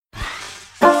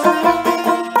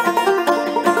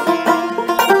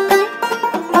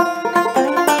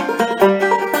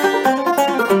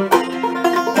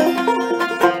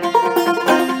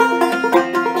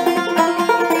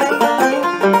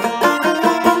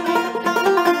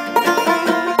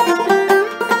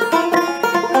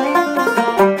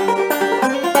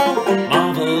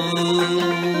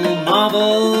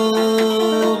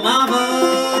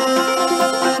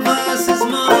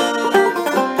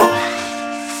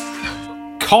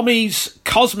commies,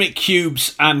 cosmic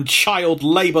cubes, and child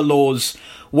labour laws.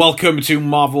 Welcome to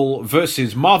Marvel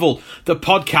vs. Marvel, the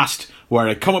podcast where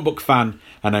a comic book fan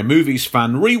and a movies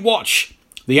fan rewatch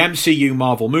the MCU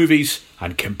Marvel movies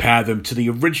and compare them to the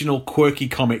original quirky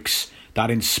comics that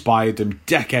inspired them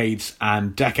decades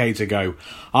and decades ago.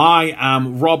 I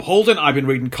am Rob Holden. I've been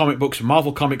reading comic books and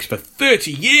Marvel comics for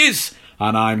 30 years,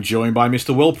 and I'm joined by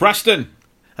Mr. Will Preston.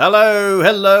 Hello,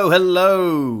 hello,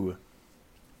 hello.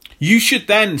 You should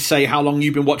then say how long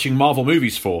you've been watching Marvel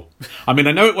movies for. I mean,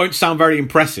 I know it won't sound very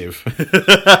impressive.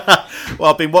 Well,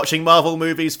 I've been watching Marvel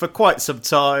movies for quite some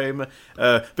time.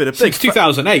 Since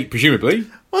 2008, presumably.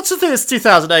 What's the thing? It's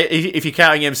 2008 if you're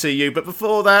counting MCU. But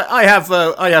before that, I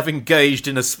have engaged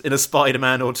in a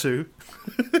Spider-Man or two.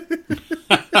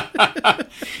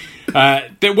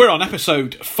 We're on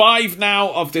episode 5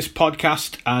 now of this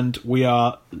podcast, and we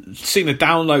are seeing the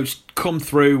downloads come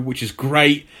through, which is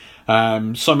great.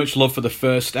 So much love for the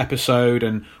first episode,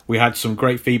 and we had some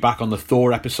great feedback on the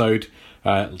Thor episode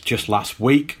just last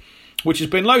week, which has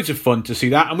been loads of fun to see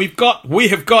that. And we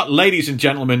have got, ladies and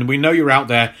gentlemen, we know you're out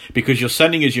there because you're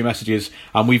sending us your messages,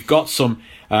 and we've got some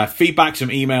feedback, some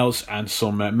emails, and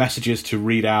some messages to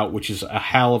read out, which is a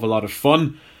hell of a lot of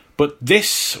fun. But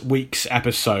this week's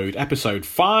episode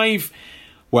 5,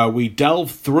 where we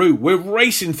delve through, we're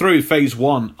racing through phase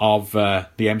 1 of the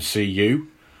MCU.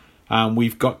 And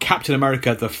we've got Captain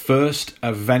America, the first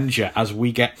Avenger, as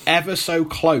we get ever so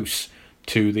close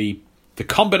to the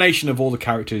combination of all the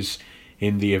characters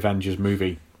in the Avengers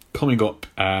movie. Coming up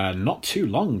not too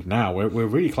long now. We're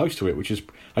really close to it, which is...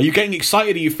 Are you getting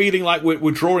excited? Are you feeling like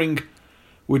we're drawing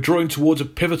towards a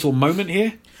pivotal moment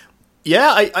here?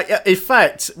 Yeah, I in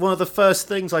fact, one of the first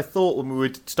things I thought when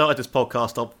we started this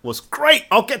podcast up was, great,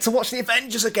 I'll get to watch the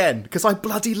Avengers again, because I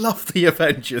bloody love the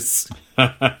Avengers.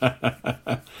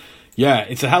 Yeah,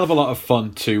 it's a hell of a lot of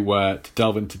fun to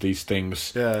delve into these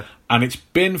things. Yeah. And it's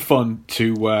been fun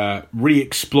to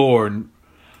re-explore, and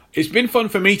it's been fun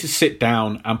for me to sit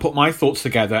down and put my thoughts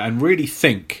together and really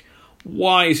think,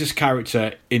 why is this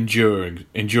character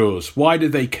endures? Why do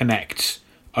they connect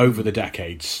over the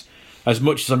decades? As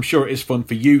much as I'm sure it is fun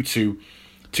for you to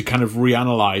kind of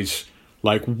reanalyze,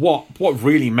 like what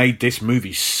really made this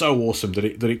movie so awesome that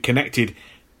it connected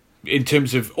in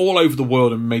terms of all over the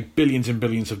world and made billions and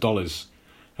billions of dollars.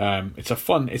 It's a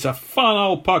fun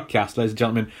old podcast, ladies and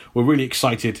gentlemen. We're really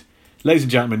excited. Ladies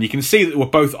and gentlemen, you can see that we're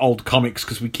both old comics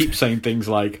because we keep saying things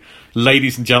like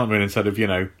ladies and gentlemen instead of,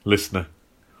 listener.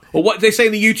 Or what they say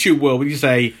in the YouTube world, when you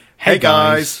say, hey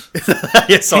guys.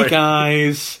 Yeah, sorry. Hey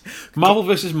guys. Marvel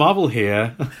vs. Marvel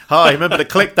here. Hi, remember to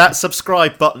click that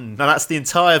subscribe button. And that's the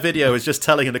entire video, is just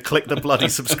telling you to click the bloody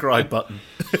subscribe button.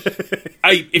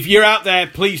 Hey, if you're out there,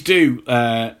 please do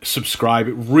subscribe.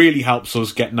 It really helps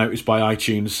us get noticed by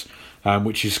iTunes,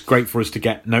 which is great for us to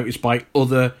get noticed by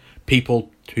other people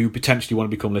who potentially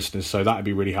want to become listeners. So that would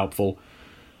be really helpful.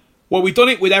 Well, we've done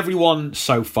it with everyone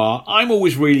so far. I'm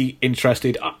always really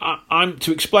interested. I'm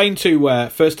to explain to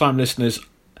first-time listeners,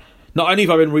 not only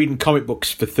have I been reading comic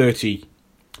books for 30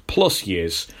 plus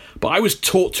years, but I was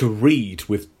taught to read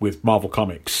with Marvel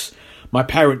Comics. My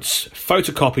parents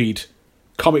photocopied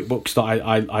comic books that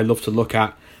I love to look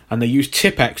at, and they used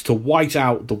Tipp-Ex to white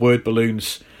out the word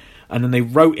balloons, and then they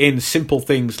wrote in simple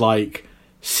things like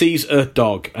sees Earth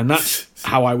Dog, and that's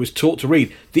how I was taught to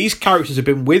read. These characters have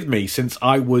been with me since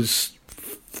I was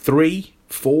 3,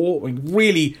 4,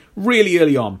 really, really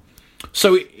early on.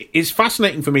 So it's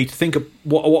fascinating for me to think of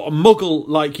what a muggle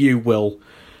like you, Will,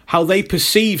 how they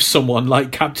perceive someone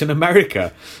like Captain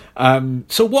America.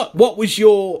 So what was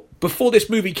your, before this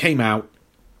movie came out,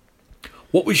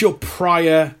 what was your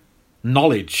prior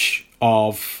knowledge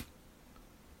of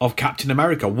Captain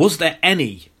America? Was there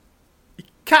any?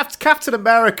 Captain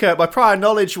America, my prior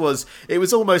knowledge was, it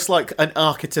was almost like an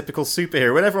archetypical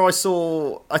superhero. Whenever I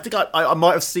think I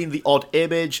might have seen the odd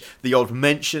image, the odd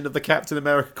mention of the Captain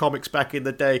America comics back in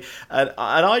the day, and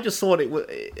I just thought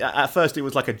at first it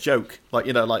was like a joke, like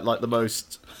the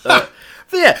most...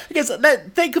 But yeah, because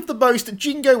think of the most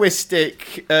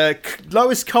jingoistic,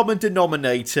 lowest common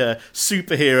denominator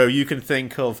superhero you can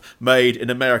think of made in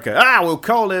America. We'll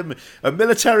call him a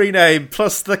military name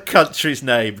plus the country's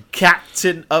name,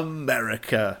 Captain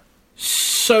America.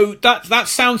 So that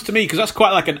sounds to me, because that's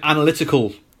quite like an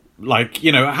analytical,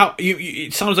 how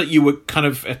it sounds like you were kind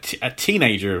of a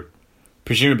teenager,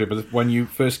 presumably, when you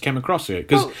first came across it,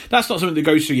 because that's not something that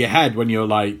goes through your head when you're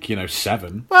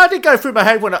 7. Well, I did go through my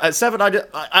head when at 7.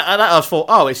 I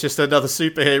thought, it's just another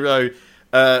superhero.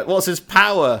 What's his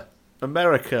power?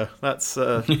 America. That's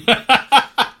America's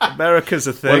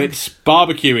a thing. Well, it's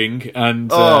barbecuing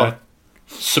and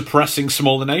suppressing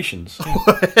smaller nations.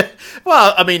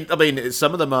 Well, I mean,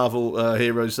 some of the Marvel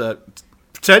heroes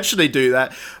potentially do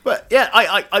that, but yeah,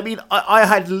 I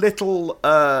had little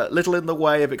in the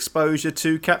way of exposure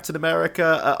to Captain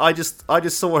America. I just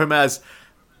saw him as.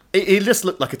 He just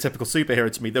looked like a typical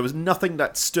superhero to me. There was nothing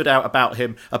that stood out about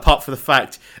him apart from the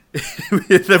fact,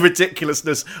 the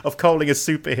ridiculousness of calling a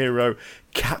superhero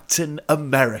Captain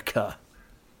America.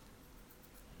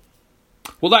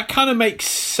 Well, that kind of makes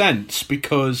sense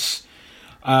because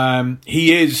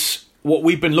he is what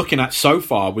we've been looking at so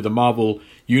far with the Marvel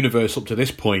universe up to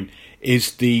this point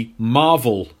is the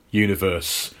Marvel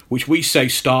universe, which we say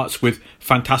starts with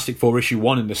Fantastic Four issue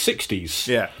 1 in the 60s.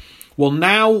 Yeah. Well,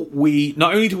 now we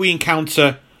not only do we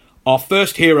encounter our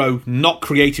first hero not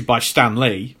created by Stan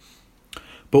Lee,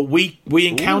 but we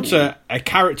encounter a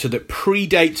character that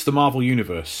predates the Marvel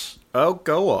universe. Oh,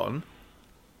 go on.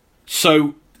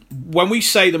 So when we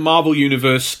say the Marvel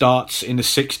universe starts in the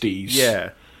 60s,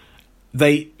 yeah,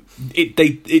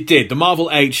 it did. The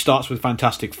Marvel age starts with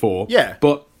Fantastic Four. Yeah.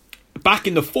 But back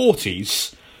in the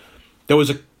 40s, there was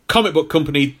a comic book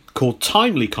company called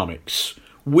Timely Comics,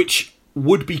 which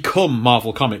would become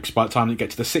Marvel Comics by the time it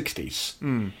get to the 60s.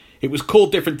 Mm. It was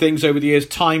called different things over the years.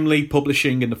 Timely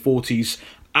Publishing in the 40s,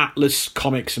 Atlas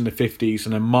Comics in the 50s,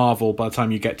 and then Marvel by the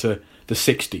time you get to the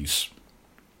 60s.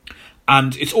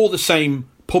 And it's all the same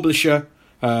publisher,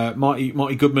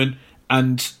 Marty Goodman,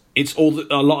 and it's a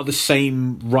lot of the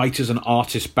same writers and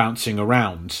artists bouncing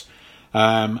around.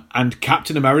 And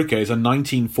Captain America is a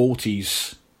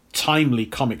 1940s Timely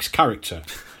Comics character.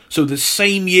 So the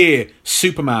same year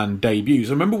Superman debuts.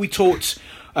 I remember we talked,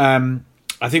 I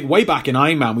think way back in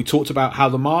Iron Man, we talked about how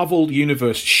the Marvel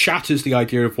Universe shatters the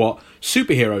idea of what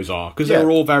superheroes are. Because they were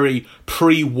all very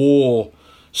pre-war,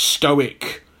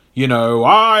 stoic,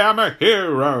 I am a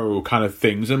hero kind of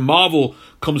things. And Marvel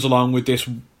comes along with this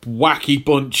wacky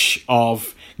bunch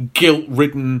of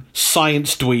guilt-ridden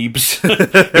science dweebs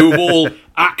who have all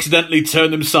accidentally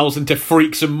turned themselves into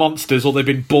freaks and monsters, or they've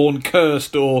been born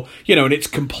cursed, or and it's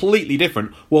completely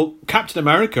different. Well, Captain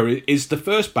America is the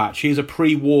first batch. He is a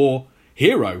pre-war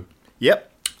hero.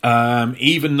 Yep.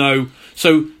 Even though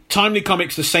Timely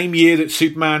Comics, the same year that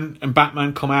Superman and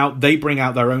Batman come out, they bring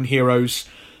out their own heroes.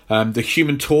 The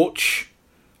Human Torch,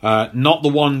 not the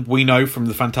one we know from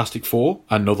the Fantastic Four,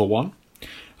 another one.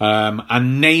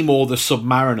 And Namor the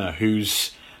Submariner,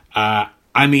 who's,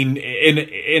 in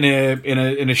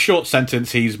a short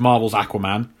sentence, he's Marvel's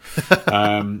Aquaman,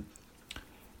 and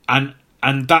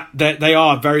that they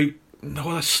are very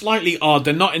slightly odd.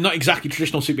 They're not exactly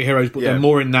traditional superheroes, but they're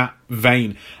more in that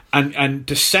vein. And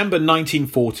December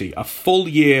 1940, a full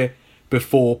year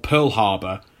before Pearl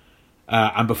Harbor,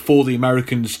 and before the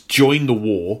Americans joined the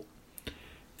war.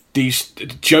 These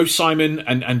Joe Simon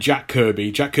and Jack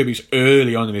Kirby. Jack Kirby's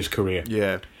early on in his career,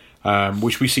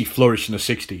 which we see flourish in the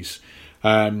 60s.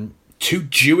 Two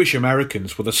Jewish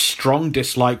Americans with a strong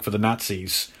dislike for the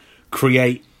Nazis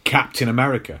create Captain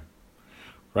America.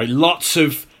 Right, lots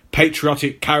of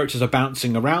patriotic characters are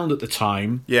bouncing around at the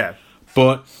time. Yeah,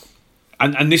 but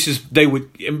and this is they were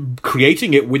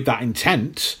creating it with that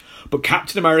intent. But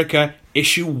Captain America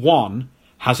issue 1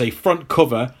 has a front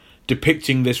cover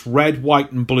depicting this red,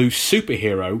 white, and blue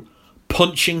superhero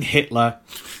punching Hitler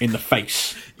in the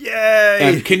face.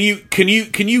 Yay! Can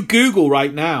you Google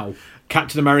right now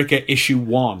Captain America issue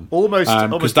 1? Almost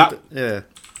did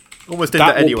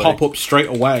that anyway. Will pop up straight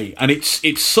away, and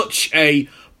it's such a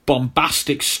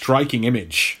bombastic, striking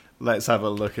image. Let's have a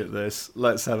look at this.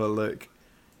 Let's have a look.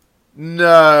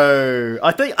 No,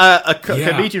 I think a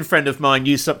comedian friend of mine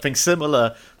used something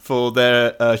similar for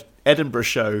their Edinburgh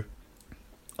show.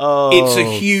 Oh. It's a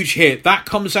huge hit. That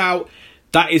comes out.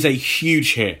 That is a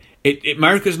huge hit.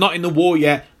 America's not in the war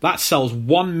yet. That sells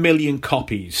 1 million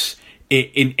copies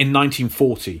in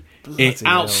 1940. Bloody it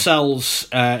outsells.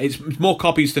 It's more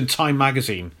copies than Time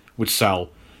magazine would sell.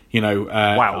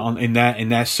 Wow. in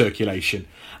their circulation,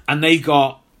 and they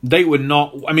were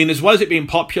not. I mean, as well as it being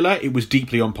popular, it was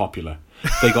deeply unpopular.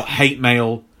 They got hate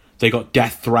mail. They got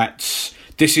death threats.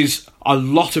 This is a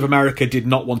lot of America did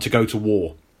not want to go to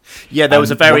war. Yeah, there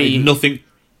was a very nothing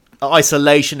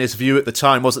isolationist view at the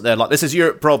time, wasn't there? Like, this is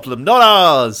Europe problem, not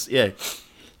ours. Yeah.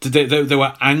 There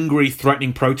were angry,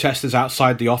 threatening protesters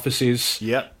outside the offices.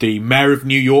 Yep. The mayor of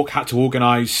New York had to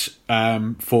organise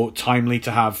for Timely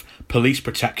to have police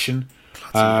protection.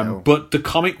 But the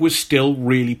comic was still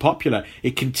really popular.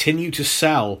 It continued to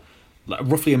sell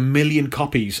roughly 1 million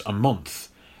copies a month.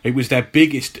 It was their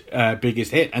biggest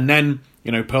hit. And then,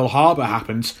 Pearl Harbor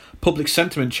happens. Public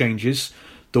sentiment changes.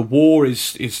 The war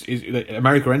is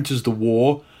America enters the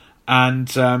war, and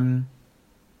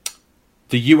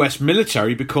the US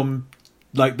military become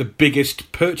like the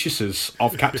biggest purchasers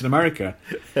of Captain America.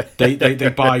 They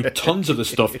buy tons of the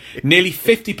stuff. Nearly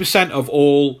 50% of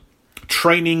all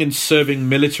training and serving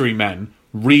military men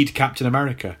read Captain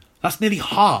America. That's nearly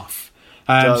half.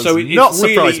 So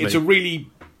it's a really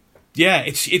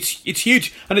it's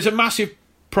huge, and it's a massive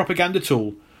propaganda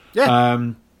tool.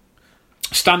 Yeah.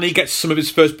 Stan Lee gets some of his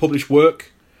first published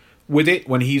work with it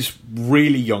when he's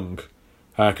really young,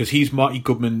 because he's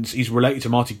related to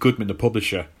Marty Goodman, the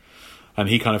publisher, and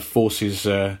he kind of forces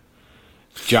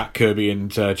Jack Kirby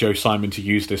and Joe Simon to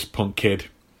use this punk kid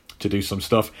to do some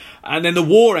stuff. And then the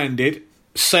war ended,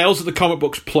 sales of the comic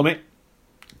books plummet.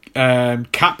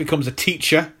 Cap becomes a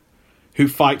teacher who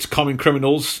fights common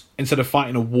criminals instead of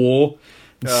fighting a war.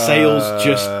 And sales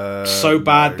just so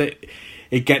bad that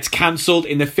it gets cancelled.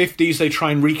 In the 50s, they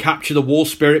try and recapture the war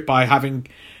spirit by having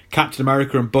Captain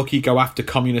America and Bucky go after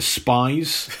communist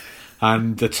spies.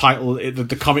 And the title,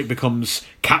 the comic becomes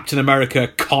Captain America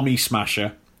Commie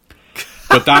Smasher.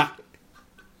 But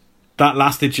that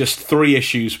lasted just 3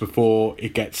 issues before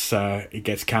it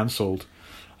gets cancelled.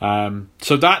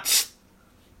 So that's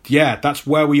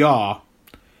where we are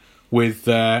with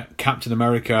Captain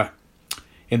America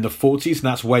in the 40s, and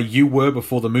that's where you were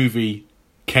before the movie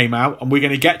came out. And we're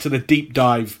going to get to the deep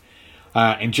dive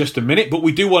in just a minute, but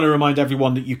we do want to remind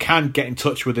everyone that you can get in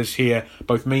touch with us here,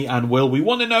 both me and Will. We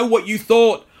want to know what you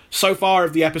thought so far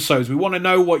of the episodes. We want to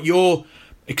know what your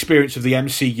experience of the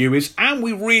MCU is, and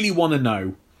we really want to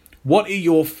know what are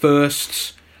your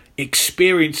first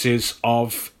experiences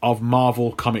of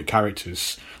Marvel comic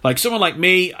characters. Like someone like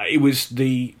me, it was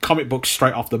the comic books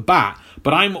straight off the bat,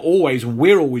 but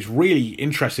we're always really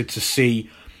interested to see,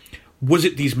 was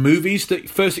it these movies that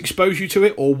first exposed you to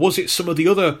it, or was it some of the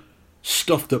other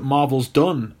stuff that Marvel's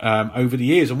done over the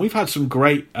years? And we've had some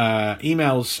great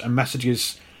emails and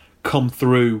messages come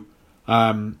through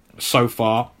so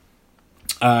far.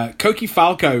 Koki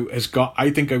Falco has got,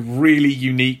 I think, a really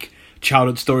unique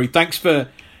childhood story. Thanks for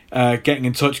getting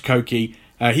in touch, Koki.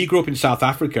 He grew up in South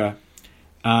Africa,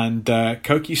 and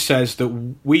Koki says that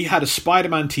we had a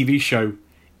Spider-Man TV show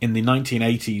in the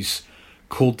 1980s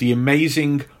called The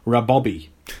Amazing Rabobi.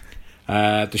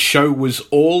 The show was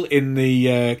all in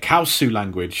the Kausu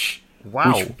language,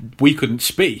 which we couldn't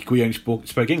speak. We only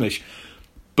spoke English.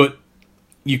 But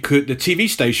the TV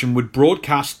station would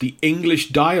broadcast the English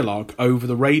dialogue over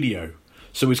the radio.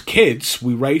 So as kids,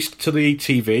 we raced to the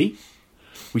TV,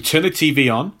 we turn the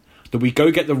TV on, then we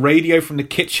go get the radio from the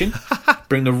kitchen,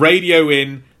 bring the radio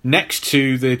in next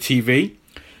to the TV,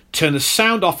 turn the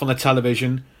sound off on the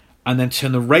television, and then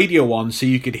turn the radio on so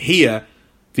you could hear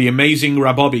the amazing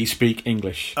Rabobi speak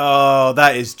English. Oh,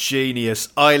 that is genius.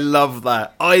 I love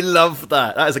that.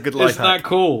 That is a good life hack. Isn't that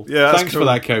cool? Yeah, Thanks for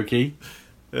that, Koki.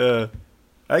 Yeah.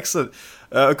 Excellent.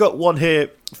 I've got one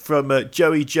here from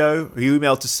Joey Joe, who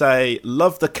emailed to say,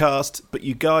 love the cast, but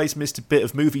you guys missed a bit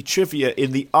of movie trivia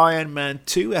in the Iron Man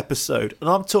 2 episode. And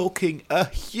I'm talking a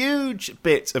huge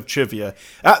bit of trivia.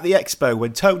 At the expo,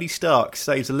 when Tony Stark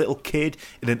saves a little kid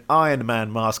in an Iron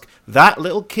Man mask, that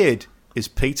little kid is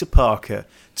Peter Parker.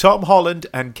 Tom Holland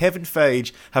and Kevin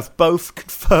Feige have both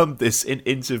confirmed this in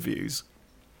interviews.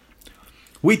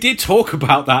 We did talk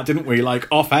about that, didn't we? Like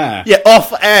off air. Yeah,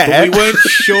 off air. But we weren't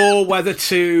sure whether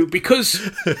to, because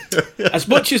as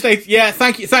much as they,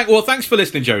 thank you. Thanks for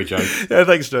listening, Jojo. Yeah,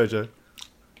 thanks, Jojo.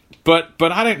 But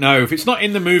I don't know if it's not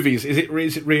in the movies. Is it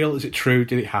real? Is it true?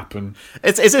 Did it happen?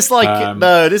 Is this like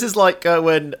no? This is like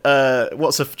when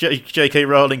J.K.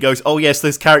 Rowling goes, "Oh yes,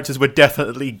 those characters were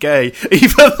definitely gay,"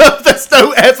 even though there's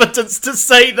no evidence to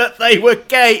say that they were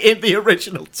gay in the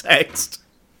original text.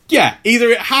 Yeah, either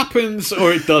it happens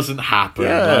or it doesn't happen.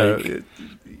 Yeah,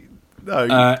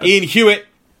 Ian Hewitt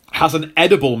has an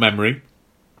edible memory,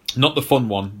 not the fun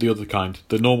one, the other kind,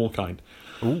 the normal kind.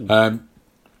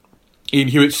 Ian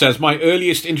Hewitt says, my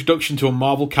earliest introduction to a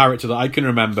Marvel character that I can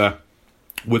remember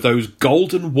were those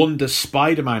Golden Wonder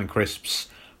Spider-Man crisps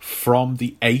from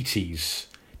the 80s.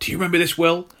 Do you remember this,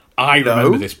 Will? I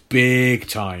remember this big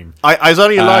time. I was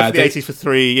only alive in the 80s for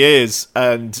 3 years,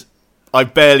 and I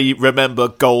barely remember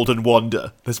Golden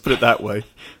Wonder. Let's put it that way.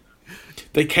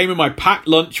 They came in my packed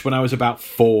lunch when I was about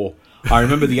 4. I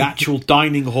remember the actual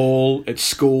dining hall at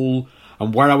school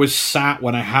and where I was sat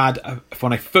when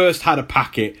I first had a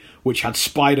packet which had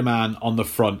Spider-Man on the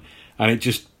front, and it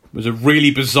just was a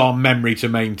really bizarre memory to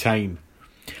maintain.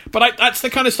 But that's the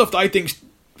kind of stuff that I think's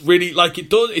really like it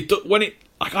does. When it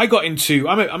like I got into.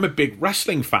 I'm a big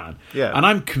wrestling fan, and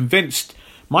I'm convinced.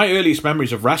 My earliest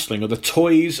memories of wrestling are the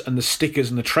toys and the stickers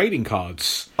and the trading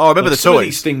cards. Oh, I remember the some toys. Of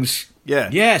these things,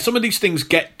 yeah. Some of these things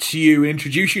get to you and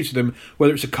introduce you to them,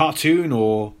 whether it's a cartoon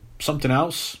or something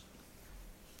else.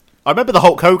 I remember the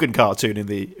Hulk Hogan cartoon in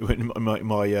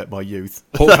my youth.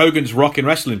 Hulk Hogan's rockin'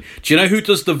 wrestling. Do you know who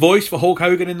does the voice for Hulk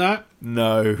Hogan in that?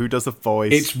 No, who does the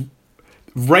voice? It's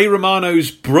Ray Romano's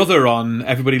brother on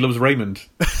Everybody Loves Raymond.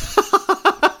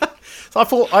 So I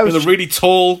thought I was the really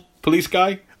tall police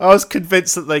guy. I was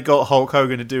convinced that they got Hulk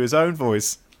Hogan to do his own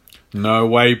voice. No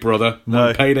way, brother.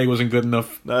 No. Payday wasn't good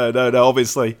enough. No,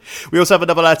 obviously. We also have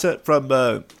another letter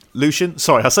from Lucian.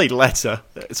 Sorry, I say letter.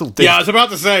 It's all different. Yeah, I was about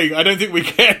to say, I don't think we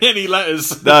get any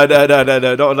letters. No,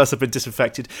 not unless they've been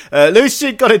disinfected.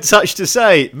 Lucian got in touch to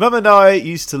say, Mum and I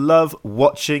used to love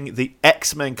watching the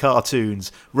X-Men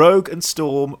cartoons. Rogue and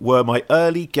Storm were my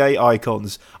early gay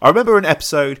icons. I remember an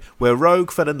episode where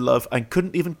Rogue fell in love and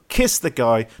couldn't even kiss the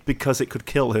guy because it could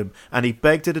kill him, and he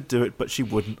begged her to do it, but she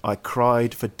wouldn't. I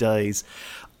cried for days.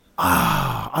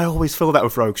 I always feel that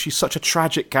with Rogue. She's such a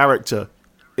tragic character.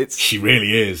 She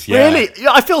really is, yeah. Really?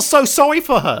 I feel so sorry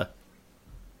for her.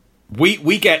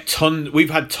 We've had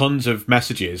tons of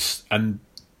messages, and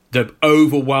the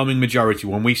overwhelming majority,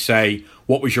 when we say,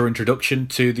 what was your introduction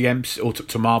to the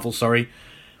to Marvel, sorry,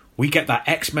 we get that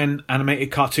X-Men animated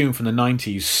cartoon from the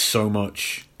 90s so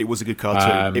much. It was a good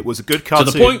cartoon. It was a good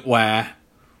cartoon. To the point where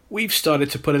we've started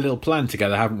to put a little plan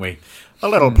together, haven't we? A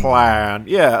little plan.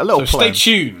 Yeah, a little plan.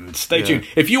 Stay tuned.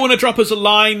 If you want to drop us a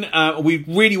line, we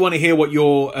really want to hear what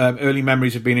your early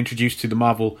memories of being introduced to the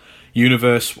Marvel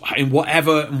universe in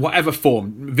whatever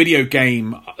form. Video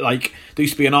game, like there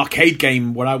used to be an arcade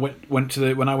game when I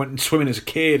went swimming as a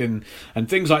kid and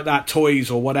things like that, toys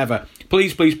or whatever.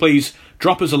 Please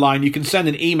drop us a line. You can send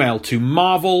an email to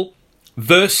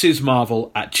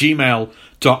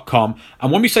marvel@gmail.com.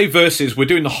 And when we say versus, we're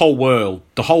doing the whole word.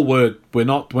 We're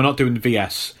not doing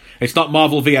VS. It's not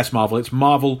Marvel vs Marvel. It's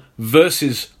Marvel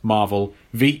versus Marvel,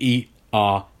 VERSUS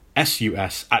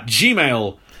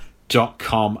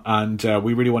 @gmail.com. And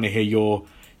we really want to hear your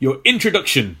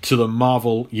introduction to the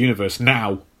Marvel universe.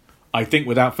 Now, I think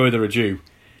without further ado,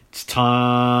 it's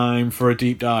time for a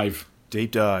deep dive.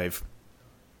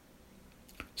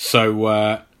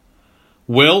 So,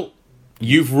 Will,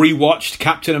 you've rewatched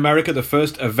Captain America, the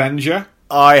first Avenger.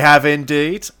 I have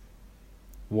indeed.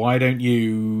 Why don't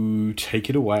you take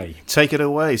it away?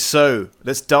 So,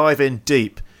 let's dive in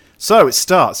deep. So, it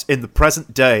starts in the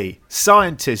present day.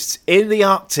 Scientists in the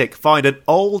Arctic find an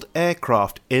old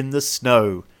aircraft in the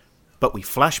snow. But we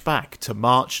flash back to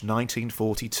March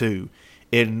 1942.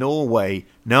 In Norway,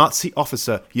 Nazi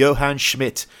officer Johann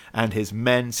Schmidt and his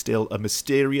men steal a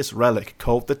mysterious relic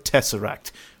called the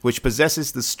Tesseract, which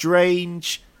possesses the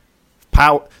strange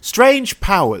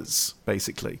powers,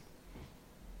 basically.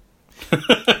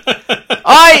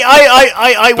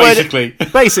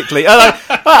 Basically.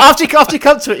 After you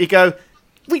come to it, you go,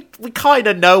 we kind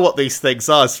of know what these things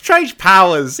are. Strange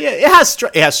powers. Yeah, it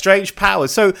has strange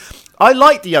powers. So I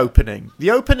like the opening. The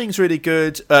opening's really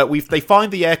good. They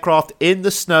find the aircraft in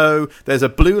the snow. There's a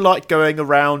blue light going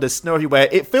around. There's snow everywhere.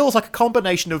 It feels like a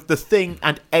combination of The Thing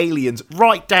and Aliens,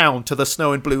 right down to the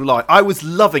snow and blue light. I was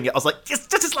loving it. I was like, yes,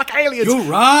 this is like Aliens. You're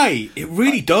right. It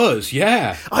really does.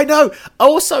 Yeah. I know. I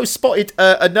also spotted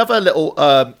another little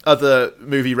other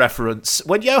movie reference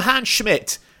when Johann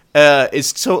Schmidt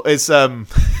finds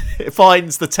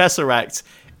the Tesseract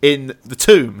in the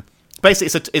tomb.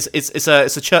 Basically, it's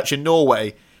a church in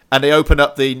Norway, and they open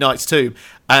up the Knight's Tomb,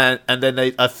 and then they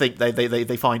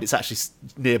find it's actually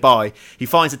nearby. He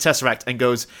finds the Tesseract and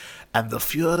goes, and the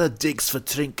Führer digs for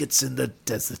trinkets in the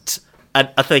desert. And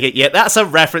I think, that's a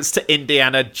reference to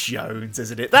Indiana Jones,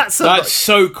 isn't it? That's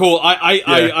so cool.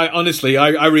 I honestly,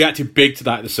 I reacted big to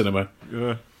that at the cinema.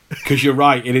 Yeah. Because you're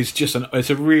right, it is just it's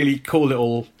a really cool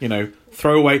little,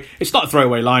 throwaway. It's not a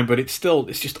throwaway line, but it's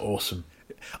just awesome.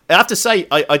 I have to say,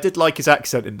 I did like his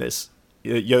accent in this,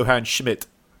 Johann Schmidt.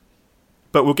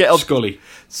 But we'll get on Scully.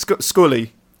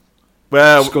 Scully.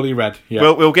 Well, Scully Red.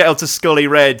 Yeah. We'll get on to Scully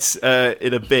Red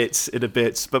in a bit.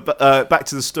 But back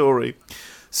to the story.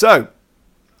 So,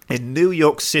 in New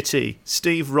York City,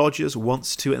 Steve Rogers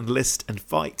wants to enlist and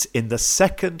fight in the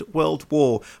Second World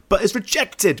War, but is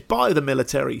rejected by the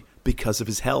military because of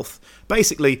his health.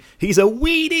 Basically, he's a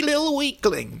weedy little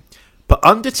weakling. But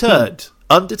undeterred,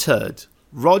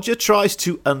 Roger tries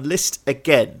to enlist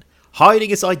again,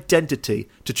 hiding his identity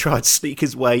to try and sneak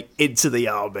his way into the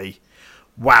army.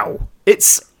 Wow.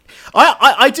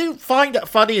 I do find that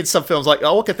funny in some films. Like,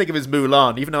 all I can think of is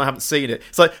Mulan, even though I haven't seen it.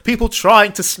 It's like people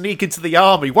trying to sneak into the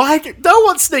army. Why? No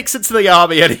one sneaks into the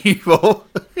army anymore.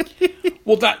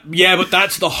 Well, but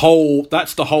that's the whole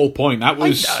point. That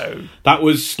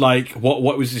was like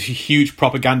what was this huge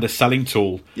propaganda selling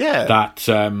tool. Yeah. That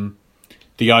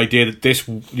the idea that this,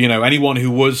 anyone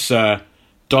who was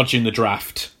dodging the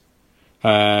draft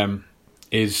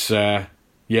is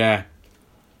Yeah.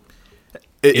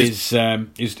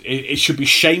 It should be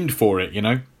shamed for it, you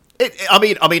know. I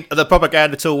mean, the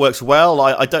propaganda tool works well.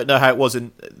 I don't know how it was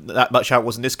in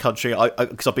this country,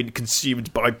 because I've been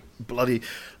consumed by bloody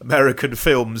American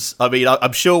films. I mean,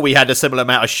 I'm sure we had a similar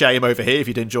amount of shame over here if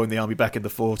you didn't join the army back in the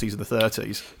 40s and the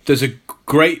 30s. There's a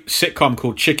great sitcom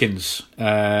called Chickens,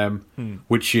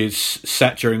 which is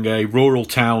set during a rural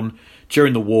town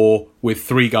during the war with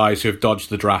 3 guys who have dodged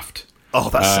the draft. Oh,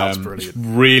 that sounds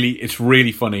brilliant. It's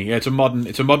really funny. Yeah, it's a modern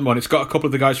one. It's got a couple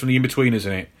of the guys from the In-Betweeners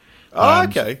in it. Oh,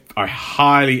 okay. I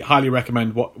highly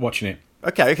recommend watching it.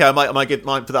 Okay. I might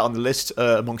put that on the list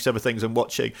amongst other things I'm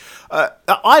watching.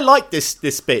 I like this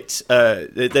bit.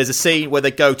 There's a scene where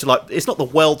they go to, like, it's not the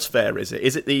World's Fair, is it?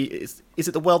 Is it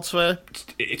the World's Fair?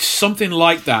 It's something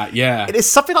like that. Yeah. It is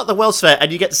something like the World's Fair,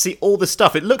 and you get to see all the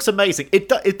stuff. It looks amazing. It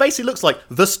basically looks like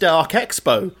the Stark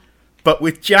Expo, but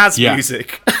with jazz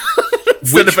music.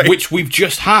 which we've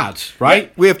just had, right? Yeah,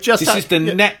 we have just. This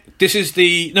is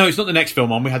the no. It's not the next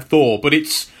film on. We had Thor, but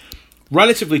it's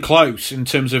relatively close in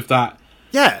terms of that.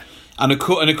 Yeah. And of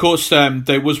course,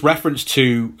 there was reference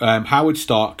to Howard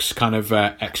Stark's kind of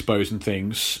expos and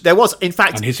things. There was, in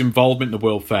fact, and his involvement in the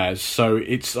World Fairs. So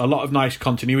it's a lot of nice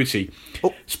continuity.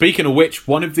 Oh. Speaking of which,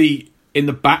 in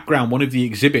the background, one of the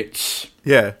exhibits.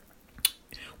 Yeah.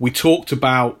 We talked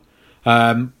about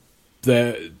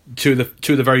the two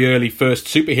of the very early first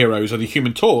superheroes are the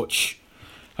Human Torch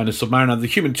and the Submariner. The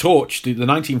Human Torch, the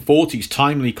 1940s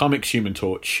Timely Comics Human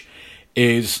Torch,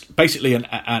 is basically an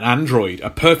android, a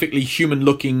perfectly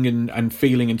human-looking and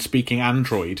feeling and speaking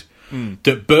android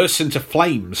that bursts into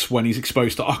flames when he's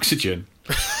exposed to oxygen,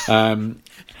 and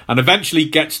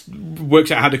eventually works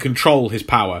out how to control his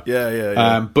power.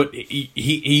 Yeah. But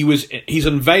he's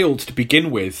unveiled to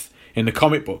begin with in the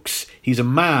comic books. He's a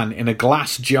man in a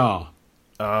glass jar.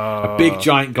 A big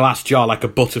giant glass jar like a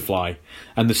butterfly,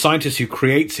 and the scientist who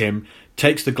creates him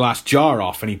takes the glass jar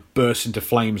off and he bursts into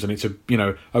flames, and it's a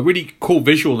really cool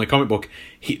visual in the comic book.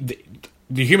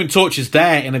 The Human Torch is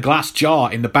there in a glass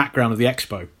jar in the background of the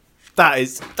expo. That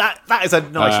is a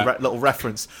nice little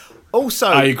reference. Also,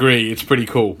 I agree, it's pretty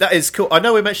cool. That is cool. I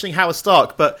know we're mentioning Howard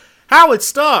Stark, but Howard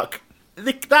Stark,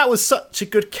 that was such a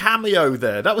good cameo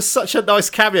there. That was such a nice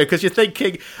cameo, because you're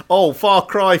thinking, oh, far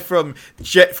cry from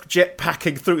jet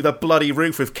packing through the bloody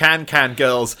roof with can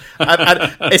girls,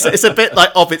 and it's a bit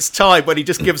like Of Its Time when he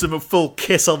just gives them a full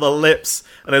kiss on the lips,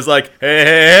 and it's like,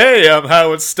 hey, I'm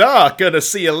Howard Stark, gonna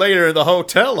see you later in the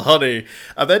hotel, honey.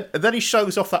 And then he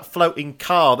shows off that floating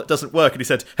car that doesn't work, and he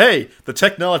said, hey, the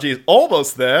technology is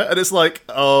almost there, and it's like,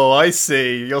 oh, I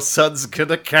see, your son's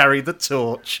gonna carry the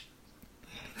torch.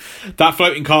 That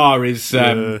floating car was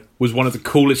one of the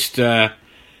coolest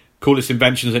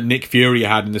inventions that Nick Fury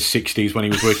had in the 60s when he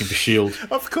was working for S.H.I.E.L.D.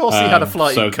 Of course he had a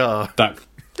flying car.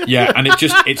 And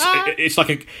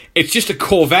it's just a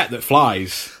Corvette that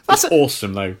flies. It's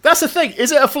awesome though. That's the thing.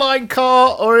 Is it a flying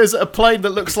car or is it a plane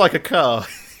that looks like a car?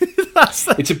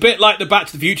 It's a bit like the Back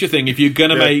to the Future thing. If you're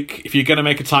gonna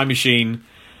make a time machine,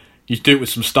 you do it with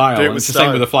some style. And it's the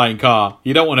same with a flying car.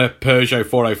 You don't want a Peugeot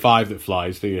 405 that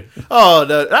flies, do you? Oh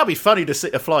no, that'd be funny to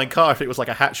see a flying car if it was like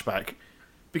a hatchback,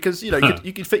 because you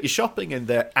could fit your shopping in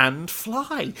there and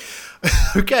fly.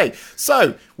 Okay,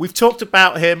 so we've talked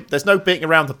about him. There's no beating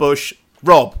around the bush.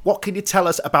 Rob, what can you tell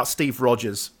us about Steve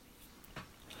Rogers?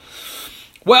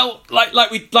 Well, like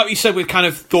we said with kind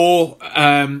of Thor,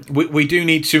 we do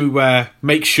need to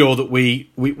make sure that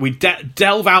we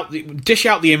dish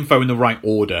out the info in the right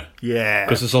order. Yeah,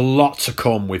 because there's a lot to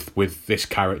come with this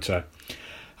character.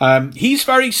 He's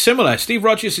very similar. Steve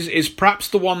Rogers is perhaps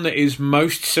the one that is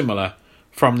most similar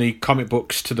from the comic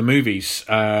books to the movies.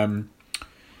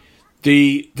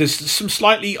 There's some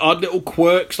slightly odd little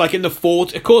quirks, like in the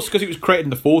 40s. Of course, because it was created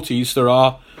in the 40s, there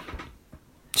are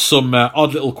some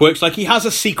odd little quirks, like he has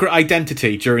a secret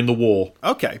identity during the war.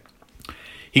 Okay.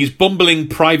 He's bumbling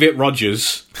Private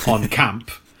Rogers on camp,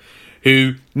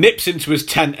 who nips into his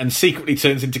tent and secretly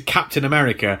turns into Captain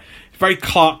America. Very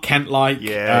Clark Kent-like.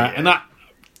 Yeah. And that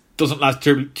doesn't last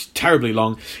terribly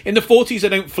long. In the 40s, they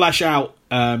don't flesh out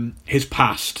his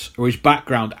past or his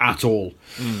background at all.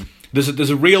 There's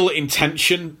a real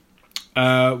intention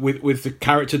with the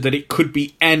character that it could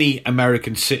be any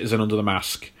American citizen under the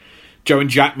mask. Joe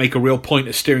and Jack make a real point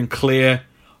of steering clear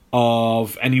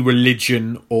of any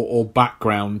religion or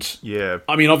background. Yeah.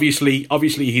 I mean, obviously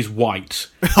he's white.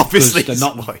 Obviously he's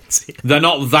white. They're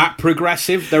not that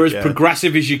progressive. They're as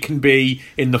progressive as you can be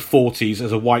in the 40s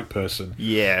as a white person.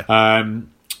 Yeah.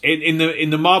 In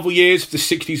the Marvel years, the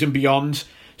 60s and beyond,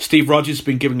 Steve Rogers has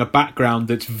been given a background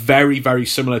that's very, very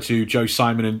similar to Joe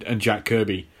Simon and Jack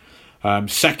Kirby.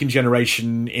 second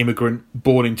generation immigrant,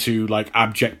 born into like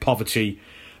abject poverty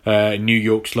in New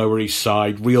York's Lower East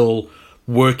Side, real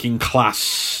working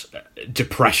class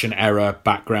Depression era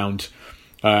background.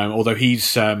 Although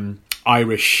he's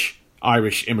Irish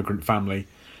immigrant family,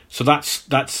 so that's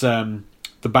the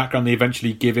background they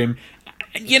eventually give him.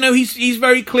 He's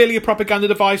very clearly a propaganda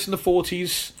device in the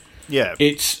 40s. Yeah,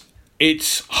 it's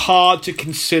hard to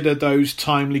consider those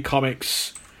timely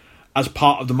comics as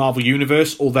part of the Marvel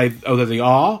Universe, although they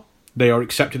are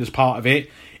accepted as part of it.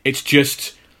 It's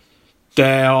just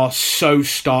they are so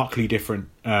starkly different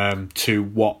to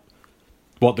what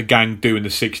the gang do in the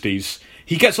 60s.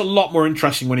 He gets a lot more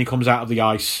interesting when he comes out of the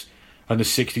ice and the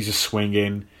 60s are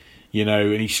swinging,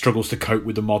 and he struggles to cope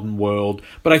with the modern world.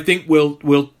 But I think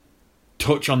we'll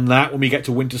touch on that when we get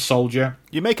to Winter Soldier.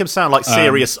 You make him sound like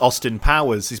serious Austin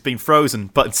Powers. He's been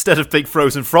frozen, but instead of being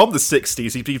frozen from the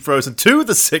 60s, he's been frozen to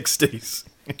the 60s.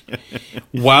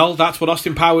 Well, that's what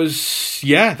Austin Powers...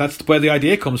 Yeah, that's where the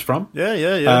idea comes from.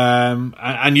 Yeah.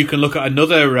 And you can look at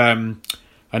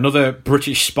another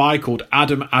British spy called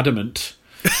Adam Adamant,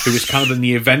 who was kind of in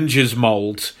the Avengers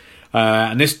mould.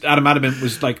 And this Adam Adamant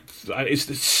was like... It's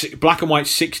the black and white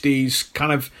 60s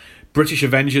kind of British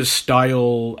Avengers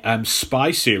style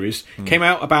spy series. Came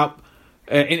out about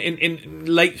in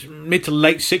mid to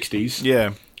late 60s.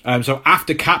 Yeah. So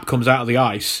after Cap comes out of the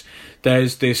ice,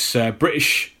 there's this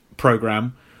British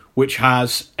program which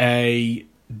has a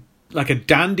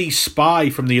dandy spy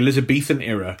from the Elizabethan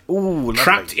era,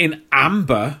 trapped in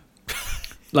amber,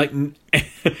 and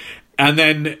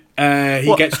then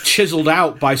he gets chiseled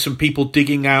out by some people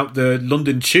digging out the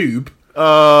London Tube.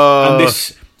 And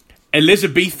this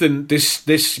Elizabethan, this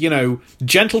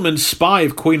gentleman spy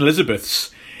of Queen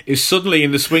Elizabeth's is suddenly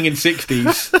in the swinging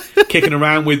 60s, kicking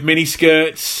around with mini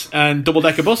skirts and double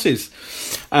decker buses.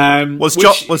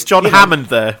 Was John Hammond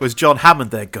there? Was John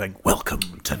Hammond there going, "Welcome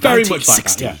to very 1960"? much like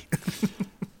that,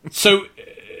 yeah. So,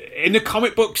 in the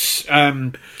comic books,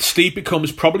 Steve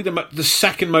becomes probably the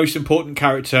second most important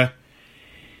character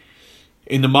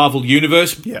in the Marvel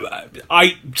universe. Yeah.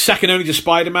 Second only to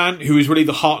Spider-Man, who is really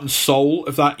the heart and soul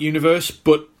of that universe.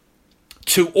 But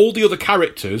to all the other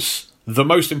characters, the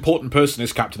most important person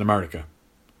is Captain America.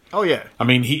 Oh yeah. I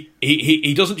mean,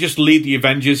 he doesn't just lead the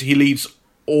Avengers; he leads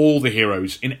all the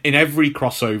heroes in every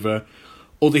crossover.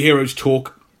 All the heroes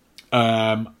talk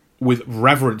with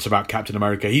reverence about Captain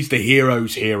America. He's the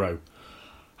hero's hero,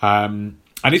 and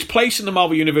his place in the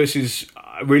Marvel universe is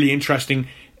really interesting.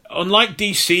 Unlike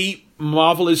DC,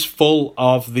 Marvel is full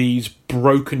of these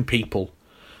broken people,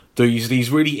 these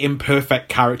really imperfect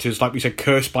characters, like we said,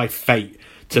 cursed by fate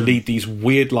to lead these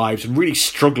weird lives and really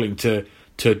struggling to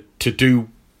do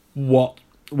what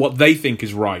they think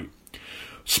is right.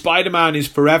 Spider-Man is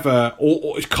forever,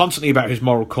 or is constantly about his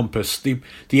moral compass. The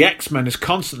X-Men is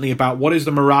constantly about what is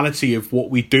the morality of what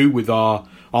we do with our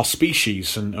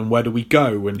species and where do we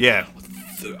go. And yeah.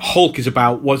 Hulk is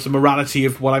about what's the morality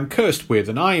of what I'm cursed with,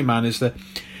 and Iron Man is the...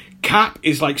 Cap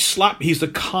is like he's the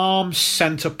calm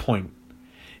center point.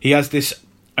 He has this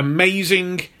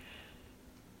amazing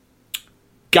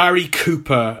Gary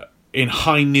Cooper in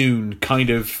High Noon kind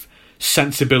of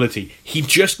sensibility. He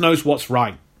just knows what's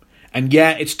right. And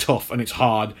yeah, it's tough and it's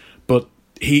hard, but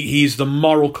he's the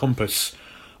moral compass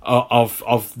of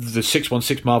the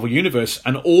 616 Marvel Universe,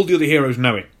 and all the other heroes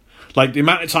know it. Like the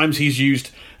amount of times he's used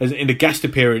in a guest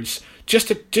appearance just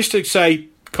to say,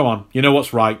 come on, you know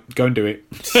what's right, go and do it.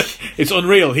 It's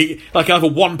unreal. He'll have a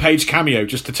one-page cameo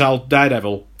just to tell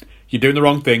Daredevil, you're doing the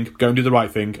wrong thing, go and do the right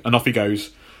thing, and off he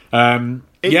goes.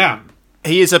 Yeah.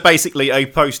 He is basically a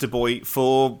poster boy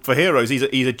for heroes. He's a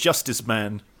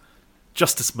justiceman.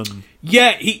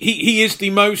 Yeah, he is the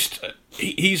most...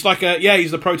 He's like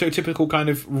he's the prototypical kind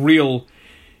of real...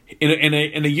 In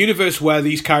a universe where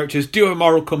these characters do have a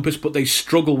moral compass, but they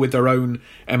struggle with their own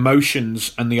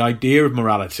emotions and the idea of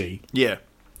morality. Yeah.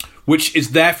 Which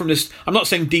is there from this... I'm not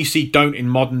saying DC don't in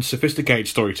modern sophisticated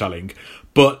storytelling,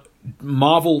 but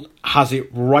Marvel has it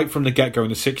right from the get-go in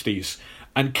the 60s.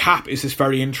 And Cap is this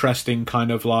very interesting kind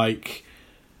of like...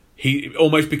 He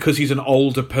almost because he's an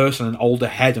older person, an older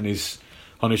head on his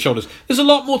shoulders. There's a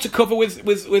lot more to cover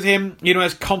with him. He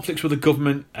has conflicts with the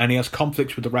government, and he has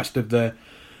conflicts with the rest of the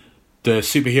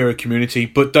superhero community,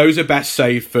 but those are best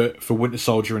saved for Winter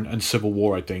Soldier and Civil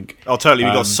War, I think. Oh, totally.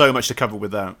 We've got so much to cover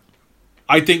with that.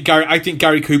 I think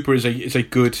Gary Cooper is a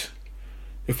good...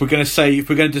 If we're going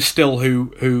to distill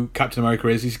who Captain America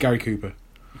is, he's Gary Cooper.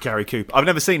 Gary Cooper. I've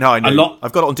never seen High Noon.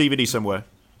 I've got it on DVD somewhere.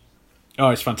 Oh,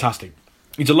 it's fantastic.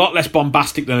 He's a lot less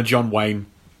bombastic than a John Wayne.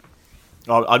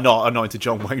 I'm not into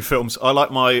John Wayne films. I like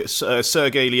my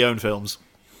Sergei Leone films.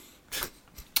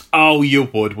 Oh, you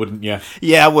would, wouldn't you?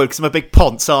 Yeah, I would, because I'm a big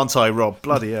ponce, aren't I, Rob?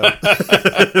 Bloody hell.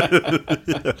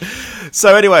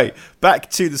 So anyway, back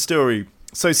to the story.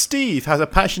 So Steve has a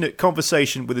passionate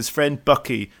conversation with his friend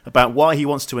Bucky about why he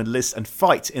wants to enlist and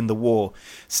fight in the war.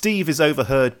 Steve is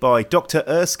overheard by Dr.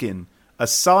 Erskine, a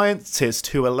scientist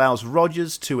who allows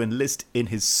Rogers to enlist in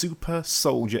his super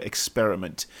soldier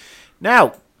experiment.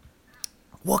 Now,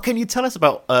 what can you tell us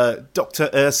about Dr.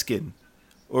 Erskine?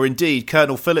 Or indeed,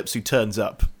 Colonel Phillips, who turns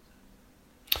up?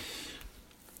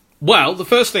 Well, the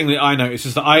first thing that I noticed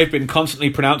is that I have been constantly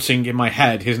pronouncing in my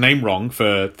head his name wrong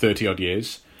for 30-odd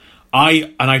years.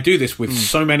 I do this with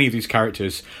so many of these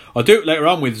characters. I'll do it later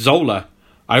on with Zola.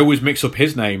 I always mix up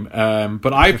his name.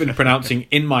 But I've been pronouncing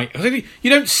in my... You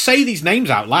don't say these names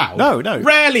out loud. No.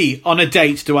 Rarely on a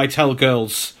date do I tell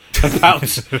girls about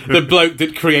the bloke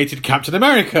that created Captain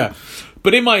America.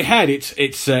 But in my head,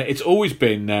 it's always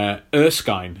been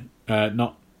Erskine.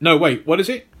 No, wait, what is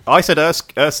it? I said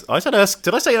Erskine.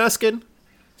 Did I say Erskine?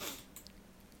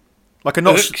 Like a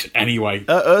not anyway.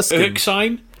 Erskine.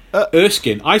 Erskine?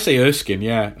 Erskine. I say Erskine,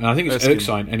 yeah. And I think it's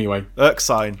Erskine anyway.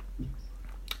 Erskine.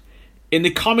 In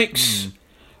the comics,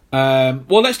 well,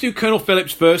 let's do Colonel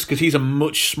Phillips first because he's a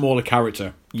much smaller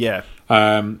character. Yeah.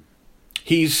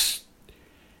 He's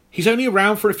only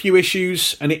around for a few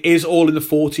issues, and it is all in the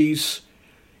 40s.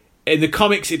 In the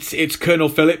comics, it's Colonel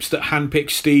Phillips that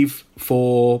handpicks Steve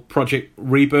for Project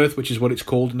Rebirth, which is what it's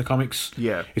called in the comics.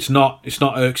 Yeah. It's not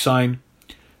Erskine.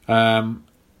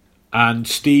 And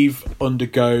Steve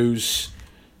undergoes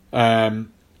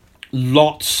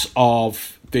lots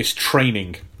of this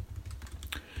training.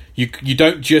 You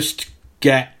don't just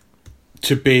get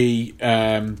to be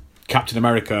Captain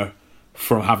America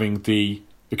from having the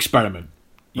experiment.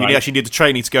 You right? actually need the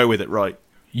training to go with it, right?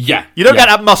 Yeah. You don't get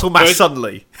that muscle mass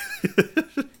suddenly.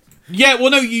 Yeah,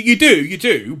 well, no, you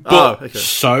do. But okay.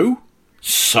 So,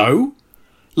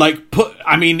 like,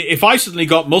 if I suddenly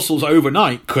got muscles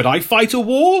overnight, could I fight a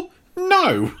war?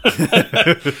 No.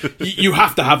 You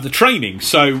have to have the training.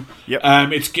 So, yep.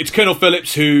 It's Colonel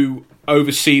Phillips who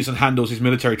oversees and handles his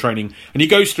military training, and he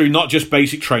goes through not just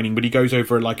basic training, but he goes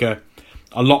over like a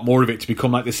lot more of it to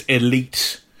become like this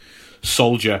elite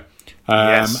soldier.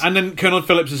 Yes. And then Colonel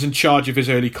Phillips is in charge of his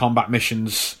early combat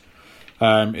missions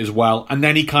as well. And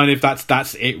then he kind of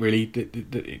that's it really.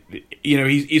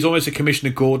 He's almost a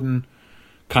Commissioner Gordon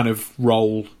kind of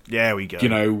role. There we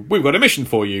go. We've got a mission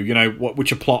for you.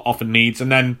 Which a plot often needs,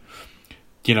 and then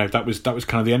that was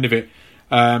kind of the end of it.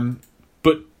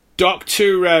 But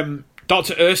Dr.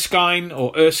 Erskine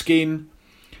or Erskine,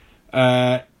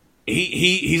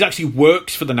 he's actually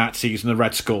worked for the Nazis and the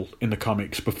Red Skull in the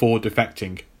comics before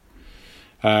defecting.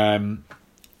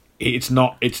 He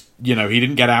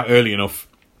didn't get out early enough.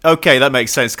 Okay, that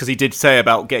makes sense because he did say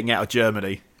about getting out of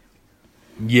Germany.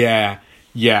 Yeah.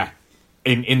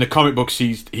 In the comic books,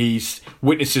 he's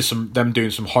witnesses them doing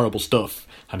some horrible stuff,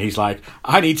 and he's like,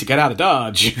 I need to get out of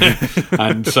Dodge,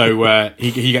 and so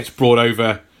he gets brought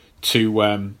over to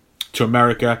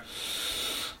America.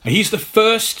 And he's the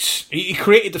first. He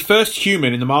created the first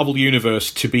human in the Marvel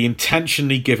universe to be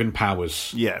intentionally given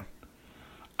powers. Yeah,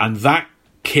 and that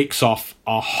kicks off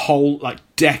a whole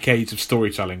decades of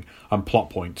storytelling and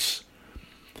plot points.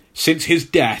 Since his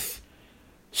death,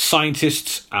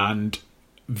 scientists and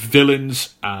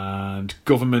villains and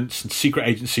governments and secret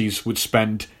agencies would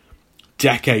spend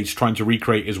decades trying to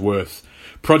recreate his worth.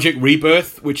 Project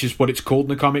Rebirth, which is what it's called in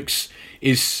the comics,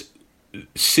 is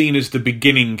seen as the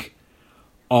beginning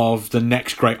of the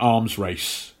next great arms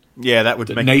race. Yeah, that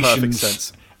would make perfect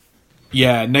sense.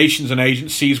 Yeah, nations and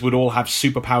agencies would all have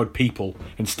superpowered people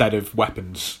instead of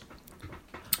weapons.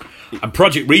 And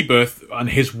Project Rebirth and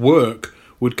his work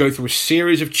would go through a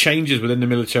series of changes within the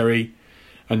military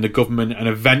and the government, and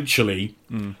eventually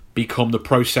become the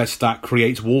process that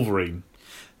creates Wolverine.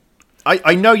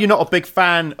 I know you're not a big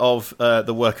fan of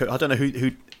the work. I don't know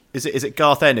who is it. Is it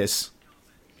Garth Ennis?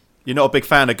 You're not a big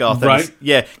fan of Garth Ennis, right?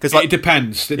 Yeah, because it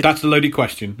depends. That's a loaded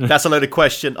question. That's a loaded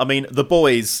question. I mean, The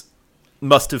Boys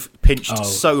must have pinched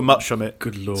so much from it.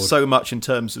 Good Lord. So much in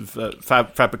terms of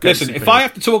fabrication. Listen, if I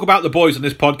have to talk about The Boys on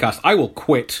this podcast, I will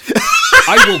quit.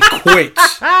 I will quit.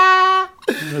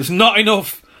 There's not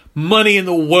enough money in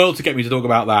the world to get me to talk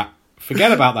about that.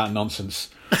 Forget about that nonsense.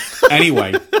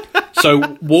 Anyway,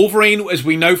 so Wolverine, as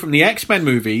we know from the X-Men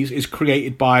movies, is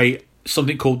created by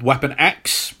something called Weapon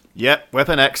X. Yep,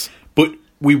 Weapon X. But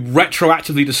we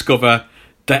retroactively discover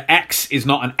that X is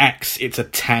not an X, it's a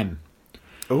 10.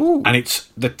 Ooh. And it's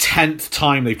the 10th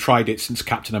time they've tried it since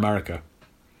Captain America.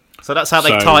 So that's how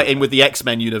they tie it in with the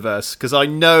X-Men universe. Because I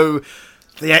know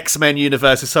the X-Men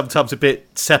universe is sometimes a bit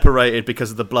separated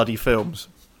because of the bloody films.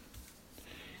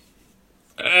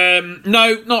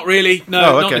 No, not really.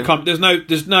 No, Oh, not okay. the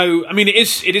there's no. I mean, it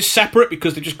is separate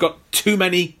because they've just got too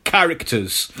many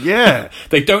characters. Yeah.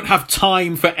 They don't have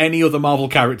time for any other Marvel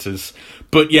characters.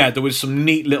 But yeah, there was some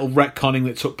neat little retconning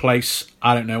that took place.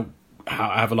 I don't know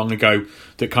however long ago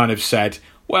that kind of said,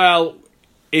 well,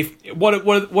 if what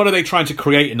are they trying to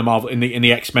create in the Marvel in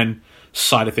the X-Men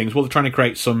side of things? Well, they're trying to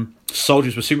create some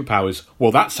soldiers with superpowers.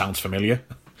 Well, that sounds familiar.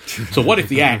 So what if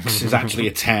the X is actually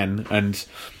a 10? And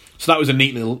so that was a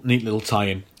neat little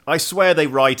tie-in. I swear they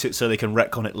write it so they can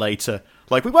retcon it later.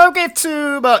 Like, we won't give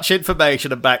too much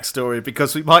information and backstory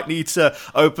because we might need to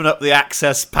open up the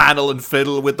access panel and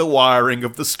fiddle with the wiring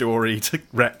of the story to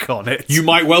retcon it. You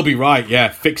might well be right, yeah.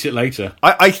 Fix it later.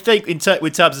 I think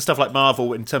with terms of stuff like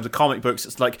Marvel, in terms of comic books,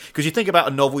 it's like, because you think about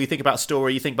a novel, you think about a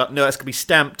story, you think about, no, that's going to be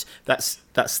stamped, that's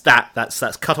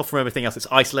cut off from everything else, it's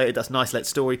isolated, that's an isolated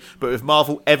story. But with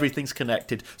Marvel, everything's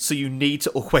connected, so you need to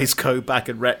always go back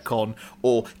and retcon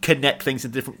or connect things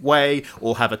in a different way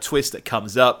or have a twist that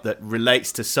comes up that relates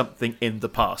to something in the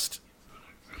past.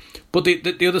 But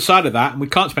the other side of that, and we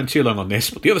can't spend too long on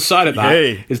this, but the other side of that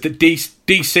is that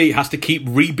DC has to keep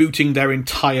rebooting their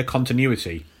entire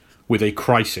continuity with a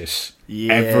crisis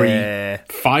every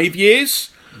 5 years,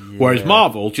 whereas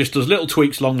Marvel just does little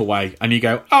tweaks along the way, and you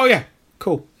go, oh yeah,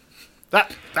 cool.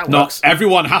 That Not works.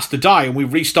 everyone has to die, and we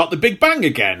restart the Big Bang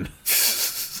again.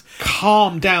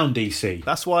 Calm down, DC.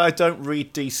 That's why I don't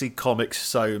read DC comics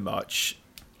so much.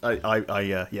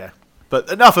 Yeah. But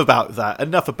enough about that.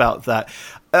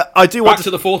 I do want Back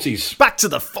to the 40s. Back to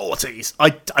the 40s.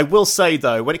 I will say,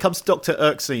 though, when it comes to Dr.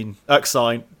 Erskine,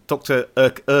 Dr.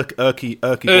 Erskine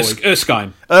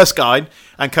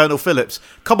and Colonel Phillips,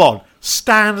 come on,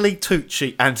 Stanley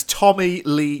Tucci and Tommy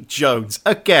Lee Jones.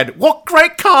 Again, what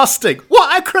great casting!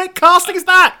 What a great casting is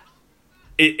that?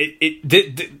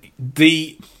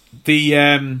 The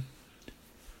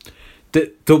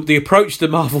approach the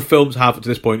Marvel films have to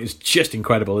this point is just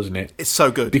incredible, isn't it? It's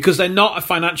so good. Because they're not a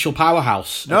financial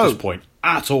powerhouse at this point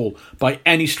at all, by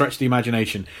any stretch of the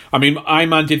imagination. I mean, Iron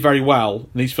Man did very well,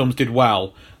 and these films did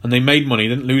well, and they made money,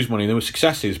 they didn't lose money, they were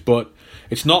successes, but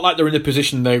it's not like they're in the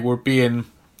position they were being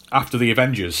after the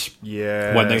Avengers,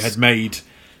 when they had made,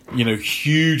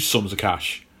 huge sums of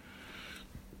cash.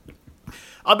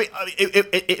 I mean,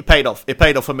 it paid off. It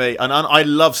paid off for me, and I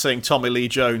love seeing Tommy Lee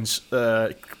Jones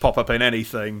pop up in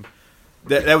anything.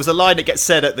 There was a line that gets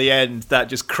said at the end that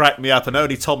just cracked me up, and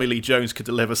only Tommy Lee Jones could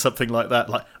deliver something like that.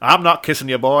 Like, I'm not kissing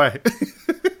your boy.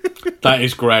 That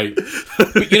is great.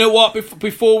 But you know what?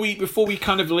 Before we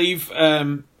kind of leave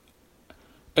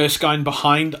Erskine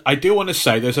behind, I do want to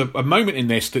say there's a moment in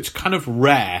this that's kind of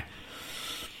rare.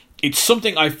 It's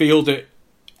something I feel that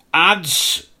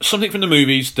adds something from the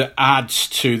movies that adds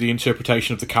to the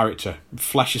interpretation of the character,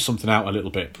 fleshes something out a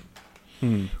little bit.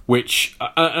 Which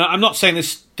I'm not saying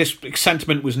this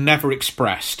sentiment was never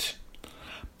expressed,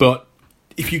 but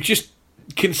if you just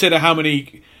consider how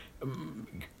many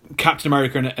Captain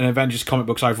America and Avengers comic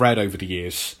books I've read over the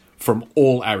years from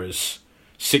all eras,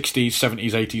 60s,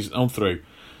 70s, 80s, on through,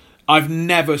 I've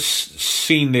never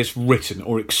seen this written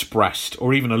or expressed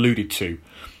or even alluded to,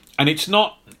 and it's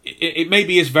not. It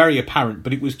maybe is very apparent,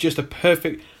 but it was just a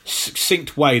perfect,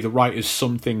 succinct way the writers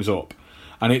summed things up.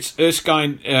 And it's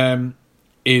Erskine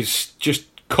is just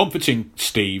comforting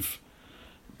Steve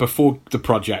before the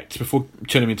project, before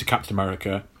turning him into Captain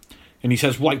America. And he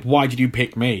says, why did you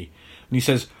pick me? And he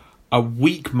says, a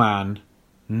weak man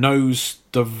knows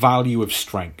the value of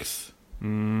strength.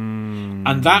 And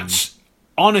that's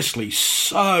honestly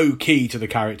so key to the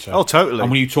character. Oh, totally.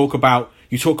 And when you talk about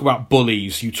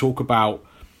bullies, you talk about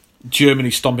Germany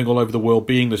stomping all over the world,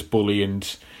 being this bully,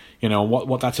 and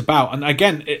what that's about. And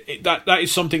again, that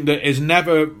is something that is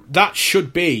never. That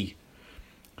should be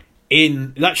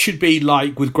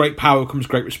like, with great power comes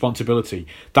great responsibility.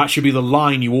 That should be the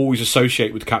line you always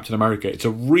associate with Captain America. It's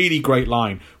a really great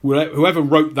line. Whoever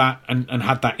wrote that and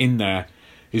had that in there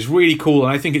is really cool,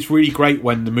 and I think it's really great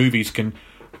when the movies can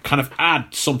kind of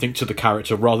add something to the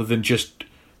character rather than just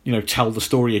tell the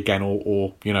story again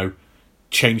or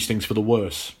change things for the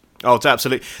worse. Oh,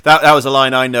 absolutely. That was a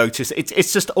line I noticed.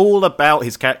 It's just all about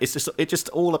his it's just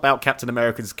all about Captain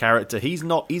America's character. He's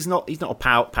not a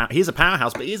power. He's a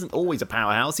powerhouse, but he isn't always a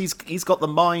powerhouse. He's got the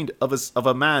mind of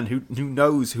a man who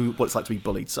knows what it's like to be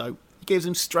bullied. So he gives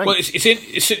him strength. Well, as soon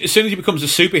as he becomes a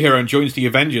superhero and joins the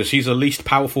Avengers, he's the least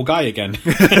powerful guy again.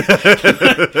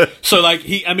 So,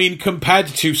 compared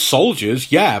to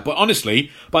soldiers, yeah. But honestly,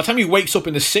 by the time he wakes up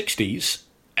in the 60s,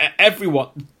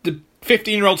 the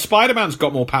 15-year-old Spider-Man's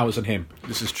got more powers than him.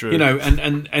 This is true.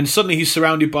 And suddenly he's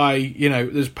surrounded by,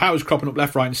 there's powers cropping up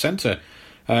left, right, and centre.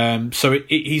 So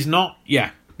he's not. Yeah.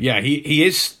 He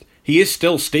is he is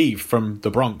still Steve from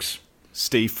the Bronx.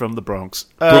 Steve from the Bronx.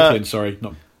 Brooklyn, sorry.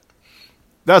 Not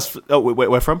That's... Oh,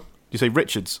 where from? You say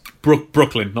Richards?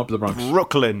 Brooklyn, not the Bronx.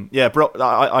 Brooklyn. Yeah,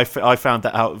 I found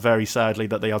that out very sadly,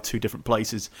 that they are two different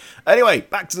places. Anyway,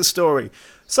 back to the story.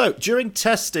 So, during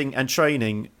testing and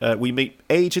training, we meet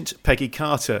Agent Peggy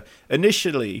Carter.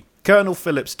 Initially, Colonel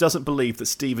Phillips doesn't believe that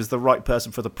Steve is the right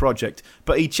person for the project,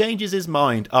 but he changes his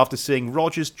mind after seeing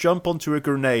Rogers jump onto a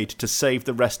grenade to save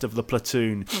the rest of the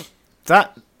platoon. The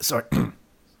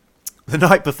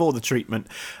night before the treatment,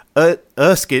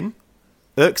 Erskine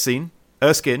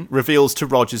reveals to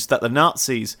Rogers that the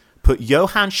Nazis put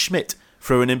Johann Schmidt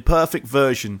through an imperfect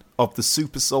version of the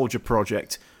Super Soldier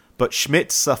Project, but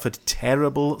Schmidt suffered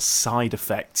terrible side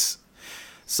effects.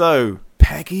 So,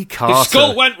 Peggy Carter... His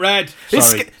skull went red.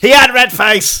 He had red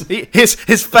face.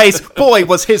 His face... Boy,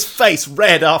 was his face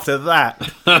red after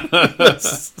that.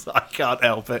 I can't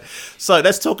help it. So,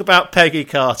 let's talk about Peggy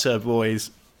Carter, boys.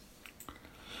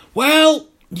 Well...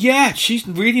 Yeah, she's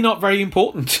really not very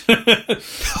important.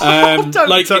 It's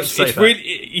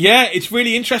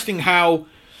really interesting how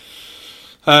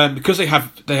because they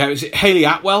have is it Hayley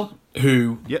Atwell,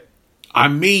 who I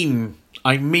mean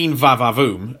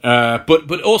va-va-voom,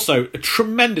 but also a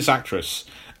tremendous actress,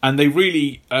 and they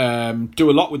really do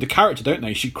a lot with the character, don't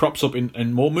they? She crops up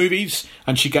in more movies,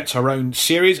 and she gets her own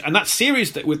series, and that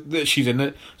series that she's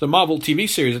in, the Marvel TV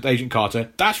series of Agent Carter,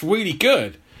 that's really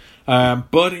good.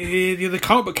 But the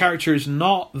comic book character is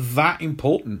not that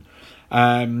important.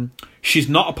 She's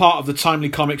not a part of the timely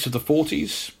comics of the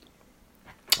 40s.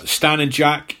 Stan and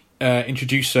Jack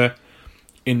introduced her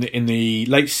in the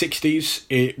late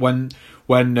 60s when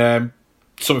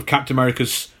some of Captain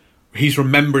America's... He's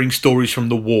remembering stories from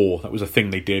the war. That was a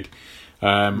thing they did.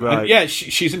 Right. And yeah,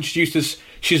 she's introduced as...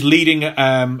 She's leading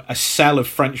a cell of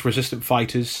French resistant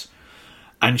fighters.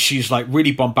 And she's like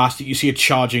really bombastic. You see her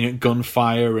charging at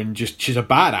gunfire, and just she's a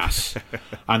badass.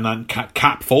 And then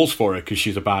Cap falls for her because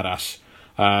she's a badass.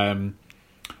 And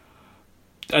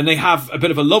they have a bit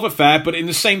of a love affair, but in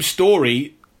the same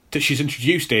story that she's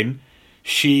introduced in,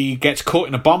 she gets caught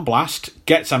in a bomb blast,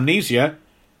 gets amnesia,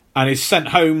 and is sent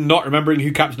home not remembering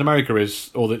who Captain America is,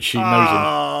 or that she knows him.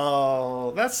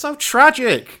 Oh, that's so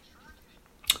tragic.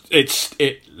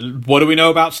 What do we know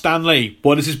about Stan Lee?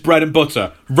 What is his bread and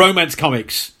butter? Romance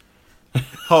comics.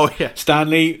 Oh yeah. Stan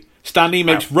Lee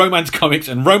makes romance comics,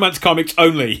 and romance comics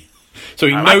only. So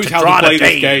he knows like how to play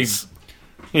this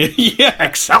game. Yeah.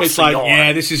 Excelsior. It's like,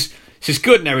 yeah, this is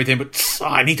good and everything, but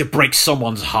I need to break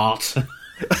someone's heart.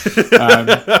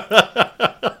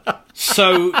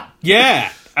 So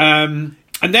yeah. And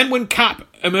then when Cap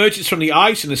emerges from the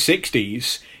ice in the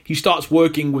 60s, he starts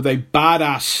working with a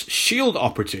badass S.H.I.E.L.D.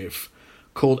 operative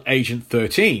called Agent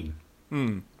 13.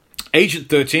 Agent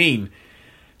 13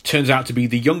 turns out to be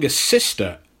the younger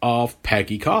sister of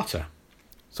Peggy Carter.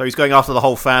 So he's going after the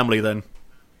whole family then?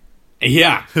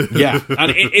 Yeah.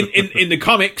 And in the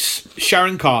comics,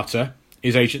 Sharon Carter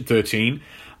is Agent 13,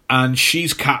 and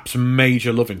she's Cap's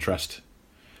major love interest.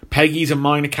 Peggy's a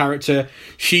minor character.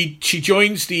 She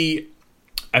joins the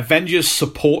Avengers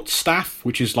support staff,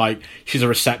 which is like she's a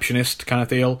receptionist kind of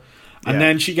deal, and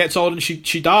then she gets old and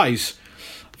she dies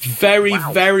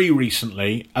very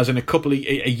recently, as in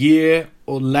a year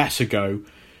or less ago.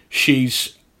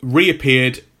 She's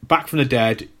reappeared back from the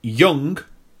dead, young,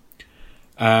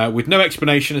 with no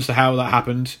explanation as to how that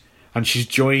happened, and she's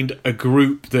joined a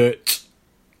group that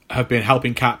have been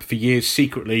helping Cap for years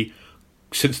secretly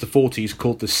since the 40s,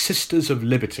 called the Sisters of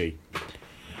Liberty.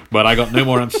 But I got no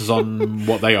more answers on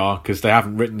what they are, because they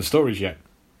haven't written the stories yet.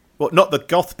 Well, not the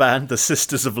goth band, the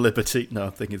Sisters of Liberty. No,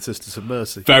 I'm thinking Sisters of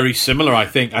Mercy. Very similar, I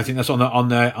think. I think that's on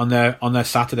their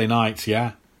Saturday nights.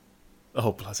 Yeah.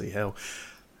 Oh bloody hell!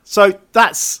 So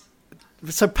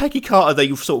Peggy Carter.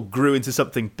 They sort of grew into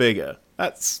something bigger.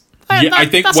 I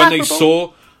think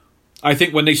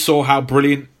when they saw how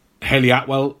brilliant Hayley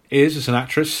Atwell is as an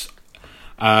actress,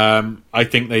 I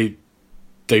think they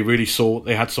really saw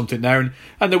they had something there,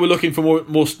 and they were looking for more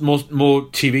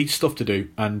TV stuff to do,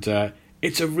 and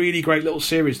it's a really great little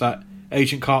series, that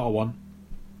Agent Carter one.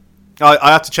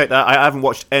 I have to check that. I haven't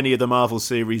watched any of the Marvel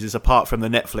series apart from the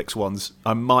Netflix ones.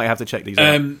 I might have to check these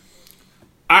out.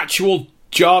 Actual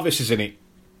Jarvis is in it.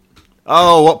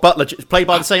 Oh, what, Butler? Played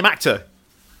by the same actor?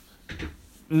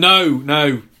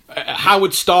 No.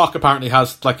 Howard Stark apparently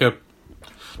has like a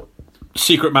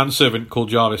secret manservant called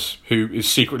Jarvis, who is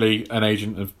secretly an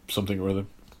agent of something or other.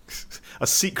 A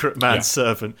secret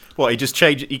manservant? What, he just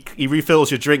he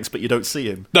refills your drinks but you don't see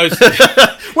him? No,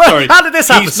 well, sorry, how did this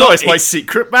happen? It's my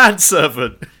secret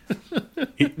manservant.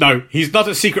 He's not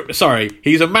a secret... Sorry,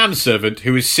 he's a manservant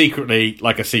who is secretly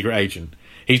like a secret agent.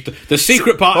 He's the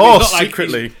secret part. Oh, is not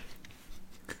secretly.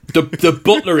 Like the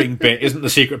butlering bit isn't the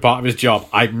secret part of his job.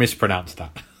 I mispronounced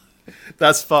that.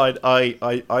 That's fine.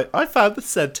 I found the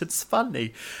sentence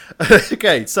funny.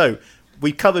 Okay, so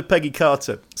we covered Peggy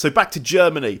Carter. So back to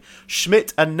Germany.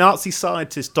 Schmidt and Nazi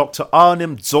scientist Dr.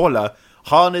 Arnim Zoller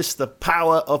harness the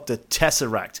power of the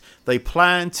Tesseract. They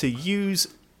plan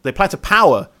to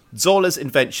power Zoller's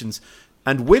inventions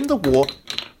and win the war,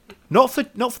 not for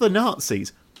the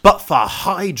Nazis, but for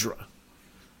Hydra.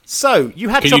 So you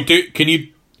had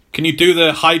Can you do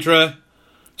the Hydra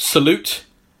salute?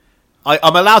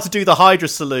 I'm allowed to do the Hydra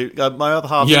salute. My other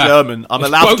half's German. I'm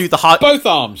allowed to do the both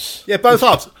arms. Yeah, both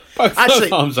arms.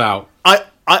 both arms out.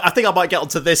 I think I might get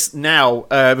onto this now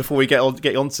before we get on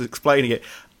to explaining it.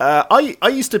 I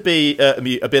used to be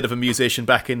a bit of a musician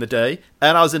back in the day,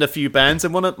 and I was in a few bands.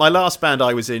 And my last band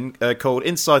I was in, called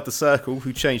Inside the Circle,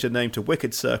 who changed their name to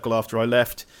Wicked Circle after I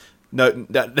left. No,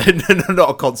 not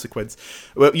a consequence.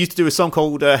 We used to do a song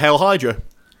called Hail Hydra.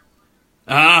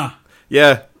 Ah,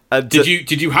 yeah.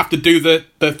 Did you have to do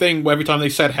the thing where every time they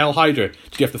said Hail Hydra,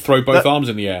 did you have to throw both arms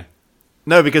in the air?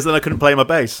 No, because then I couldn't play my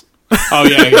bass. Oh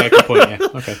yeah, good point. Yeah,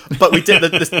 okay. But we did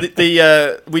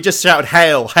we just shouted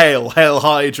 "Hail, Hail, Hail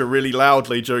Hydra" really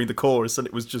loudly during the chorus, and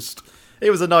it was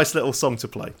a nice little song to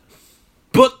play.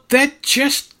 But they're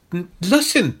sci-fi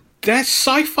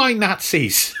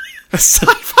Nazis.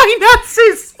 Sci-fi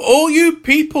Nazis. All you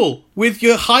people with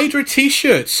your Hydra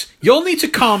t-shirts, you'll need to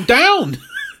calm down.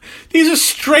 These are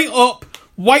straight up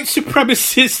white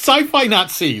supremacist sci-fi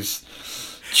Nazis.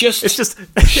 It's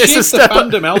a step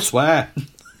fandom elsewhere.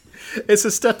 It's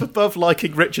a step above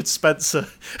liking Richard Spencer.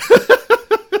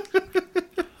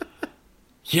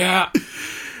 Yeah.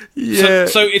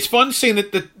 So it's fun seeing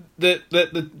that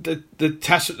the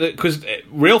test, because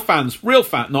real fans.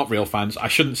 I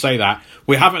shouldn't say that.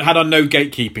 We haven't had our no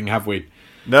gatekeeping, have we?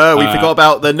 No, we forgot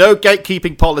about the no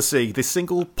gatekeeping policy. The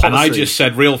single policy. And I just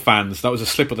said real fans. That was a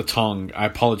slip of the tongue. I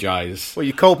apologise. Well,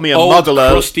 you called me a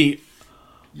muggler.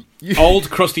 Old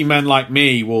crusty men like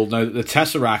me will know that the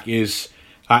Tesseract is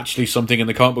actually something in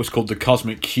the comic books called the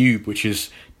Cosmic Cube, which is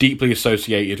deeply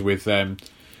associated with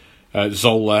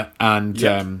Zoller and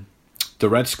the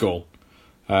Red Skull.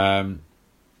 And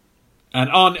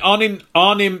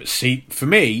Arnim, see, for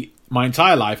me, my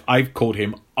entire life, I've called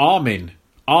him Armin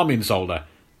Zoller.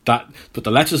 But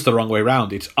the letter's the wrong way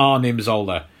around. It's Arnim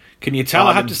Zoller. Can you tell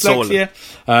I have dyslexia?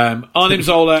 Arnim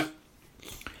Zoller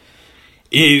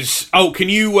is... Oh, can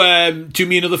you do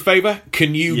me another favour?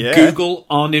 Can you Google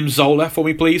Arnim Zoller for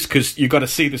me, please? Because you've got to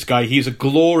see this guy. He's a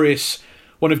glorious...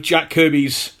 One of Jack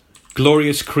Kirby's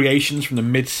glorious creations from the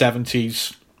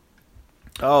mid-70s.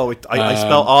 Oh, I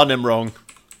spelled Arnim wrong.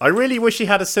 I really wish he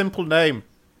had a simple name.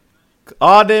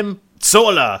 Arnim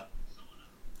Zoller.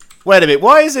 Wait a minute.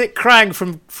 Why is it Krang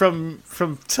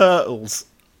from Turtles?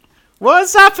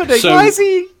 What's happening? Why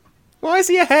is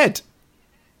he ahead?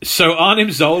 So Arnim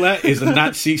Zoller is a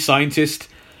Nazi scientist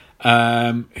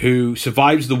who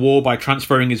survives the war by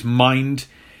transferring his mind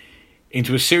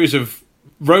into a series of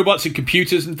robots and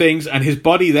computers and things. And his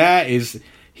body there is...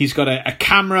 He's got a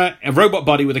camera, a robot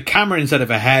body with a camera instead of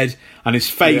a head, and his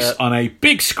face on a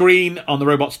big screen on the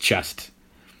robot's chest.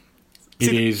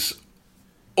 It is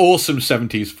awesome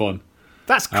 70s fun.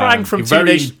 That's Krang from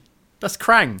Teenage... That's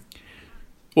Krang.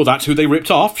 Well, that's who they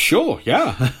ripped off, sure,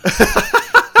 yeah.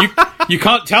 you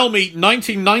can't tell me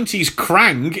 1990s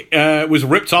Krang was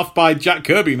ripped off by Jack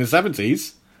Kirby in the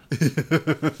 70s.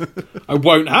 I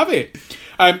won't have it.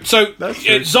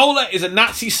 Zoller is a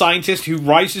Nazi scientist who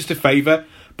rises to favour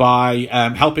by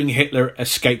helping Hitler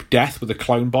escape death with a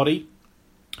clone body.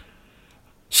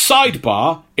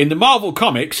 Sidebar, in the Marvel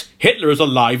Comics, Hitler is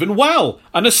alive and well,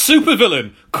 and a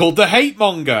supervillain called the Hate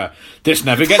Monger. This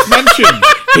never gets mentioned.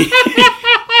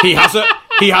 He has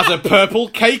a purple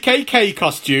KKK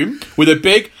costume with a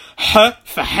big H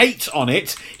for hate on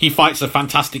it. He fights the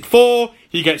Fantastic Four.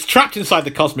 He gets trapped inside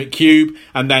the Cosmic Cube,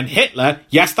 and then Hitler,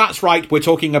 yes, that's right, we're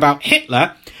talking about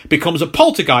Hitler, becomes a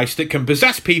poltergeist that can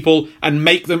possess people and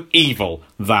make them evil.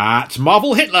 That's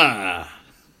Marvel Hitler.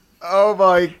 Oh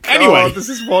my god, anyway. This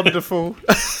is wonderful.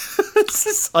 Back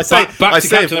to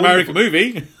Captain America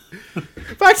movie.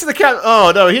 Back to the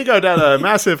Oh no, he go down a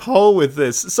massive hole with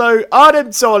this. So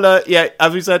Arnim Zoller,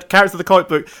 as we said, character of the comic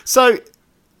book. So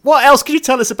what else can you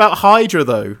tell us about Hydra,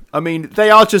 though? I mean,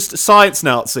 they are just science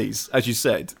Nazis, as you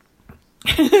said.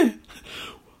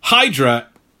 Hydra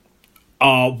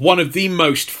are one of the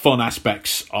most fun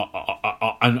aspects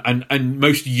and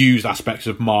most used aspects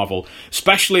of Marvel,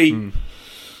 especially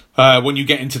when you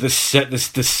get into the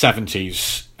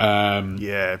 70s.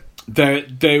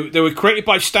 They were created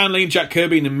by Stan Lee and Jack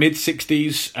Kirby in the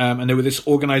mid-60s, and they were this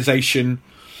organisation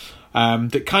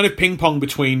that kind of ping pong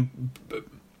between.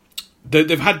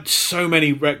 They've had so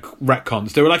many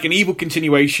retcons. They were like an evil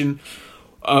continuation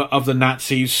of the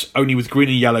Nazis, only with green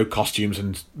and yellow costumes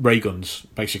and ray guns,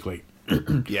 basically.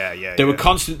 They were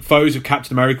constant foes of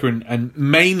Captain America and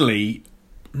mainly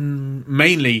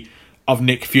of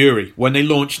Nick Fury. When they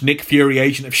launched Nick Fury,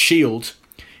 Agent of S.H.I.E.L.D.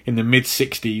 in the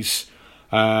mid-60s,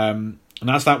 and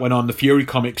as that went on, the Fury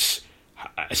comics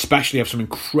especially have some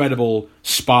incredible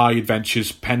spy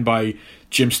adventures penned by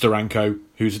Jim Steranko,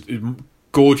 who's a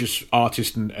gorgeous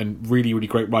artist and really, really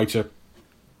great writer.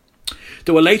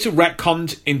 They were later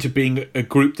retconned into being a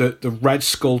group that the Red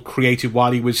Skull created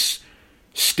while he was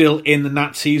still in the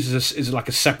Nazis as like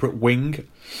a separate wing.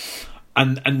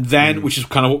 And then, which is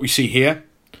kind of what we see here.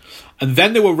 And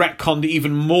then they were retconned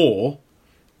even more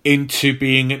into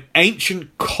being an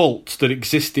ancient cult that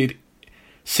existed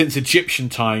since Egyptian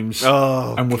times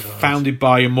and were founded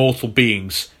by immortal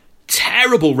beings.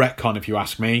 Terrible retcon, if you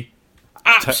ask me.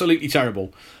 Absolutely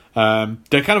terrible.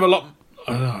 They're kind of a lot...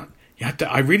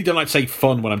 I really don't like to say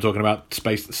fun when I'm talking about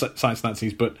science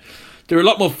Nazis, but they're a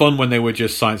lot more fun when they were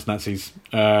just science Nazis.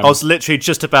 I was literally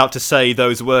just about to say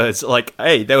those words. Like,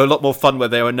 hey, they were a lot more fun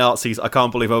when they were Nazis. I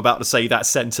can't believe I'm about to say that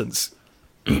sentence.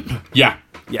 Yeah.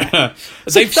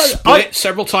 They've split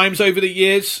several times over the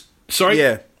years. Sorry?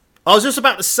 Yeah. I was just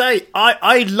about to say,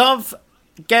 I love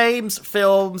games,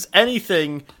 films,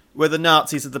 anything where the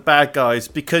Nazis are the bad guys,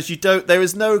 because there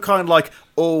is no kind of like,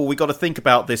 oh, we got to think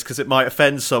about this because it might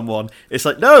offend someone. It's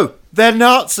like, no, they're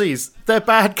Nazis. They're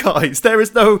bad guys. There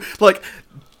is no, like,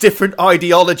 different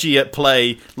ideology at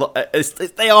play.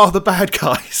 They are the bad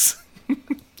guys.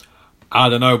 I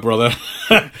don't know, brother.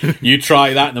 You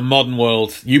try that in the modern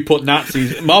world. You put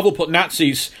Nazis... Marvel put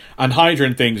Nazis and Hydra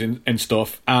and things in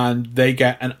stuff, and they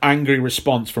get an angry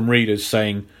response from readers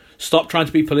saying, stop trying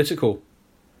to be political.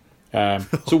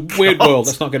 It's a weird world.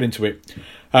 Let's not get into it.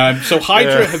 So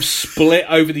Hydra have split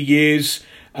over the years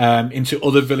into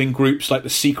other villain groups like the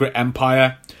Secret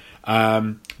Empire.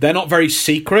 They're not very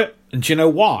secret, and do you know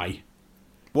why?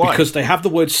 Why? Because they have the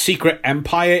word Secret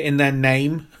Empire in their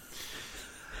name.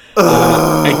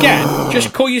 Again,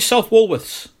 just call yourself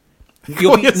Woolworths.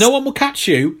 No one will catch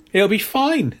you. It'll be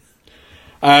fine.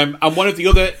 And one of the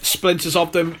other splinters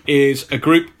of them is a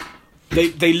group.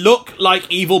 They look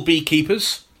like evil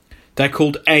beekeepers. They're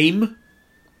called AIM,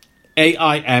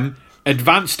 AIM,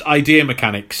 Advanced Idea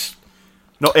Mechanics.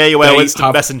 Not AOL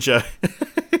Instant Messenger.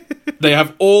 They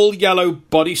have all yellow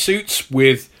bodysuits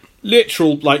with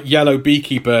literal like yellow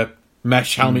beekeeper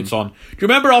mesh helmets on. Do you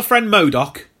remember our friend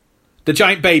MODOK? The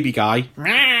giant baby guy.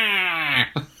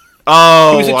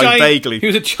 Vaguely. He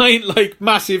was a giant, like,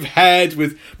 massive head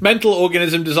with mental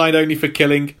organism designed only for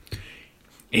killing.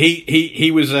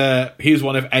 He was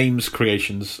one of AIM's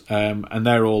creations, and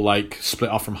they're all like split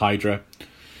off from Hydra,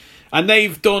 and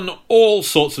they've done all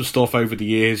sorts of stuff over the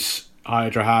years.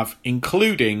 Hydra have,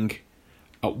 including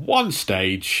at one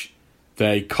stage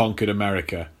they conquered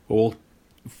America. When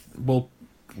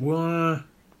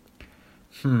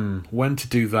to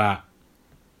do that?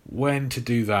 When to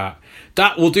do that?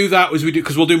 We'll do that as we do,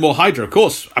 because we'll do more Hydra. Of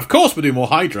course, we'll do more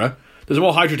Hydra. There's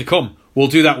more Hydra to come. We'll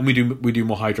do that when we do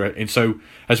more Hydra. And so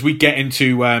as we get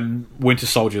into Winter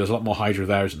Soldier, there's a lot more Hydra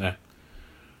there, isn't there?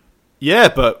 Yeah,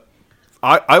 but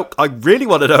I really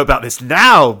want to know about this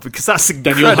now, because that's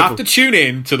incredible. Then you'll have to tune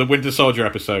in to the Winter Soldier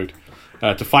episode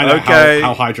to find out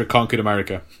how Hydra conquered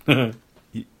America.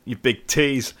 you big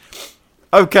tease.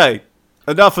 Okay.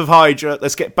 Enough of Hydra.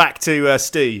 Let's get back to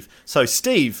Steve. So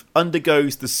Steve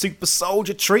undergoes the super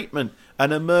soldier treatment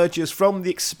and emerges from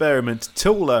the experiment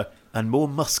taller and more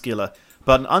muscular.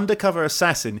 But an undercover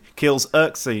assassin kills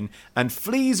Erskine and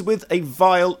flees with a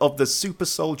vial of the super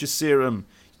soldier serum.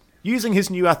 Using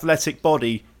his new athletic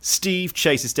body, Steve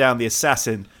chases down the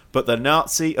assassin, but the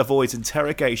Nazi avoids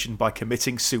interrogation by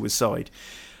committing suicide.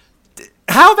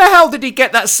 How the hell did he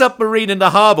get that submarine in the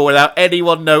harbour without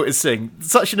anyone noticing?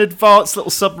 Such an advanced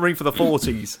little submarine for the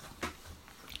 40s.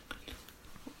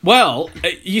 Well,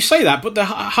 you say that, but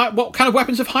what kind of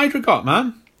weapons have Hydra got,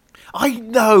 man? I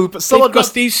know, but someone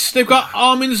they've got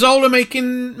Armin Zola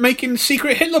making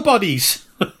secret Hitler bodies.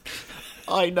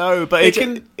 I know, but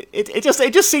it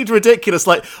just seemed ridiculous.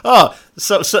 Like,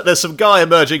 so there's some guy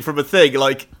emerging from a thing.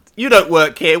 Like, you don't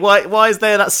work here. Why is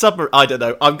there that submarine? I don't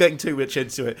know. I'm getting too much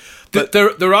into it. But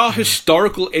there are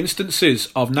historical instances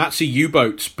of Nazi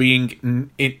U-boats being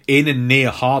in and near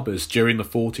harbours during the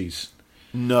 40s.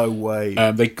 No way.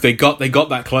 They got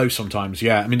that close sometimes.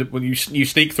 Yeah, I mean, when you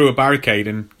sneak through a barricade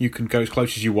and you can go as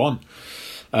close as you want.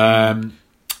 And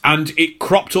it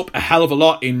cropped up a hell of a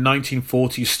lot in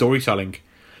 1940s storytelling.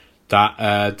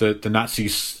 that the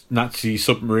Nazi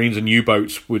submarines and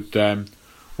U-boats would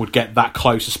get that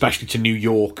close, especially to New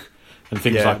York and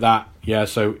things like that. Yeah,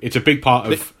 so it's a big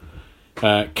part of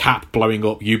Cap blowing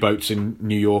up U-boats in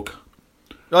New York.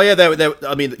 Oh yeah,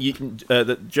 I mean,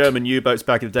 the German U-boats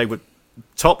back in the day were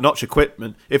top-notch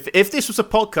equipment. If this was a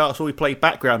podcast where we play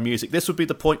background music, this would be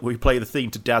the point where we play the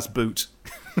theme to Das Boot.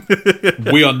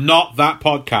 We are not that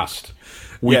podcast.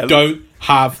 We don't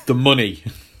have the money.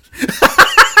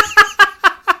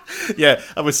 Yeah,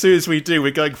 and as soon as we do,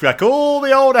 we're going back all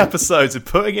the old episodes and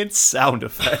putting in sound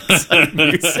effects and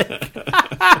music.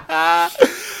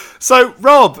 So,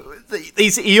 Rob,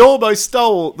 he almost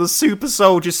stole the super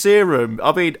soldier serum.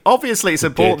 I mean, obviously it's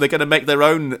important they're going to make their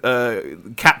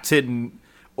own captain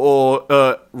or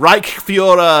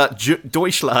Reichsführer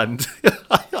Deutschland.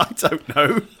 I don't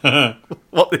know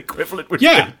what the equivalent would be.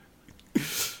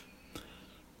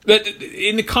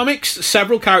 In the comics,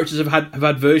 several characters have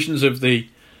had versions of the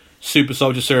super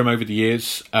soldier serum over the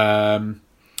years.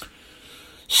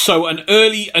 So an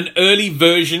early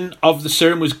version of the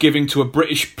serum was given to a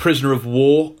British prisoner of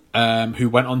war who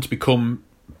went on to become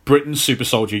Britain's super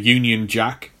soldier, Union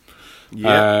Jack,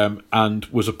 and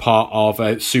was a part of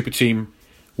a super team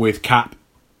with Cap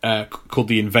called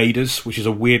the Invaders, which is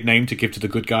a weird name to give to the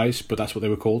good guys, but that's what they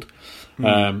were called.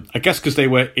 I guess because they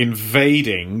were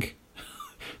invading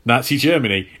Nazi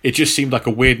Germany, it just seemed like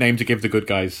a weird name to give the good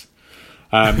guys.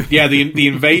 The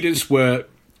Invaders were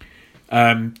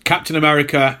Captain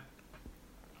America,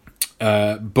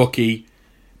 Bucky,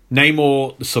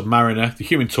 Namor the Submariner, the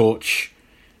Human Torch,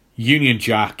 Union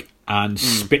Jack, and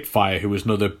Spitfire, who was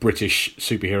another British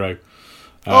superhero.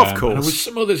 Of course. And there was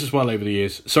some others as well over the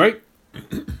years. Sorry?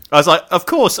 I was like, of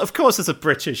course there's a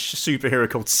British superhero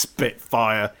called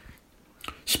Spitfire.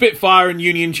 Spitfire and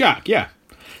Union Jack, yeah.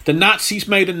 The Nazis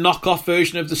made a knockoff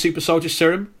version of the super soldier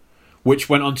serum, which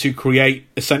went on to create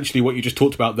essentially what you just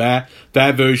talked about there.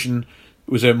 Their version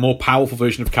was a more powerful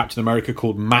version of Captain America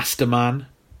called Masterman.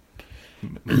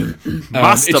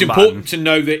 It's important to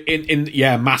know that in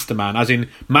Masterman, as in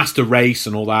Master Race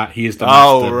and all that, he is the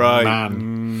Master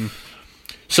Man.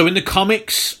 So in the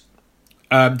comics,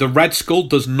 the Red Skull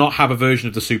does not have a version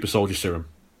of the super soldier serum.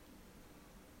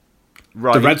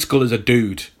 Right. The Red Skull is a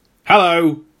dude.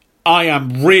 Hello, I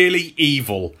am really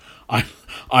evil.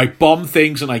 I bomb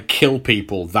things and I kill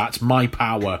people. That's my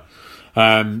power.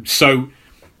 So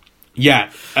wait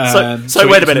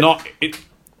a minute.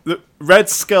 The Red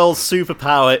Skull's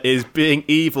superpower is being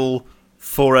evil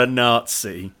for a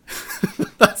Nazi.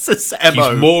 That's his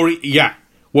MO. He's more, yeah.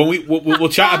 When we'll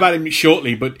chat about him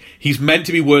shortly, but he's meant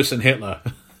to be worse than Hitler,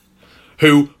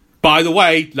 who, by the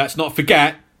way, let's not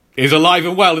forget, is alive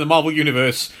and well in the Marvel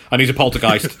Universe, and he's a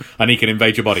poltergeist, and he can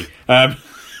invade your body.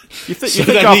 You think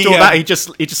after all that he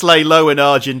just lay low in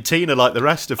Argentina like the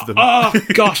rest of them? Oh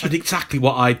gosh, that's exactly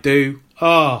what I do.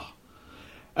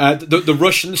 The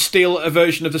Russians steal a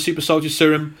version of the super soldier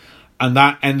serum, and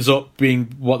that ends up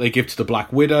being what they give to the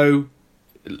Black Widow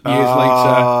years later.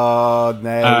 Oh,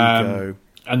 there we go.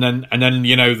 And then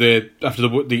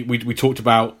we talked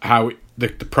about how the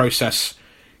process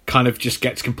kind of just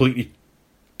gets completely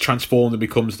transformed and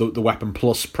becomes the Weapon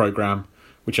Plus program,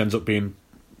 which ends up being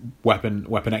Weapon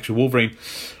X with Wolverine.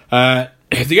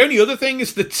 The only other thing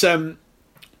is that so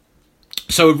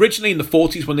originally in the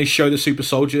 40s when they show the super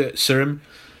soldier serum,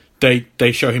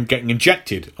 they show him getting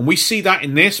injected, and we see that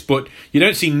in this, but you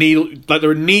don't see there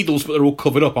are needles, but they're all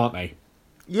covered up, aren't they?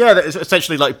 Yeah, it's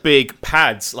essentially like big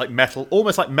pads, like metal,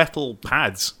 almost like metal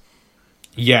pads.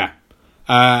 Yeah.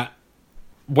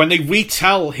 When they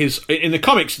retell in the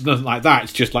comics, it's nothing like that.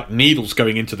 It's just like needles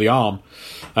going into the arm.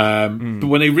 But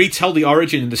when they retell the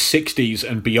origin in the 60s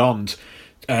and beyond,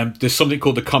 there's something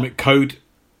called the Comic Code.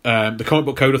 The Comic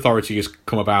Book Code Authority has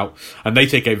come about, and they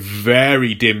take a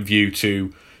very dim view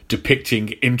to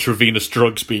depicting intravenous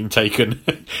drugs being taken,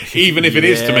 even if it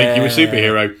is to make you a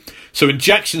superhero. So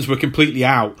injections were completely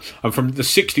out, and from the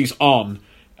 60s on,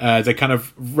 they kind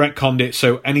of retconned it.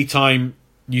 So anytime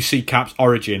you see Cap's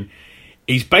origin,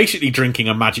 he's basically drinking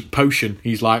a magic potion.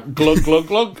 He's like, glug, glug,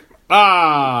 glug.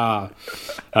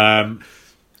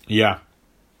 Yeah.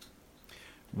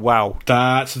 Wow.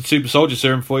 That's the super soldier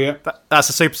serum for you. That's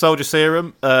a super soldier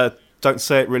serum. Don't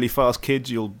say it really fast,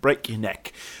 kids. You'll break your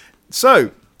neck.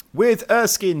 So, with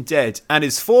Erskine dead and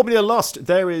his formula lost,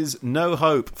 there is no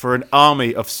hope for an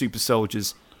army of super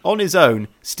soldiers. On his own,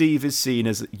 Steve is seen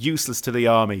as useless to the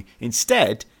army.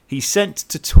 Instead, he's sent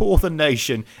to tour the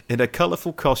nation in a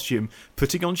colourful costume,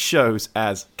 putting on shows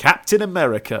as Captain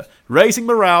America, raising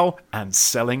morale and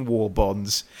selling war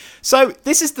bonds. So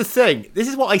this is the thing. This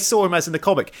is what I saw him as in the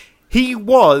comic. he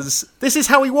was. This is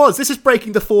how he was. This is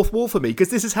breaking the fourth wall for me, because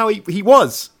this is how he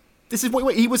was. This is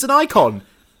what he was, an icon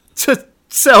to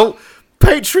sell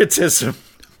patriotism.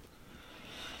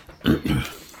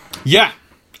 Yeah.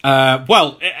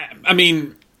 Well, I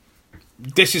mean,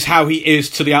 this is how he is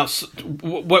to the outside.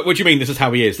 What do you mean? This is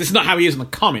how he is. This is not how he is in the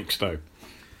comics, though.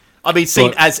 I mean,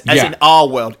 seen as in our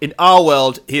world. In our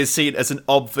world, he is seen as an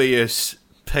obvious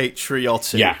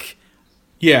patriotic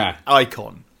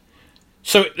icon.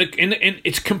 So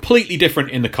it's completely different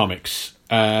in the comics.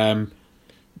 In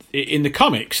the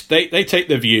comics, they take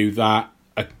the view that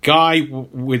a guy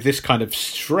with this kind of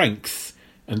strength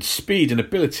and speed and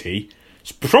ability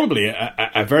is probably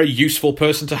a very useful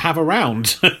person to have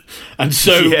around. And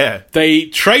so they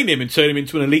train him and turn him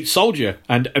into an elite soldier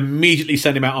and immediately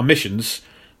send him out on missions.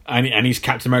 And he's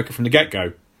Captain America from the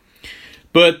get-go.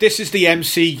 But this is the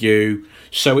MCU,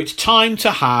 so it's time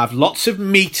to have lots of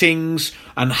meetings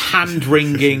and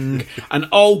hand-wringing and,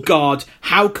 oh, God,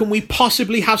 how can we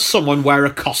possibly have someone wear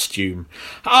a costume?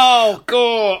 Oh,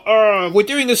 God, we're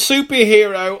doing a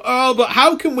superhero. Oh, but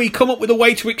how can we come up with a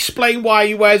way to explain why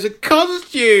he wears a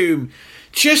costume?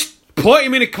 Just put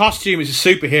him in a costume as a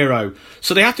superhero.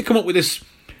 So they have to come up with this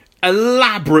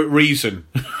elaborate reason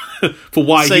for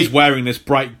why he's wearing this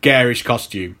bright, garish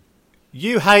costume.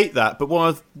 You hate that, but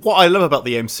what I love about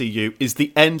the MCU is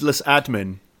the endless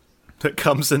admin that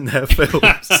comes in their films.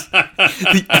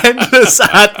 The endless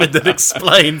admin that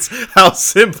explains how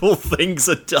simple things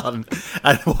are done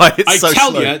and why it's so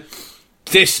slow. I tell you,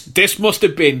 this must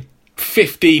have been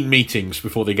 15 meetings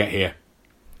before they get here.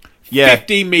 Yeah.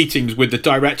 15 meetings with the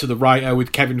director, the writer,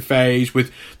 with Kevin Feige,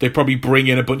 they probably bring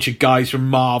in a bunch of guys from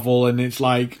Marvel, and it's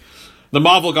like, the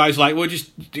Marvel guy's like, well,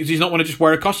 does he not want to just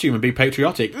wear a costume and be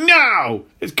patriotic? No!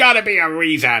 There's got to be a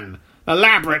reason.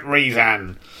 Elaborate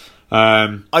reason.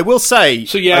 I will say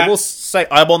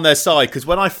I'm on their side, because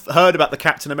when I heard about the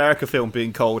Captain America film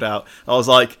being called out, I was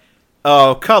like,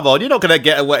 oh, come on, you're not going to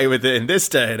get away with it in this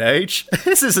day and age.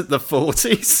 This isn't the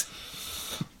 40s.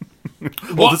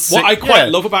 What I quite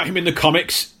love about him in the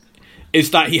comics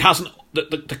is that he hasn't...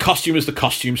 The costume is the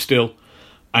costume still.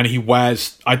 And he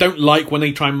wears... I don't like when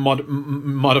they try and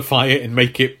modify it and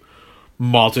make it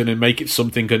modern and make it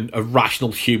something a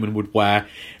rational human would wear.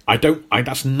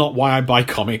 That's not why I buy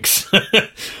comics. And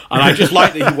I just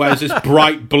like that he wears this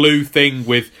bright blue thing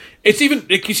with... It's even...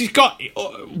 Because he's got...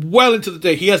 Well into the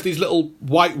day, he has these little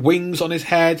white wings on his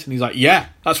head. And he's like, yeah,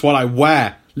 that's what I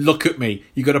wear. Look at me.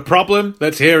 You got a problem?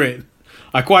 Let's hear it.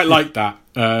 I quite like that.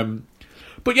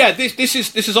 But yeah, this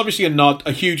is obviously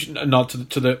a huge nod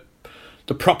to the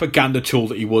propaganda tool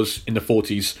that he was in the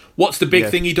 40s. What's the big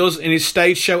thing he does in his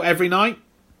stage show every night?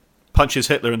 Punches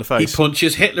Hitler in the face. He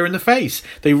punches Hitler in the face.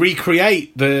 They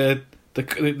recreate the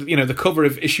cover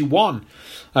of issue 1.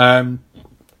 And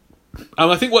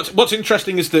I think what's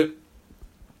interesting is that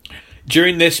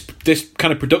during this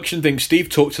kind of production thing, Steve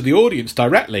talked to the audience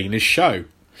directly in his show.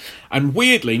 And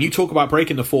weirdly, and you talk about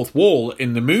breaking the fourth wall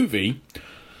in the movie,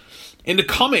 in the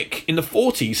comic, in the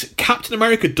 40s, Captain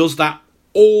America does that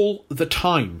all the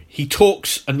time. He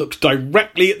talks and looks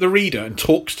directly at the reader and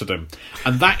talks to them.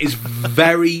 And that is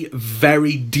very,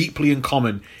 very deeply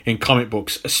uncommon in comic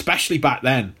books, especially back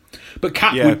then. But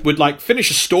Cap would like finish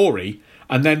a story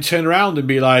and then turn around and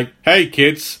be like, hey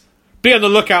kids, be on the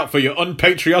lookout for your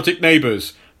unpatriotic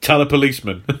neighbours. Tell a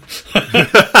policeman.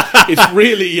 It's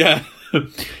really...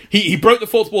 He broke the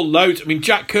fourth wall loads. I mean,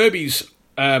 Jack Kirby's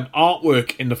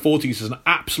artwork in the 40s is an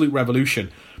absolute revolution.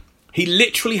 He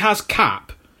literally has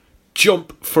Cap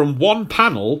jump from one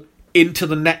panel into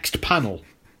the next panel.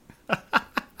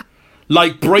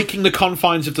 Like breaking the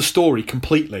confines of the story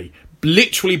completely.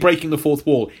 Literally breaking the fourth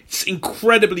wall. It's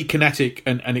incredibly kinetic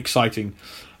and exciting.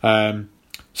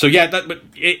 So yeah, that's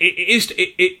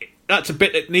a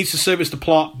bit that needs to service the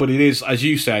plot, but it is, as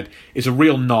you said, is a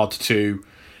real nod to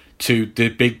the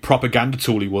big propaganda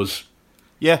tool he was.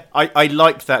 Yeah, I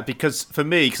liked that, because for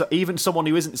me, because even someone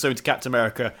who isn't so into Captain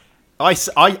America, I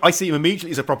see him immediately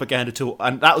as a propaganda tool,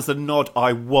 and that was the nod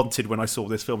I wanted when I saw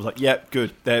this film. I was like, yeah,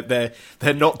 good. They're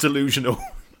not delusional.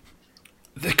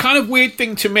 The kind of weird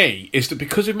thing to me is that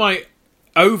because of my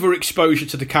overexposure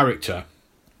to the character,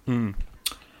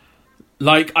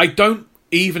 like I don't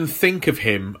even think of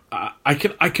him. I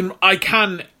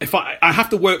can if I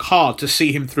have to work hard to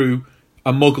see him through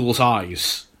a muggle's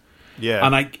eyes. Yeah,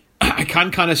 and I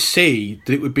can kind of see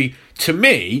that it would be, to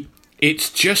me,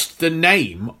 it's just the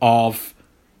name of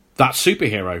that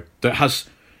superhero that has...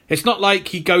 It's not like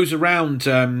he goes around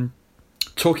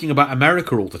talking about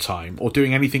America all the time or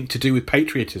doing anything to do with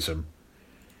patriotism.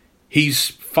 He's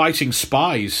fighting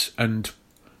spies and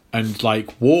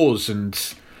like wars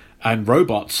and and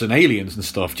robots and aliens and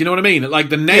stuff. Do you know what I mean? Like,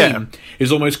 the name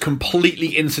is almost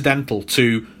completely incidental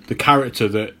to the character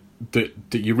that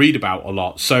you read about a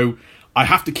lot. So I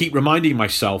have to keep reminding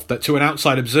myself that, to an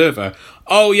outside observer,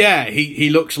 oh yeah, he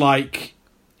looks like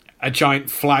a giant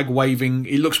flag waving.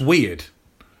 He looks weird.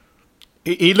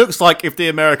 He looks like if the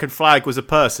American flag was a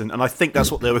person, and I think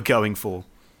that's what they were going for.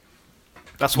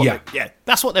 That's what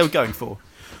that's what they were going for.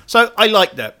 So I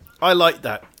like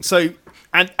that. So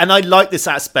and I like this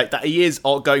aspect that he is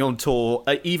going on tour,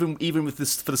 even with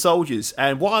this for the soldiers.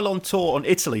 And while on tour on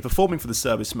Italy, performing for the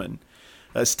servicemen,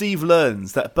 Steve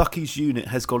learns that Bucky's unit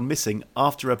has gone missing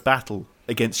after a battle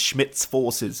against Schmidt's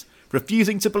forces.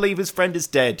 Refusing to believe his friend is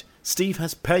dead, Steve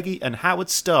has Peggy and Howard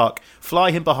Stark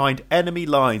fly him behind enemy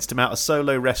lines to mount a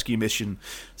solo rescue mission.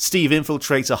 Steve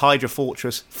infiltrates a Hydra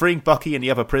fortress, freeing Bucky and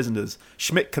the other prisoners.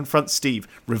 Schmidt confronts Steve,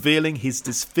 revealing his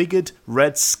disfigured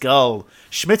Red Skull.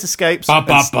 Schmidt escapes. Schmidt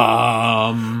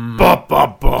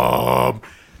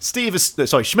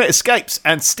escapes,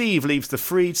 and Steve leaves the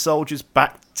freed soldiers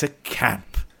back to camp.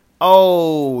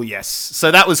 Oh, yes.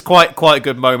 So that was quite a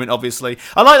good moment, obviously.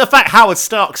 I like the fact Howard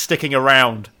Stark's sticking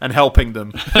around and helping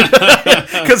them.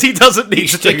 Because he doesn't need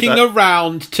to do that. Sticking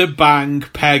around to bang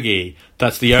Peggy.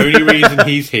 That's the only reason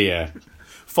he's here.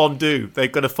 Fondue.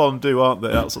 They've got a fondue, aren't they?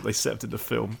 That's what they said in the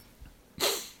film.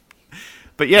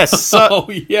 But yes, so, oh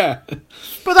yeah.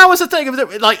 But that was the thing.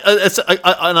 Like,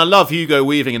 and I love Hugo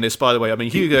Weaving in this. By the way, I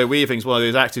mean Hugo Weaving's one of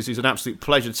those actors who's an absolute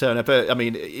pleasure to turn up. I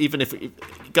mean, even if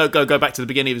go back to the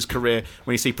beginning of his career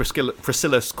when you see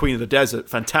Priscilla's Queen of the Desert,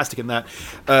 fantastic in that.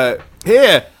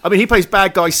 Here, I mean, he plays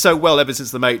bad guys so well ever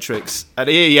since The Matrix, and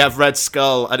here you have Red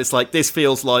Skull, and it's like this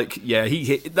feels like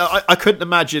I couldn't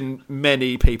imagine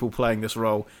many people playing this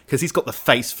role because he's got the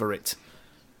face for it.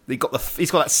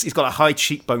 He's got a high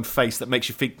cheekbone face that makes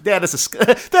you think, yeah, there's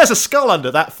a skull under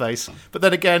that face. But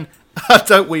then again,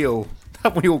 don't we all?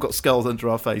 Haven't we all got skulls under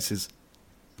our faces?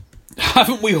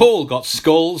 Haven't we all got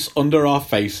skulls under our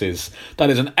faces? That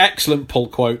is an excellent pull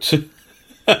quote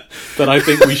that I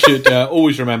think we should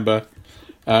always remember.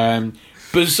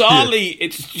 Bizarrely,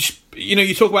 it's just,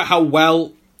 you talk about how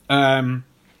well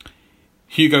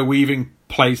Hugo Weaving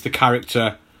plays the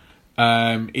character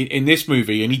in this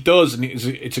movie, and he does, and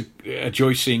it's a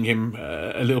joy seeing him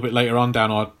a little bit later on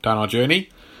down our journey.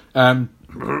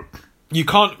 You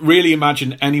can't really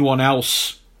imagine anyone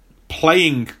else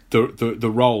playing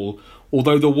the role,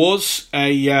 although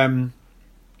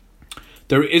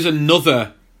there is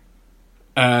another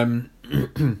Captain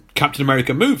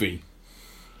America movie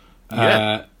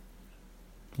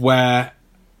where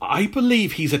I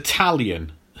believe he's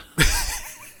Italian.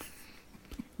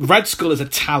 Red Skull is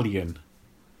Italian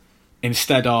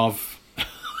instead of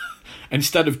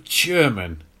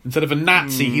German. Instead of a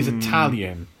Nazi, he's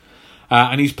Italian.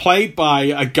 And he's played by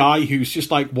a guy who's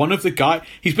just like one of the guys.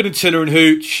 He's been in Tinner and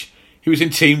Hooch. He was in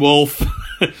Teen Wolf.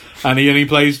 and he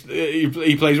plays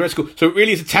Red Skull. So it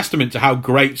really is a testament to how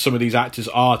great some of these actors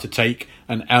are to take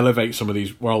and elevate some of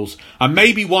these roles. And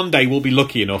maybe one day we'll be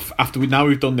lucky enough, now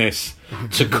we've done this,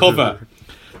 to cover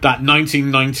that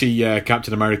 1990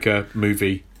 Captain America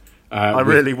movie. I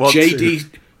really want to.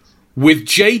 With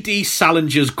J.D.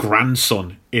 Salinger's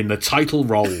grandson in the title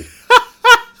role.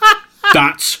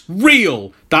 That's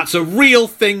real. That's a real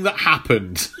thing that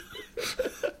happened.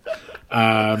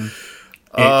 Matt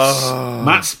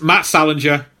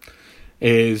Salinger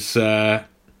is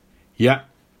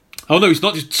Oh no, it's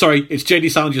not just. Sorry, it's J.D.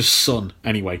 Salinger's son.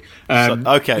 Anyway,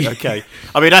 okay.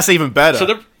 I mean, that's even better.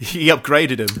 So he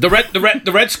upgraded him.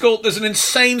 The Red Skull. There's an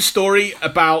insane story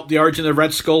about the origin of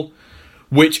Red Skull,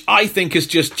 which I think is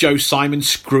just Joe Simon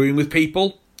screwing with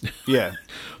people. Yeah,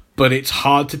 but it's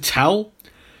hard to tell.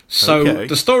 So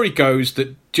the story goes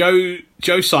that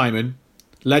Joe Simon,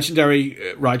 legendary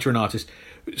writer and artist,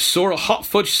 saw a hot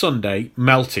fudge sundae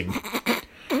melting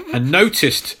and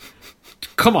noticed.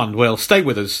 Come on, Will, stay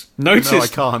with us. Noticed no, I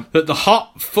can't. That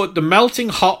the melting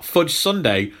hot fudge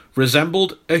sundae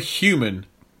resembled a human.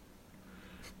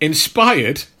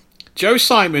 Inspired, Joe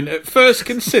Simon at first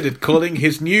considered calling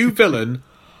his new villain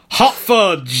Hot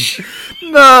Fudge.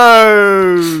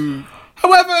 No.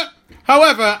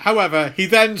 However, he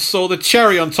then saw the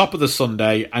cherry on top of the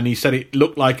sundae and he said it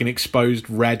looked like an exposed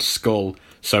red skull,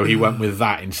 so he went with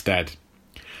that instead.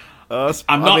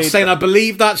 I'm not saying I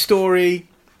believe that story.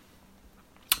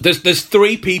 There's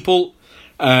three people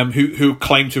who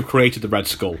claim to have created the Red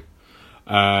Skull.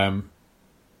 Joe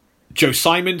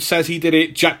Simon says he did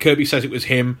it. Jack Kirby says it was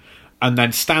him, and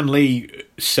then Stan Lee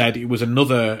said it was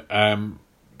another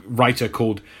writer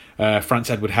called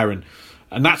Franz Edward Herron,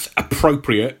 and that's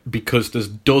appropriate because there's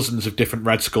dozens of different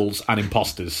Red Skulls and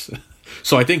imposters.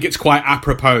 So I think it's quite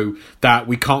apropos that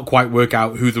we can't quite work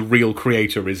out who the real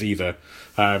creator is either.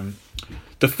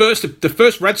 The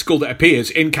first Red Skull that appears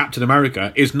in Captain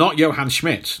America is not Johann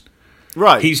Schmidt.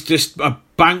 Right. He's just a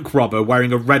bank robber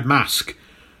wearing a red mask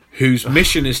whose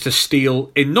mission is to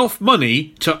steal enough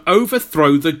money to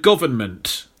overthrow the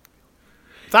government.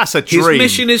 That's a dream. His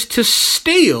mission is to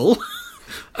steal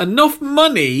enough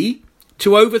money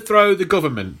to overthrow the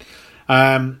government.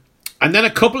 And then a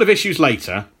couple of issues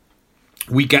later,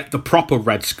 we get the proper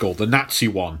Red Skull, the Nazi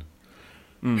one,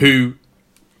 who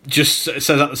just says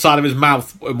at the side of his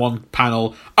mouth in one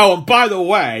panel, "Oh, and by the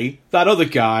way, that other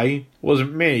guy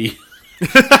wasn't me."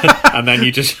 And then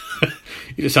you just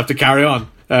have to carry on.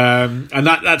 And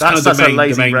that's kind of the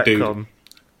main retcon. Dude.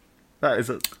 That is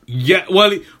a... Yeah, well,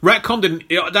 retcon didn't...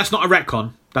 That's not a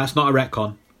retcon. That's not a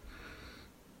retcon.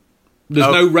 There's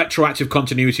no retroactive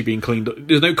continuity being cleaned up.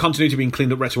 There's no continuity being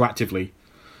cleaned up retroactively.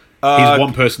 He's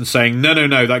one person saying,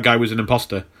 no, that guy was an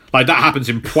imposter. Like, that happens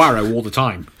in Poirot all the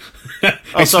time.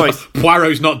 Oh, sorry.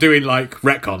 Poirot's not doing, like,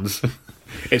 retcons.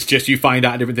 It's just you find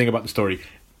out a different thing about the story.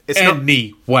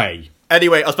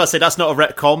 Anyway, I was about to say, that's not a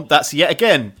retcon. That's, yet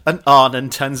again, an Arnon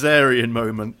Tanzarian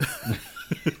moment.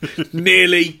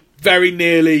 Nearly. Very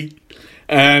nearly.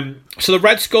 So the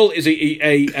Red Skull is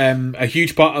a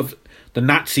huge part of the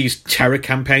Nazis' terror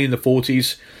campaign in the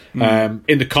 40s.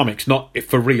 In the comics, not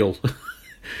for real.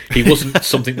 He wasn't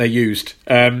something they used.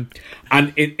 And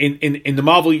in the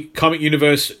Marvel comic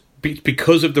universe,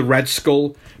 because of the Red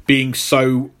Skull being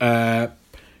so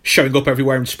showing up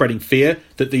everywhere and spreading fear,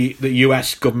 that the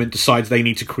US government decides they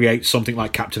need to create something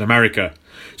like Captain America.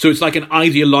 So it's like an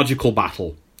ideological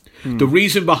battle. The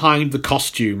reason behind the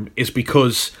costume is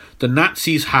because the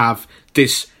Nazis have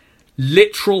this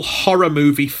literal horror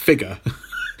movie figure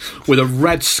with a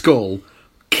red skull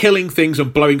killing things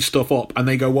and blowing stuff up, and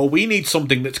they go, well, we need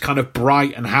something that's kind of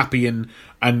bright and happy and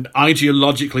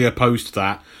ideologically opposed to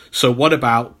that. So what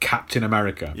about Captain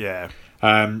America? Yeah.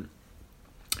 In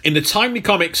the Timely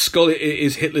comics, Skull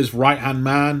is Hitler's right-hand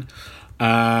man,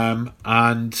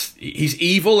 and he's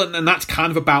evil, and that's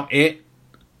kind of about it.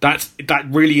 That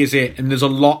really is it. And there's a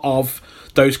lot of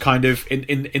those kind of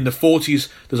in the 40s.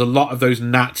 There's a lot of those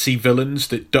Nazi villains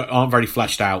that aren't very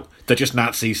fleshed out. They're just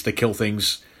Nazis. They kill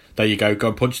things. There you go. Go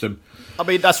and punch them. I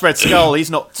mean, that's Red Skull.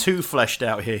 He's not too fleshed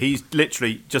out here. He's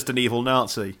literally just an evil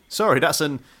Nazi. Sorry, that's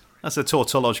a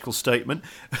tautological statement.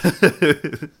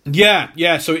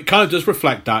 Yeah. So it kind of does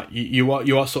reflect that. You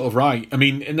are sort of right. I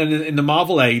mean, in the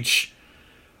Marvel age,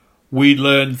 we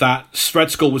learned that Red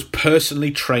Skull was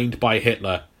personally trained by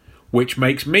Hitler, which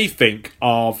makes me think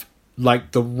of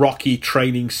like the Rocky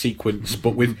training sequence,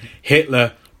 but with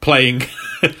Hitler playing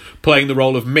the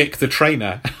role of Mick the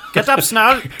trainer. Get up,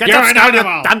 Snow! You're an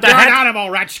animal! You're an animal,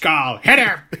 Red Skull! Hit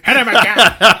him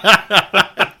again!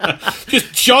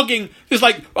 Just jogging, just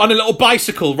like on a little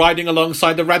bicycle, riding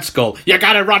alongside the Red Skull. You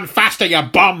gotta run faster, you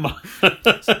bum!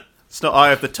 It's not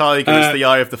Eye of the Tiger, it's the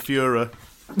Eye of the Führer.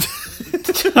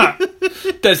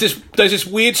 There's this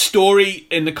weird story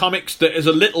in the comics that as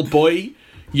a little boy,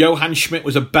 Johann Schmidt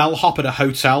was a bellhop at a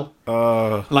hotel.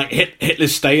 Like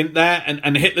Hitler's staying there,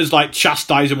 and Hitler's like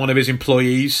chastising one of his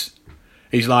employees.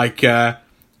 He's like,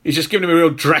 he's just giving him a real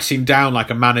dressing down like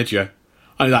a manager.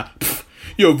 And he's like,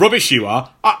 you're rubbish, you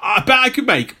are. I bet I could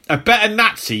make a better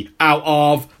Nazi out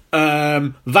of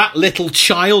that little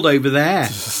child over there.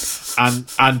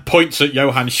 and points at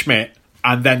Johann Schmidt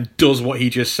and then does what he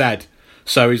just said.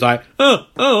 So he's like, all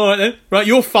right then. Right,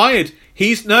 you're fired.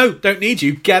 Don't need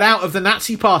you. Get out of the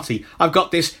Nazi party. I've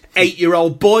got this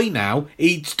 8-year-old boy now.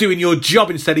 He's doing your job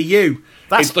instead of you.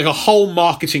 It's like a whole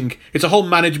marketing. It's a whole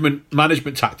management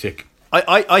tactic.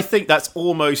 I think that's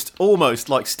almost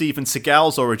like Steven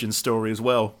Seagal's origin story as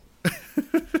well.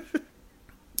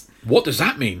 What does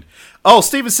that mean? Oh,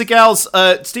 Steven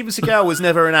Seagal was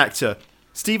never an actor.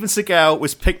 Steven Seagal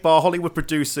was picked by a Hollywood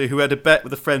producer who had a bet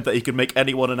with a friend that he could make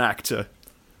anyone an actor.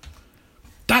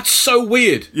 That's so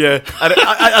weird. Yeah, and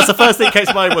that's the first thing that came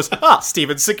to mind was,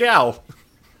 Steven Seagal.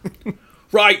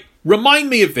 Right, remind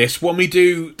me of this when we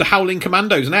do the Howling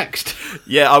Commandos next.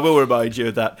 Yeah, I will remind you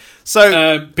of that.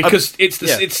 So because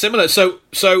it's similar. So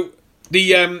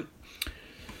during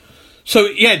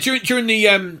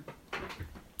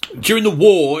the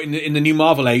war in the New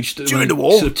Marvel Age, during the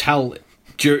war, to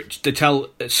tell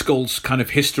Skull's kind of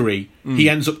history, he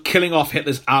ends up killing off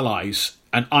Hitler's allies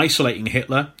and isolating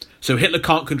Hitler. So Hitler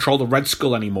can't control the Red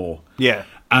Skull anymore. Yeah.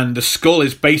 And the Skull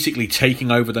is basically taking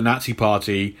over the Nazi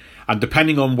party, and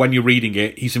depending on when you're reading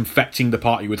it, he's infecting the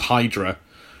party with Hydra,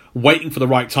 waiting for the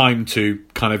right time to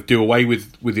kind of do away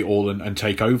with it all and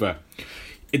take over.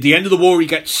 At the end of the war, he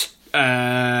gets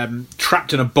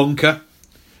trapped in a bunker,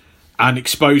 and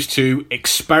exposed to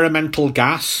experimental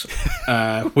gas,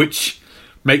 which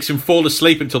makes him fall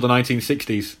asleep until the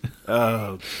 1960s.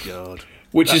 Oh, God.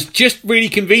 Which is just really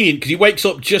convenient, because he wakes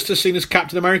up just as soon as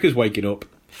Captain America's waking up.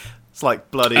 It's like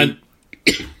bloody...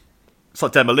 it's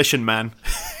like Demolition Man.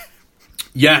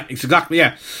 Yeah, exactly,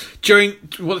 yeah. During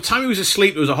the time he was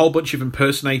asleep, there was a whole bunch of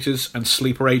impersonators and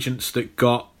sleeper agents that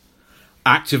got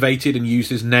activated and used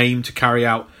his name to carry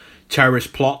out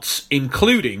terrorist plots,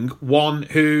 including one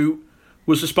who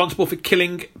was responsible for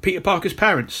killing Peter Parker's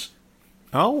parents.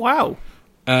 Oh, wow.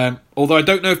 Although I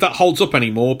don't know if that holds up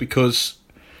anymore, because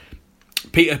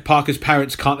Peter Parker's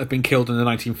parents can't have been killed in the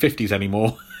 1950s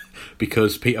anymore,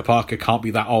 because Peter Parker can't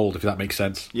be that old, if that makes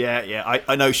sense. Yeah,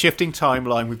 I know. Shifting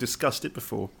timeline, we've discussed it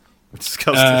before.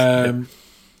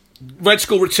 Red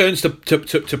Skull returns to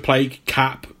play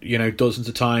Cap, dozens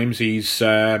of times. He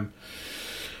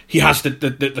has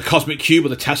the cosmic cube or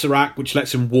the Tesseract, which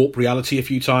lets him warp reality a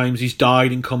few times. He's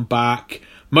died and come back.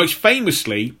 Most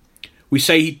famously, we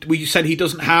said he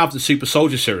doesn't have the super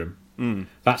soldier serum.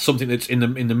 That's something that's in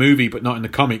the movie, but not in the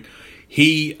comic.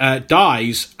 He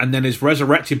dies and then is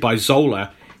resurrected by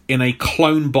Zola in a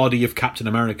clone body of Captain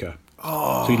America.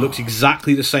 Oh. So he looks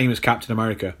exactly the same as Captain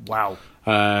America. Wow.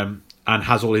 And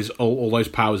has all those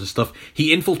powers and stuff.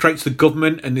 He infiltrates the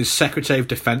government and is Secretary of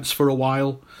Defense for a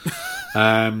while.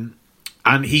 And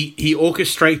he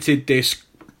orchestrated this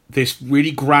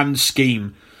really grand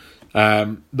scheme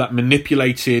that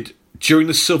manipulated during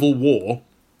the Civil War.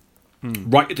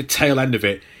 Right at the tail end of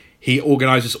it, he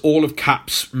organises all of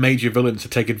Cap's major villains to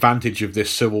take advantage of this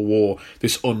civil war,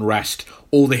 this unrest,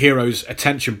 all the heroes'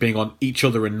 attention being on each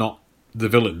other and not the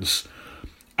villains.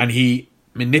 And he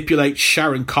manipulates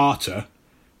Sharon Carter,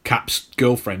 Cap's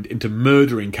girlfriend, into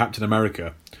murdering Captain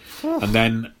America. And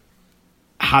then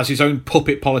has his own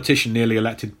puppet politician nearly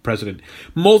elected president.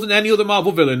 More than any other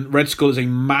Marvel villain, Red Skull is a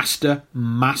master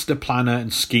planner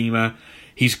and schemer.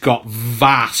 He's got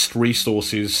vast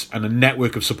resources and a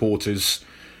network of supporters.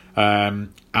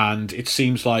 And it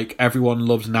seems like everyone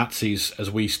loves Nazis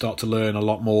as we start to learn a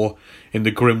lot more in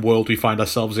the grim world we find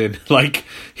ourselves in. Like,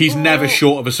 he's never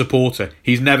short of a supporter.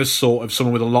 He's never sort of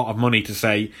someone with a lot of money to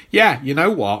say, yeah, you know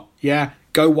what? Yeah,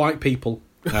 go white people.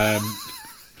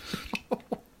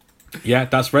 Yeah,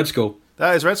 that's Red Skull.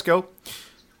 That is Red Skull.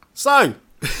 So,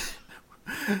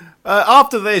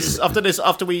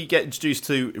 after we get introduced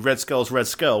to Red Skull's Red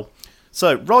Skull,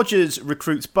 so Rogers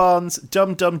recruits Barnes,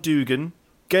 Dum Dum Dugan,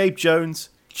 Gabe Jones,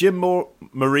 Jim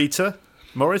Morita,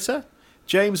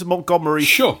 James Montgomery.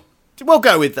 Sure. We'll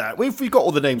go with that. We've got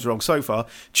all the names wrong so far.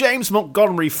 James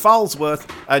Montgomery Falsworth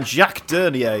and Jacques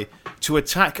Dernier to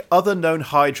attack other known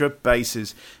Hydra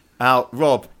bases. Now,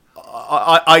 Rob,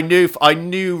 I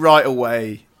knew right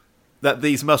away that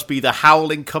these must be the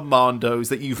Howling Commandos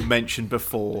that you've mentioned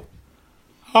before.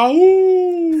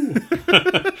 Oh,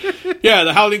 yeah,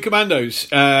 the Howling Commandos.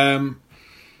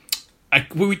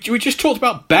 We just talked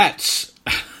about bets.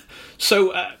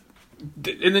 So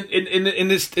in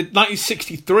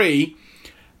 1963,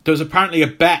 there was apparently a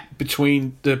bet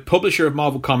between the publisher of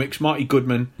Marvel Comics, Marty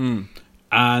Goodman,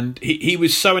 and he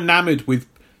was so enamored with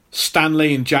Stan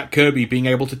Lee and Jack Kirby being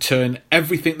able to turn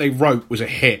everything they wrote was a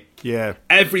hit. Yeah.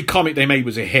 Every comic they made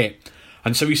was a hit.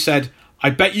 And so he said, I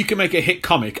bet you can make a hit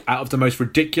comic out of the most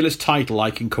ridiculous title I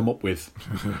can come up with.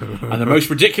 And the most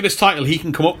ridiculous title he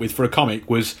can come up with for a comic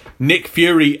was Nick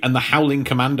Fury and the Howling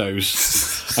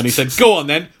Commandos. And he said, go on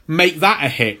then, make that a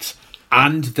hit.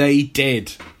 And they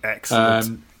did.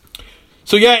 Excellent.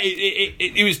 So yeah,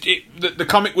 the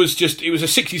comic was just, it was a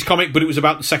 60s comic, but it was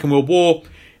about the Second World War.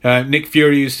 Nick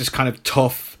Fury is this kind of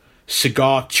tough,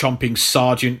 cigar-chomping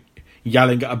sergeant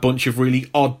yelling at a bunch of really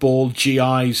oddball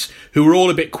GIs who were all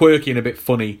a bit quirky and a bit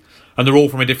funny, and they're all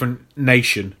from a different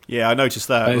nation. Yeah, I noticed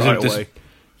that right away.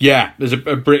 Yeah, there's a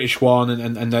British one,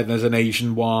 and then there's an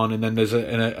Asian one, and then there's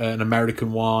an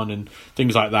American one, and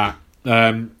things like that.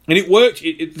 And it worked.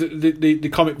 The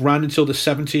comic ran until the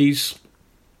 70s,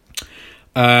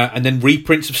 and then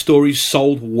reprints of stories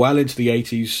sold well into the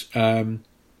 80s.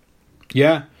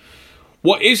 Yeah.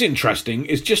 What is interesting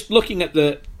is just looking at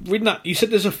reading that. You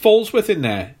said there's a Falsworth in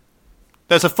there.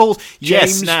 There's a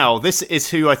Yes. Now this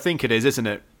is who I think it is, isn't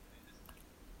it?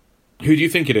 Who do you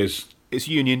think it is? It's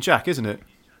Union Jack, isn't it?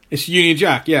 It's Union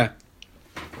Jack. Yeah.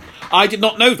 I did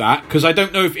not know that because I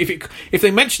don't know if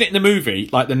they mention it in the movie,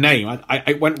 like the name.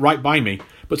 It went right by me,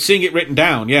 but seeing it written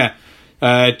down, yeah.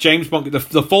 James Monk,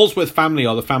 the Falsworth family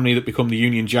are the family that become the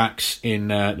Union Jacks in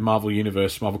the Marvel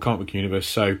universe, Marvel comic book universe.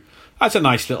 So. That's a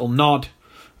nice little nod.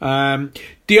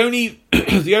 The only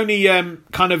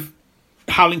kind of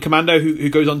Howling Commando who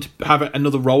goes on to have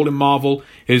another role in Marvel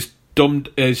is Dum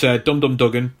Dum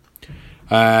Dugan.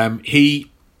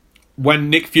 When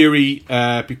Nick Fury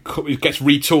gets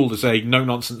retooled as a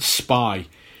no-nonsense spy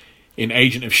in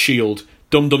Agent of S.H.I.E.L.D.,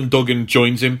 Dum Dum Dugan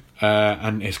joins him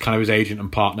and is kind of his agent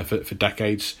and partner for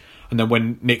decades. And then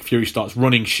when Nick Fury starts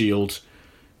running S.H.I.E.L.D.,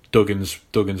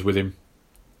 Dugan's with him.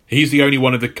 He's the only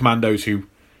one of the commandos who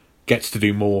gets to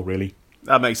do more, really.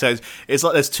 That makes sense. It's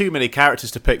like there's too many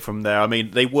characters to pick from there. I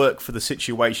mean, they work for the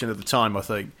situation at the time, I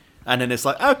think. And then it's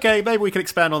like, okay, maybe we can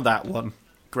expand on that one.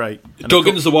 Great. And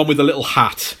Dugan's the one with the little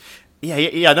hat. Yeah,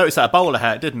 I noticed that, a bowler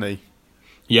hat, didn't he?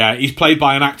 Yeah, he's played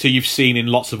by an actor you've seen in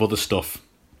lots of other stuff.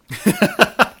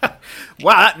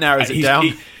 Wow, that narrows it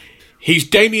down. He's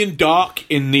Damien Dark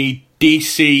in the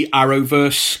DC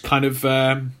Arrowverse kind of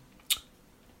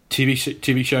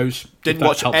TV shows. Didn't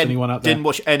watch anyone out there. Didn't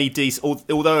watch any DC.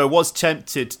 Although I was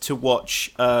tempted to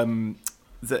watch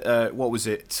what was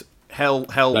it? Hell.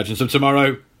 Legends of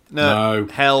Tomorrow. No.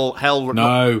 Hell.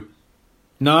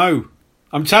 No.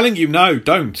 I'm telling you, no,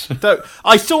 don't.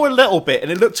 I saw a little bit and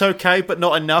it looked okay, but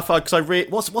not enough. Because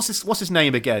what's his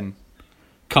name again?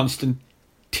 Constantine.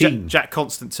 Jack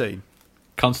Constantine.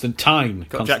 Constantine.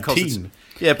 Jack Constantine.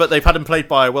 Yeah, but they've had him played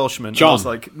by a Welshman. John. I was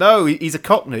like, no, he's a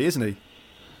Cockney, isn't he?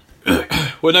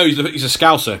 Well, no, he's a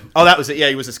Scouser. Oh, that was it. Yeah,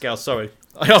 he was a Scouse. Sorry,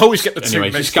 I always get the two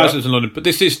mixed up. Scousers in London, but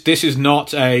this is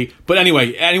not a. But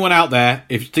anyway, anyone out there,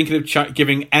 if you're thinking of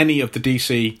giving any of the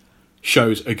DC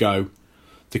shows a go,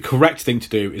 the correct thing to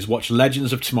do is watch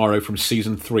Legends of Tomorrow from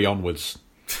season 3 onwards.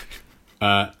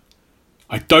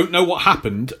 I don't know what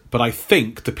happened, but I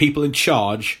think the people in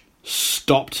charge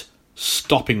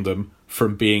stopping them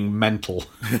from being mental,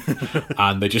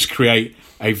 and they just create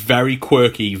a very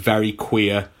quirky, very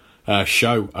queer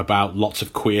show about lots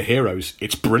of queer heroes.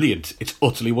 It's brilliant. It's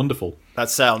utterly wonderful. That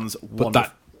sounds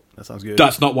wonderful. That sounds good.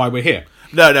 That's not why we're here.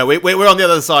 No, we're on the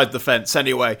other side of the fence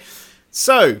anyway.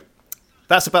 So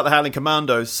that's about the Howling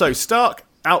Commandos. So Stark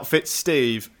outfits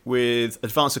Steve with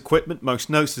advanced equipment, most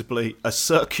noticeably a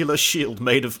circular shield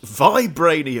made of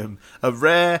vibranium, a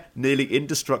rare, nearly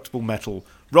indestructible metal.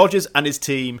 Rogers and his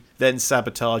team then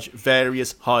sabotage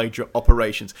various Hydra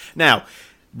operations. Now,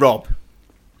 Rob,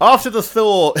 after the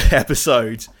Thor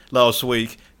episode last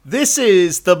week, this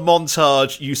is the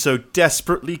montage you so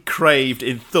desperately craved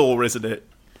in Thor, isn't it?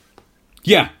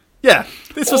 Yeah. Yeah,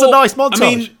 this was a nice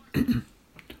montage. I mean,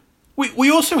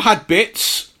 we also had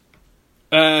bits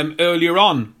earlier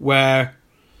on where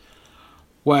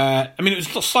I mean,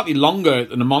 it was slightly longer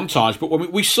than a montage, but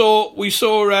when we saw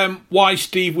why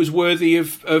Steve was worthy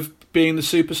of being the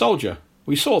super soldier.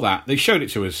 We saw that. They showed it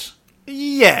to us.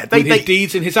 Yeah, with his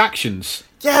deeds and his actions.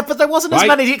 Yeah, but there wasn't as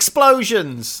many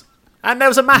explosions, and there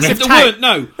was a massive tank.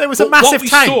 There was a massive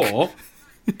tank.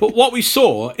 But what we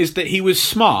saw is that he was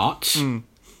smart,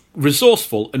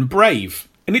 resourceful, and brave,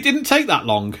 and it didn't take that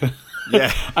long.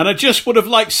 Yeah, and I just would have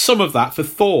liked some of that for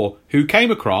Thor, who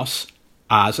came across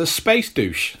as a space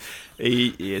douche.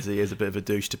 He is a bit of a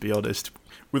douche, to be honest.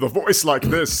 With a voice like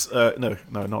this. No,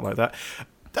 not like that.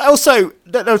 Also,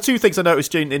 there were two things I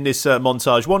noticed in this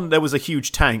montage. One, there was a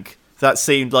huge tank that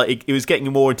seemed like it was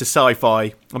getting more into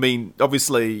sci-fi. I mean,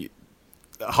 obviously,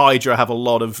 Hydra have a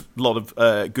lot of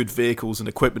good vehicles and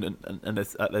equipment and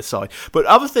at their side. But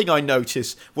other thing I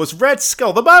noticed was Red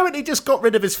Skull. The moment he just got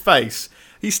rid of his face,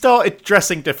 he started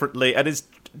dressing differently, and his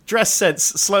dress sense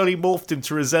slowly morphed him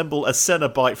to resemble a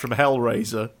Cenobite from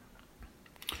Hellraiser.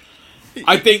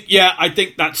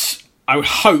 I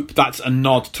hope that's a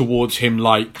nod towards him,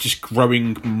 like, just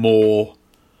growing more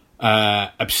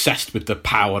obsessed with the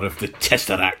power of the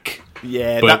Tesseract.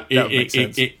 Yeah, but that makes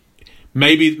sense.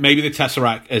 Maybe the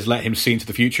Tesseract has let him see into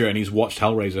the future and he's watched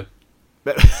Hellraiser.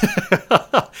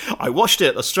 I watched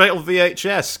it straight on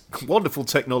VHS. Wonderful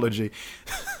technology.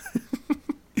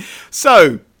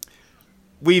 So,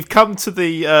 we've come to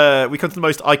the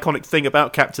most iconic thing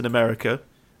about Captain America.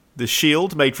 The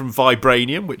shield made from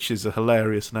vibranium, which is a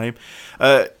hilarious name.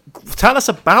 Tell us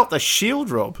about the shield,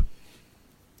 Rob.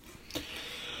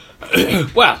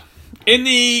 Well, in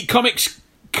the comics,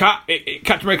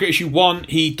 Captain America issue 1,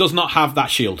 he does not have that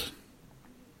shield.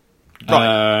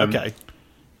 Right, okay.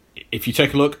 If you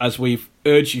take a look, as we've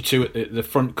urged you to at the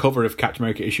front cover of Captain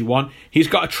America issue 1, he's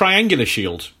got a triangular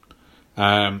shield.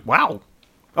 Wow.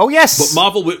 Oh, yes. But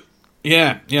Marvel...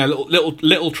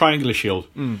 little triangular shield.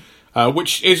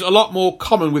 Which is a lot more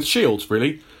common with shields,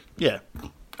 really. Yeah.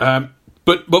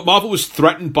 But Marvel was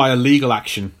threatened by a legal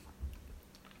action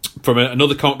from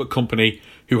another comic book company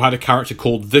who had a character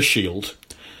called The Shield,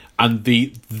 and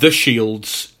the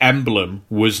Shield's emblem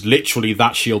was literally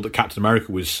that shield that Captain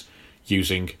America was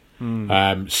using.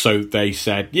 So they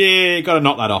said, yeah, got to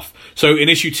knock that off. So in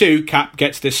issue 2, Cap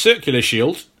gets this circular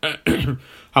shield, and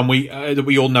that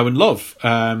we all know and love.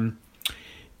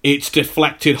 It's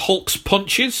deflected Hulk's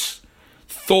punches,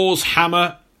 Thor's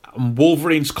hammer, and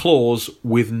Wolverine's claws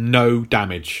with no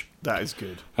damage. That is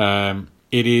good.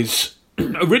 It is...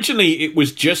 Originally, it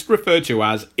was just referred to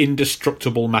as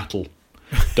indestructible metal.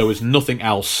 There was nothing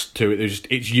else to it.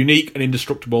 It's unique and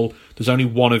indestructible. There's only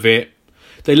one of it.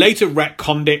 They later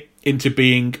retconned it into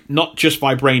being not just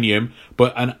vibranium,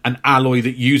 but an alloy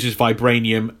that uses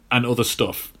vibranium and other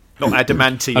stuff. Not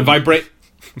adamantium.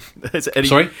 And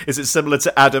Sorry? Is it similar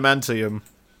to adamantium?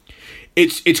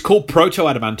 It's called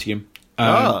proto-adamantium.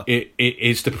 It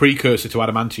is the precursor to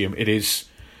adamantium. It is,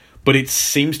 but it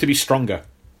seems to be stronger.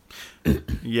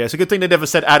 Yeah, it's a good thing they never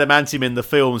said adamantium in the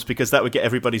films, because that would get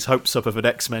everybody's hopes up of an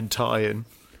X-Men tie-in.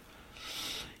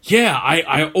 Yeah,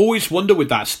 I always wonder with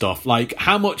that stuff, like,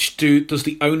 how much does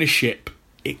the ownership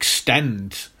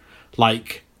extend?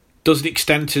 Like, does it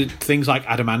extend to things like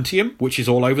adamantium, which is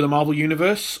all over the Marvel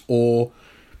Universe? Or,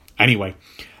 anyway.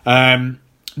 So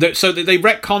they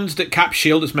retconned that Cap's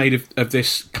shield is made of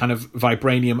this kind of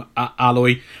vibranium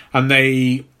alloy, and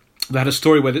they had a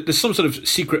story where there's some sort of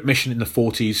secret mission in the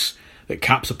 40s that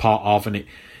Cap's a part of, and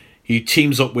he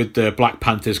teams up with the Black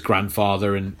Panther's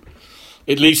grandfather, and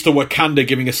it leads to Wakanda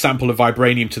giving a sample of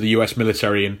vibranium to the US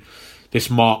military, and this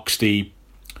marks the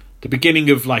beginning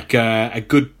of like a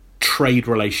good trade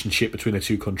relationship between the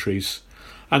two countries.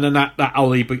 And then that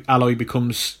alloy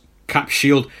becomes Cap's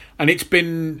shield, and it's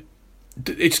been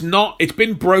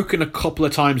broken a couple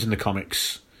of times in the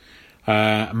comics.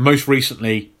 Most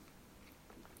recently,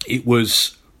 it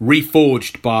was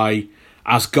reforged by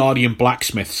Asgardian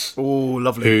blacksmiths. Oh,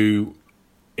 lovely. Who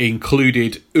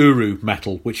included Uru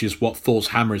metal, which is what Thor's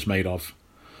hammer is made of.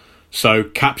 So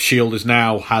Cap's shield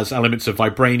has elements of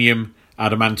vibranium,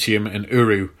 adamantium, and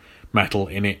Uru metal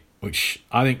in it, which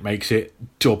I think makes it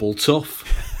double tough.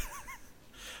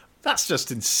 That's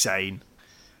just insane.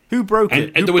 Who broke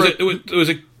it? And there was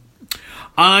a.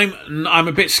 I'm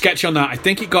a bit sketchy on that. I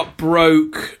think it got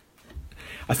broke.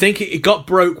 I think it got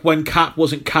broke when Cap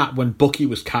wasn't Cap, when Bucky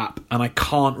was Cap, and I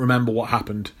can't remember what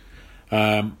happened.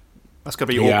 That's going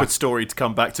to be an awkward story to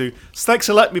come back to. Thanks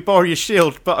for letting me borrow your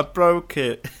shield, but I broke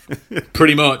it.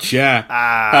 Pretty much,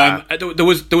 yeah. There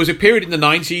was a period in the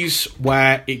 90s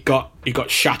where it got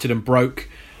shattered and broke,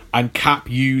 and Cap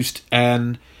used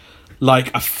a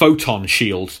photon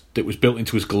shield that was built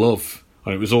into his glove.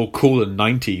 And it was all cool in the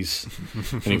 90s.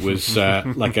 And it was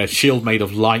like a shield made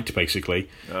of light, basically.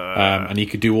 And he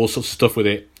could do all sorts of stuff with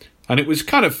it. And it was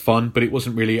kind of fun, but it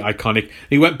wasn't really iconic.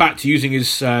 He went back to using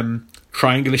his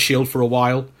triangular shield for a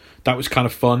while. That was kind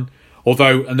of fun.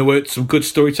 And there were some good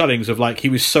storytellings of, like, he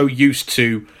was so used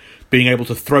to being able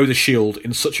to throw the shield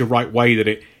in such a right way that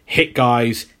it hit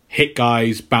guys,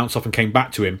 bounced off and came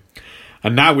back to him.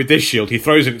 And now with this shield, he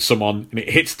throws it at someone and it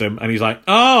hits them, and he's like,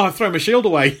 "Oh, I throw my shield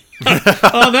away.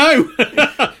 Oh no,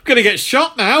 I'm gonna get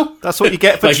shot now." That's what you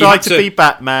get for trying to be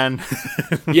Batman.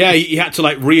 Yeah, he had to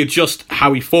readjust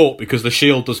how he fought because the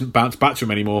shield doesn't bounce back to him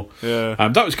anymore. Yeah,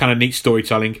 that was kind of neat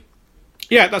storytelling.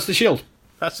 Yeah, that's the shield.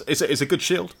 It's a good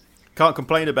shield. Can't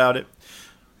complain about it.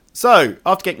 So,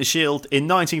 after getting the shield, in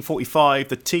 1945,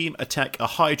 the team attack a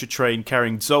Hydra train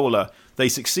carrying Zola. They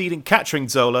succeed in capturing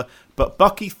Zola, but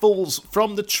Bucky falls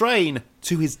from the train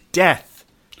to his death.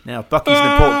 Now, Bucky's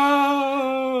an important...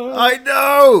 I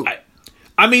know!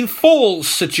 I mean, falls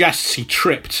suggests he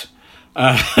tripped.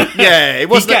 Yeah, it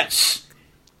was...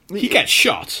 He gets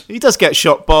shot. He does get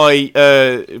shot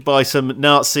by some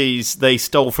Nazis they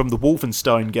stole from the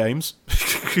Wolfenstein games.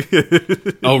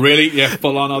 Oh really? Yeah,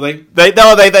 full on are they?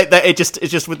 It's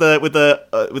just with the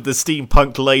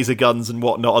steampunk laser guns and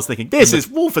whatnot. I was thinking this is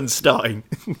Wolfenstein.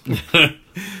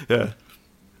 Yeah,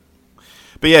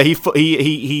 but yeah,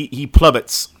 he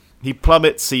plummets. He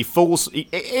plummets. He falls.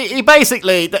 He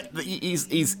basically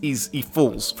he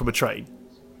falls from a train.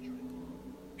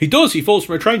 He does. He falls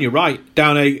from a train. You're right,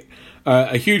 down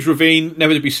a huge ravine,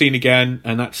 never to be seen again,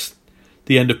 and that's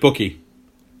the end of Bucky.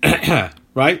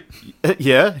 Right?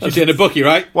 Yeah, that's the end of Bucky,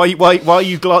 right? Why are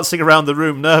you glancing around the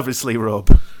room nervously,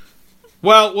 Rob?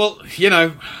 Well,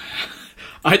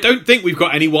 I don't think we've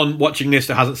got anyone watching this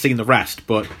that hasn't seen the rest,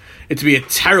 but it'd be a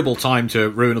terrible time to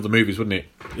ruin other movies, wouldn't it?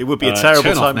 It would be a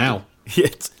terrible time now.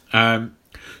 Yeah.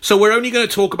 So we're only going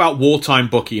to talk about wartime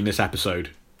Bucky in this episode.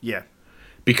 Yeah.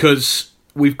 Because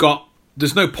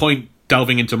there's no point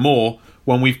delving into more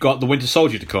when we've got the Winter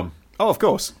Soldier to come. Oh, of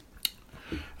course.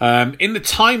 In the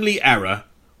timely era,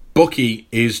 Bucky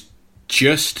is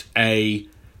just a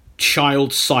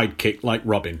child sidekick like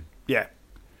Robin. Yeah.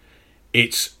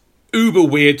 It's uber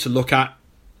weird to look at.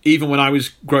 Even when I was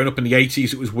growing up in the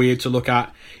 80s, it was weird to look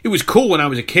at. It was cool when I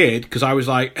was a kid, because I was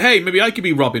like, hey, maybe I could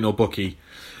be Robin or Bucky.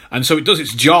 And so it does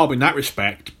its job in that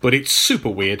respect, but it's super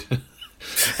weird.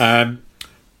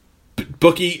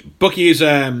 Bucky is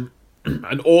an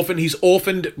orphan. He's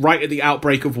orphaned right at the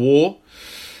outbreak of war.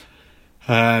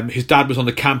 His dad was on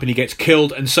the camp and he gets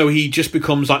killed, and so he just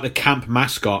becomes like the camp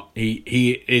mascot.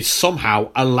 He is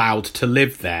somehow allowed to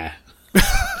live there.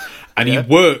 And he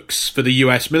works for the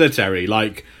US military,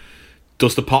 like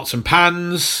does the pots and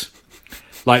pans,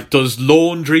 like does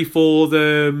laundry for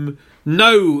them.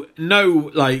 No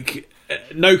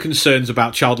concerns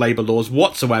about child labour laws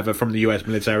whatsoever from the US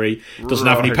military. Doesn't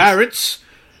have any parents.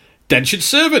 Dentured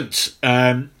servant.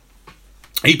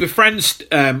 He befriends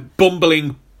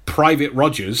bumbling Private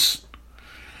Rogers,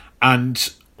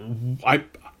 and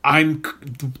I'm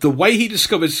the way he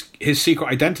discovers his secret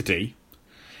identity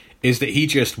is that he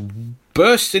just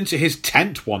bursts into his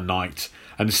tent one night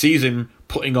and sees him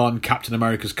putting on Captain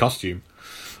America's costume,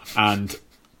 and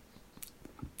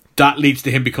that leads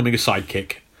to him becoming a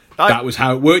sidekick. That was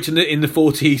how it worked in the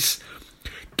 40s.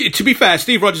 To be fair,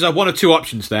 Steve Rogers had one or two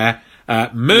options there: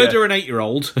 murder an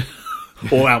 8-year-old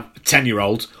or a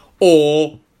 10-year-old,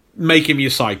 or make him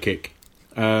your sidekick.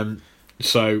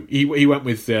 So he went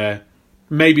with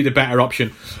maybe the better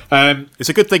option. It's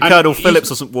a good thing Colonel Phillips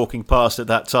wasn't walking past at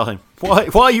that time. Why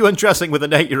are you undressing with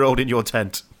an 8-year-old in your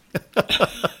tent?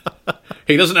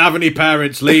 He doesn't have any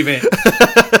parents. Leave it.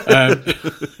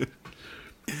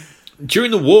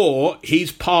 During the war,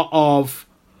 he's part of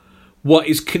what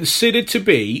is considered to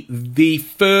be the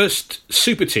first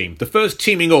super team, the first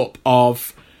teaming up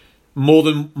of more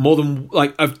than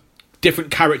like of different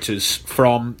characters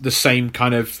from the same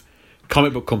kind of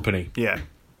comic book company. Yeah.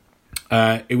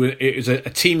 It was a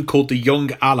team called the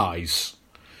Young Allies.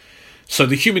 So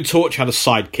the Human Torch had a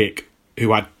sidekick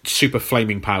who had super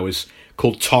flaming powers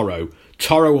called Toro.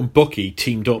 Toro and Bucky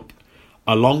teamed up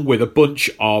along with a bunch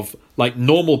of like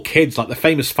normal kids, like the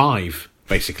Famous Five,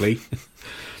 basically.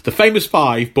 The Famous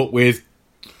Five, but with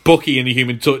Bucky and the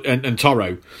Human and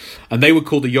Toro, and they were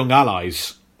called the Young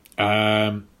Allies.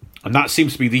 And that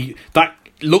seems to be that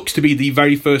looks to be the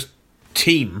very first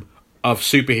team of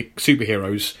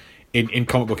superheroes in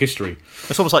comic book history.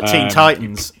 It's almost like Teen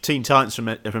Titans. Teen Titans from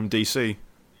DC.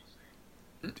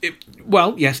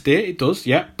 Well, yes, dear, it does.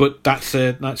 Yeah, but that's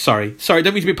sorry.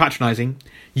 Don't mean to be patronising.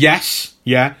 Yes,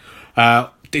 yeah.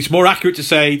 It's more accurate to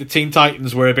say the Teen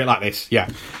Titans were a bit like this. Yeah,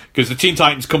 because the Teen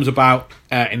Titans comes about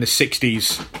in the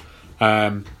 60s,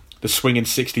 the swinging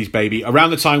 60s, baby.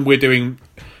 Around the time we're doing,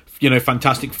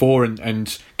 Fantastic Four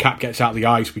and Cap gets out of the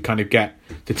ice, we kind of get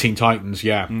the Teen Titans.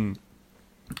 Yeah.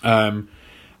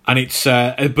 And it's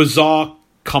a bizarre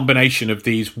combination of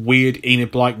these weird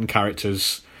Enid Blyton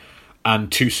characters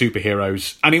and two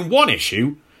superheroes. And in one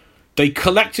issue, they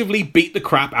collectively beat the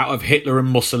crap out of Hitler and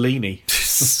Mussolini.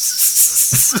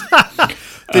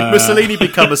 Did Mussolini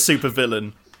become a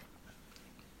supervillain?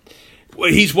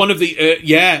 Well, he's one of the...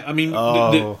 yeah, I mean...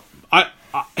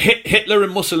 Hitler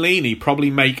and Mussolini probably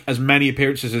make as many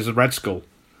appearances as a Red Skull.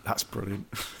 That's brilliant.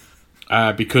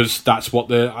 Because that's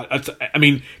what I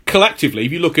mean, collectively,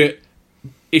 if you look at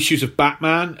issues of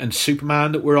Batman and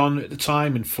Superman that were on at the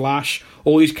time, and Flash,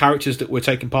 all these characters that were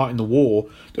taking part in the war,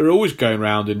 they're always going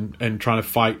around and trying to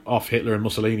fight off Hitler and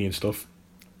Mussolini and stuff.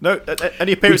 No,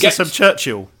 any appearances from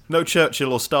Churchill? No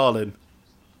Churchill or Stalin?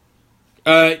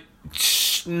 No,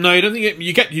 I don't think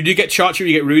you do get Churchill.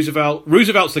 You get Roosevelt.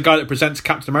 Roosevelt's the guy that presents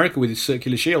Captain America with his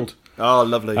circular shield. Oh,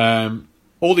 lovely.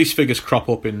 All these figures crop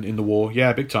up in the war.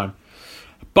 Yeah, big time.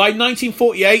 By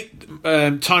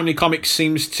 1948, Timely Comics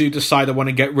seems to decide they want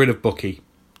to get rid of Bucky.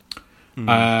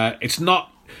 It's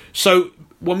not so.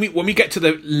 When we get to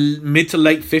the mid to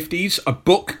late 50s, a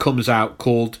book comes out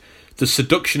called The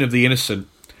Seduction of the Innocent,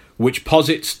 which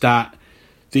posits that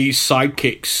these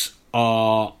sidekicks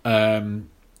are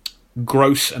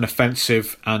gross and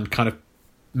offensive and kind of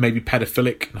maybe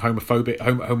pedophilic and homophobic,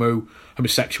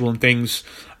 homosexual and things.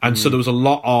 And so there was a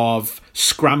lot of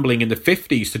scrambling in the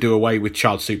 50s to do away with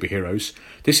child superheroes.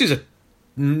 This is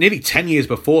nearly 10 years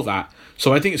before that.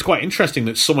 So I think it's quite interesting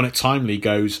that someone at Timely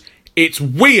goes, it's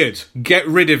weird, get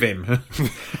rid of him.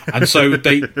 And so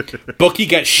Bucky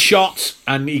gets shot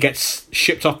and he gets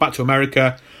shipped off back to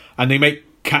America, and they make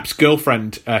Cap's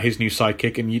girlfriend his new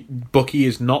sidekick, and Bucky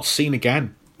is not seen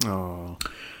again. Oh.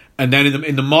 And then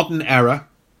in the modern era,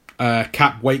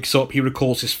 Cap wakes up, he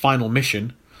recalls his final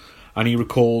mission, and he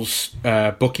recalls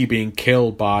Bucky being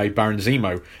killed by Baron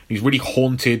Zemo. He's really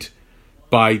haunted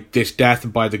by this death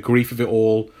and by the grief of it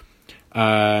all.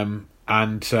 And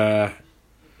in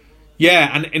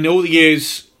all the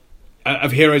years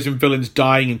of heroes and villains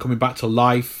dying and coming back to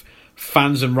life,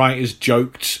 fans and writers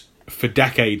joked for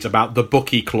decades about the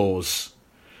Bucky clause.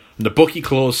 And the Bucky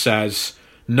clause says,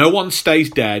 No one stays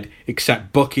dead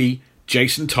except Bucky,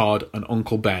 Jason Todd, and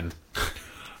Uncle Ben.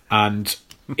 And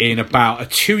in about a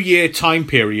 2-year time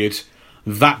period,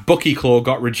 that Bucky claw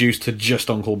got reduced to just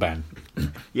Uncle Ben.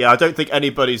 Yeah, I don't think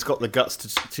anybody's got the guts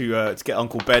to get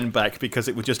Uncle Ben back, because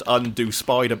it would just undo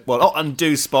not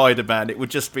undo Spider-Man. It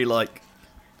would just be like,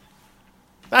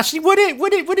 actually, would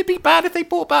it be bad if they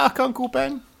brought back Uncle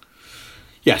Ben?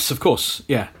 Yes, of course.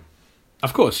 Yeah,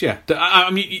 of course. Yeah. I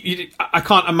mean, I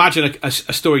can't imagine a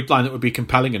storyline that would be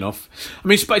compelling enough. I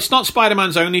mean, it's not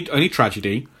Spider-Man's only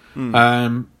tragedy,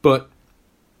 but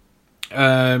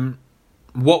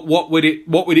what would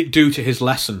it do to his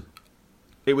lesson?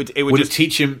 It would it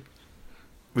teach him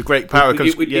with great power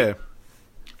comes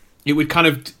It would kind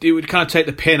of take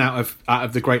the pin out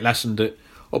of the great lesson that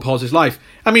upholds his life.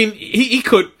 I mean, he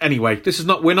could anyway. This is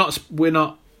not we're not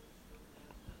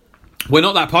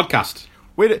that podcast.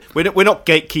 We're not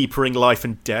gatekeepering life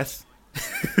and death.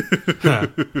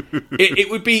 it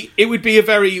would be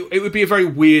a very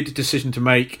weird decision to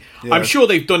make. Yeah. I'm sure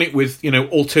they've done it with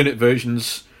alternate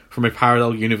versions from a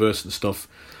parallel universe and stuff.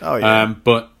 Oh yeah,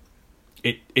 but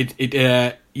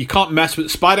you can't mess with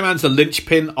Spider-Man's the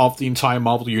linchpin of the entire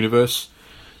Marvel universe.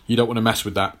 You don't want to mess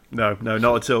with that. No,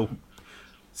 not at all.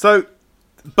 So,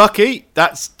 Bucky,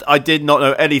 I did not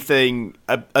know anything.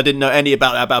 I didn't know any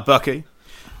about Bucky.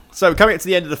 So, coming up to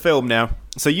the end of the film now.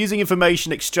 So, using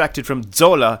information extracted from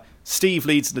Zola, Steve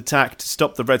leads an attack to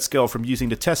stop the Red Skull from using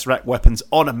the Tesseract weapons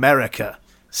on America.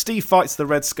 Steve fights the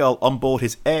Red Skull on board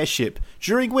his airship,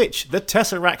 during which the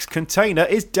Tesseract's container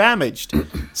is damaged.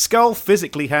 Skull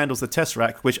physically handles the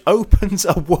Tesseract, which opens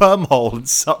a wormhole and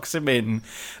sucks him in.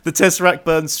 The Tesseract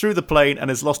burns through the plane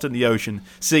and is lost in the ocean.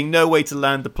 Seeing no way to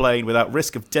land the plane without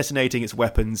risk of detonating its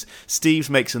weapons, Steve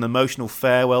makes an emotional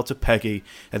farewell to Peggy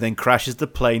and then crashes the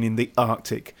plane in the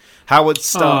Arctic. Howard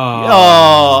Stark...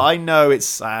 Oh, I know, it's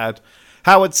sad.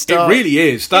 Howard Stark... It really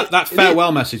is. That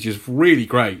farewell message is really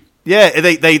great. Yeah,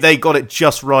 they got it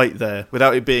just right there,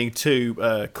 without it being too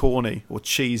corny or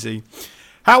cheesy.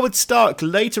 Howard Stark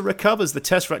later recovers the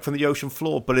Tesseract from the ocean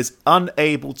floor, but is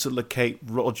unable to locate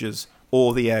Rogers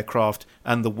or the aircraft,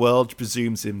 and the world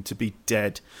presumes him to be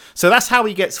dead. So that's how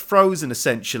he gets frozen,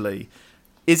 essentially.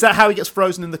 Is that how he gets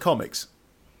frozen in the comics?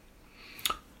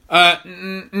 Not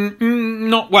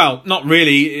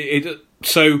really.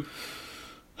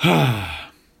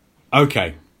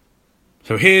 Okay.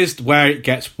 So here's where it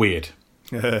gets weird.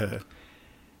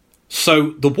 So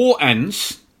the war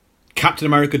ends. Captain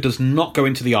America does not go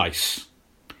into the ice.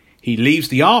 He leaves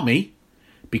the army,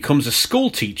 becomes a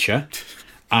school teacher,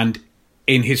 and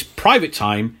in his private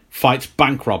time fights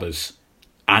bank robbers.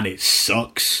 And it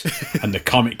sucks. And the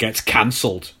comic gets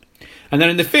cancelled. And then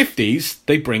in the 50s,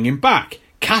 they bring him back.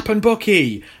 Cap and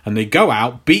Bucky. And they go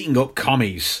out beating up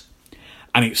commies.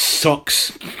 And it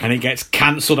sucks. And it gets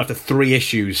cancelled after 3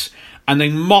 issues. And they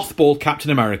mothball Captain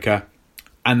America,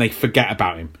 and they forget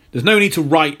about him. There's no need to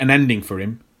write an ending for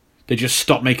him. They just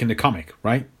stop making the comic,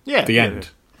 right? Yeah. The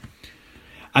end.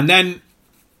 And then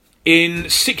in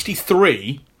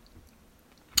 1963,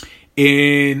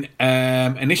 in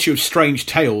an issue of Strange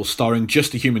Tales starring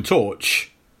Just the Human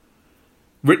Torch,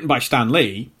 written by Stan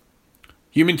Lee,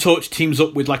 Human Torch teams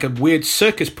up with like a weird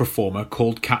circus performer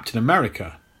called Captain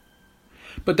America.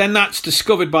 But then that's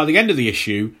discovered by the end of the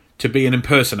issue to be an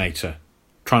impersonator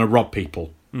trying to rob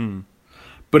people.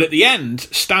 But at the end,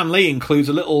 Stan Lee includes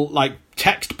a little like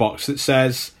text box that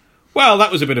says, well,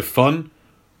 that was a bit of fun,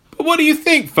 but what do you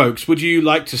think, folks? Would you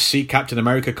like to see Captain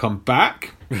America come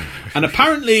back? And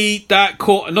apparently that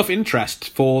caught enough interest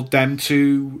for them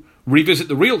to revisit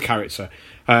the real character.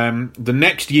 The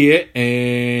next year,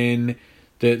 in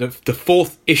the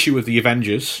 4th issue of the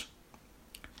Avengers,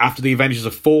 after the Avengers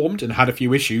have formed and had a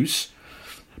few issues,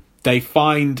 they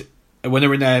find, when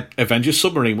they're in their Avengers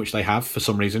submarine, which they have for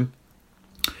some reason,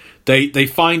 they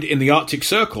find in the Arctic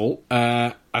Circle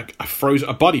a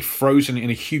body frozen in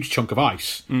a huge chunk of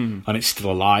ice, and it's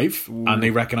still alive. Ooh. And they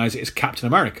recognise it as Captain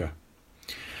America.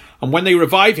 And when they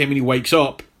revive him and he wakes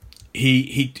up,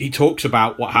 he talks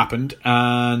about what happened,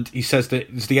 and he says that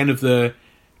it's the end of the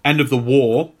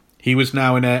war. He was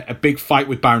now in a big fight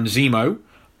with Baron Zemo,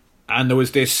 and there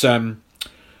was this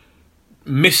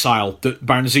missile that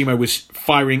Baron Zemo was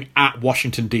firing at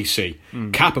Washington, D.C.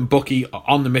 Cap and Bucky are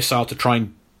on the missile to try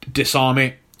and disarm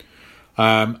it.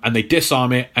 And they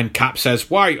disarm it, and Cap says,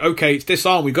 "Why? Okay, it's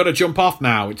disarmed. We've got to jump off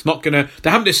now. It's not gonna." They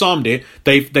haven't disarmed it.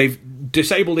 They've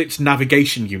disabled its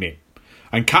navigation unit.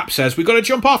 And Cap says, "We've got to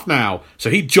jump off now."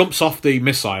 So he jumps off the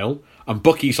missile, and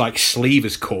Bucky's like sleeve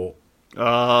is caught.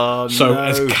 Oh, so no.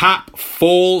 As Cap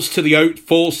falls to the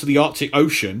Arctic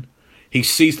Ocean, he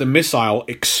sees the missile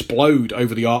explode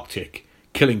over the Arctic,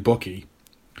 killing Bucky.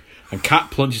 and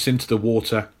Cap plunges into the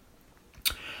water,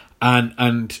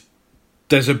 and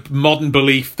there's a modern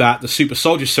belief that the super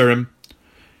soldier serum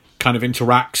kind of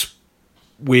interacts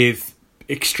with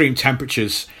extreme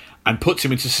temperatures and puts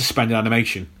him into suspended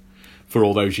animation for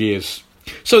all those years.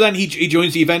 So then he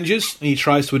joins the Avengers and he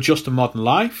tries to adjust to modern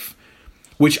life,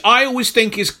 which I always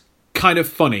think is kind of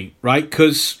funny, right?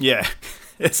 Because yeah,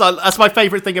 that's my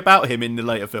favourite thing about him in the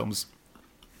later films.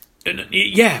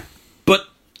 Yeah, but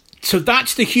so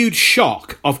that's the huge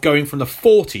shock of going from the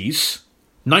 40s,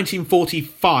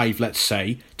 1945, let's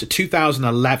say, to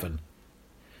 2011.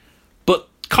 But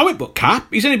comic book Cap,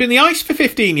 he's only been in the ice for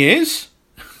 15 years.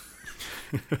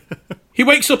 He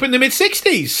wakes up in the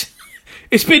mid-60s.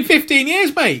 It's been 15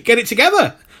 years, mate. Get it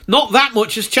together. Not that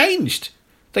much has changed.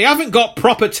 They haven't got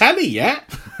proper telly yet.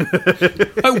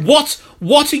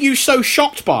 What are you so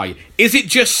shocked by? Is it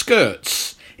just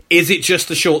skirts? Is it just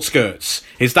the short skirts?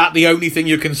 Is that the only thing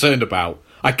you're concerned about?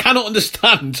 I cannot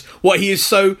understand what he is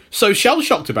so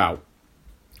shell-shocked about.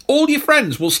 All your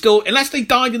friends will still, unless they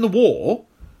died in the war,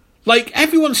 like,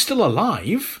 everyone's still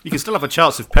alive. You can still have a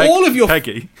chance with all of your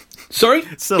Peggy. Sorry?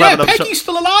 Still yeah, Peggy's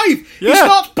still alive. Yeah. He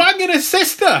starts banging his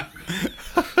sister.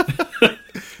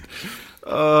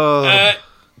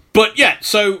 But yeah,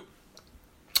 so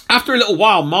after a little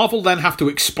while, Marvel then have to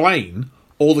explain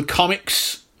all the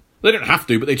comics. They don't have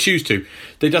to, but they choose to.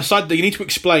 They decide they need to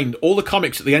explain all the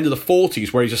comics at the end of the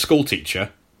 40s where he's a school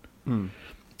teacher and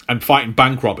fighting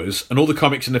bank robbers, and all the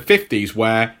comics in the 50s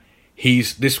where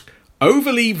he's this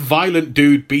overly violent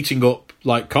dude beating up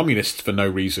like communists for no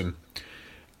reason.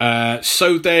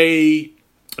 So they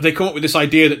come up with this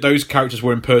idea that those characters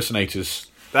were impersonators.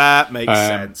 That makes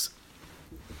sense.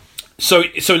 So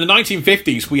in the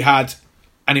 1950s, we had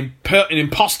an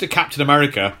imposter Captain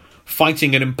America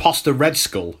fighting an imposter Red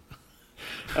Skull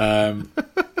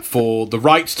for the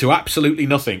rights to absolutely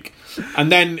nothing.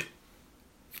 And then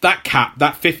that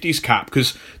 50s Cap,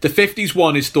 because the 50s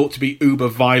one is thought to be uber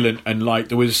violent, and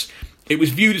like it was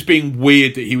viewed as being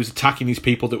weird that he was attacking these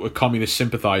people that were communist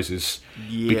sympathizers,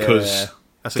 because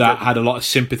that had a lot of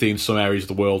sympathy in some areas of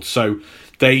the world. So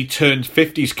they turned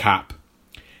 50s Cap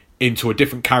into a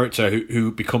different character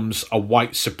who becomes a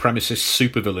white supremacist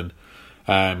supervillain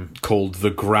called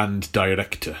the Grand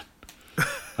Director.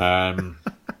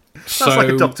 Sounds like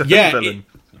a Doctor Who villain.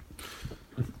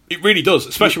 It really does,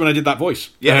 especially when I did that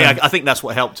voice. Yeah, I think that's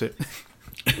what helped it.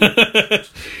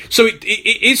 So it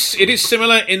is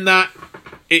similar in that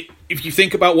if you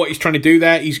think about what he's trying to do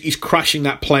there, he's crashing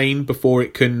that plane before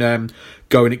it can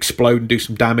go and explode and do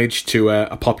some damage to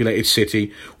a populated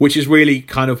city, which is really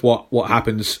kind of what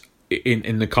happens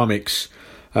in the comics.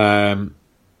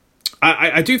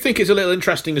 I do think it's a little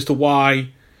interesting as to why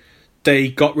they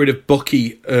got rid of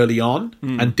Bucky early on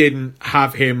and didn't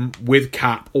have him with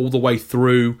Cap all the way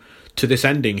through to this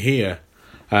ending here.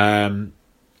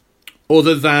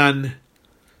 Other than,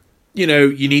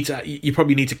 you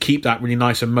probably need to keep that really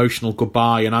nice emotional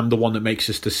goodbye, and I'm the one that makes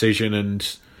this decision,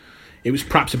 and it was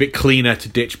perhaps a bit cleaner to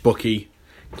ditch Bucky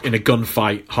in a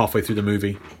gunfight halfway through the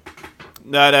movie.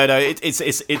 No.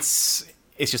 It's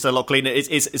just a lot cleaner.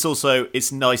 It's also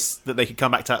nice that they can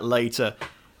come back to that later.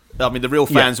 I mean, the real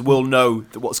fans will know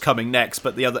what's coming next,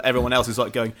 but everyone else is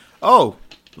like going, "Oh,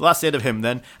 well, that's the end of him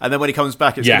then." And then when he comes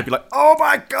back, it's going to be like, "Oh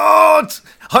my god,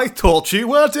 I thought you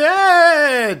were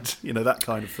dead." That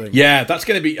kind of thing. Yeah, that's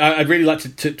going to be. I'd really like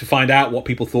to find out what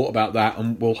people thought about that,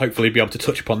 and we'll hopefully be able to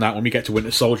touch upon that when we get to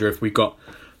Winter Soldier if we've got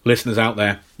listeners out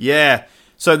there. Yeah.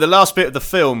 So the last bit of the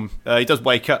film, he does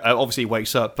wake up. Obviously, he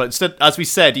wakes up, but instead, as we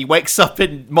said, he wakes up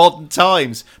in modern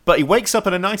times. But he wakes up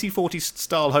in a 1940s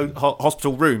style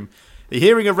hospital room,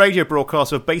 hearing a radio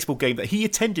broadcast of a baseball game that he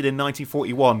attended in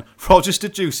 1941. Rogers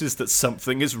deduces that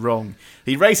something is wrong.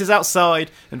 He races outside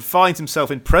and finds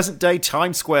himself in present-day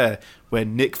Times Square, where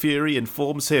Nick Fury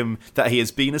informs him that he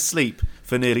has been asleep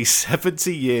for nearly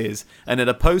 70 years. And in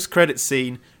a post-credit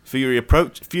scene, Fury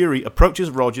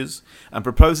approaches Rogers and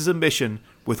proposes a mission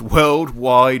with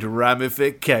worldwide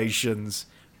ramifications.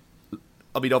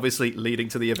 I mean, obviously, leading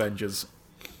to the Avengers.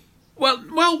 Well,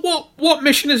 what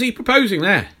mission is he proposing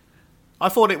there? I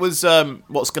thought it was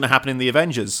what's going to happen in the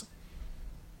Avengers.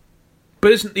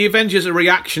 But isn't the Avengers a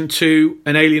reaction to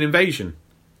an alien invasion?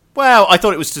 Well, I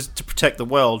thought it was to protect the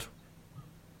world.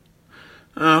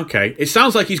 Okay. It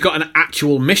sounds like he's got an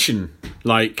actual mission,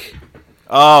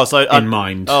 in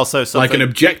mind. Oh, so something, like an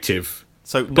objective.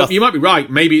 But you might be right.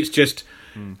 Maybe it's just,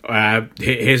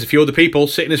 here's a few other people,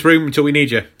 sit in this room until we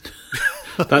need you.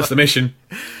 That's the mission.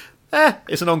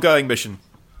 It's an ongoing mission.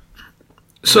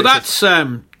 So that's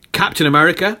Captain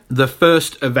America, the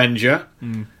first Avenger.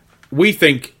 We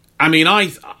think,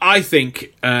 I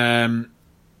think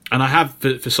and I have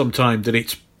for some time, that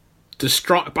it's the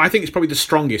strong. I think it's probably the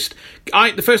strongest.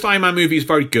 The first Iron Man movie is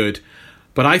very good,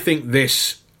 but I think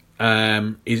this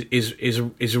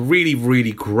is a really,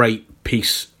 really great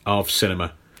piece of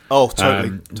cinema. Oh,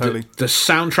 totally. The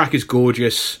soundtrack is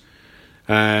gorgeous,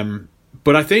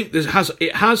 but I think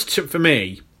for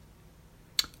me,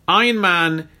 Iron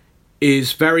Man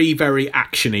is very, very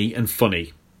actiony and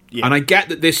funny. Yeah. And I get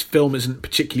that this film isn't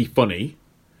particularly funny.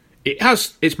 It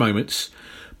has its moments,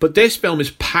 but this film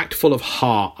is packed full of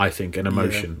heart, I think, and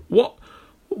emotion. Yeah.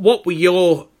 What were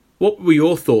your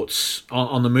thoughts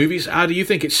on the movies? How do you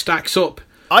think it stacks up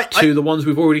to the ones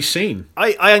we've already seen?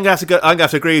 I'm gonna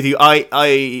have to agree with you.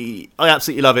 I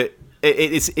absolutely love it.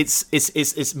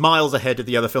 It's miles ahead of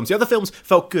the other films. The other films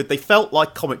felt good. They felt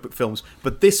like comic book films,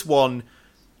 but this one,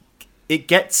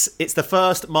 it's the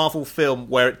first Marvel film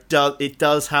where it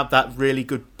does have that really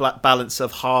good balance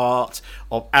of heart,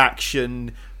 of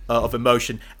action, of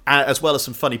emotion, as well as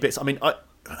some funny bits. I mean,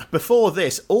 before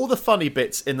this, all the funny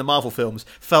bits in the Marvel films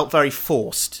felt very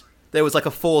forced. There was like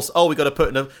a force. Oh, we got to put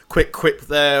in a quick quip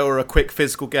there or a quick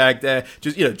physical gag there,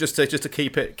 just to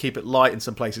keep it light in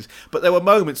some places. But there were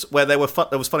moments where there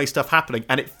was funny stuff happening,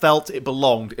 and it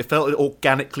belonged. It felt it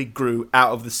organically grew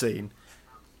out of the scene.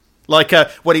 Like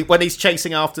when he's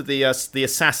chasing after the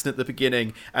assassin at the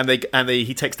beginning, and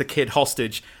he takes the kid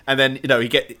hostage, and then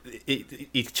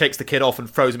he takes the kid off and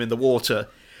throws him in the water,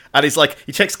 and he's like,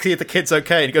 he checks the kid's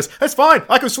okay, and he goes, "That's fine,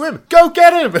 I can swim. Go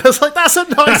get him!" And I was like, "That's a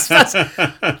nice.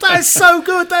 That is so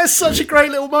good. That is such a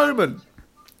great little moment."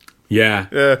 Yeah.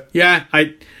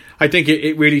 I think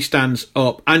it really stands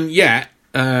up, and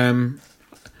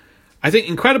I think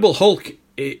Incredible Hulk.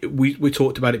 We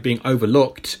talked about it being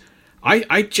overlooked.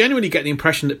 I genuinely get the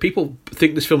impression that people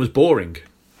think this film is boring.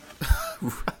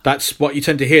 That's what you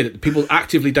tend to hear, that people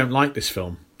actively don't like this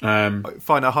film. I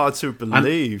find it hard to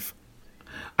believe.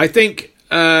 I think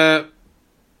there's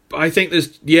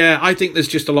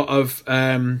just a lot of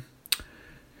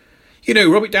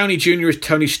Robert Downey Jr. as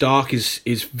Tony Stark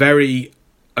is very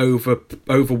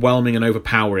overwhelming and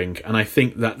overpowering, and I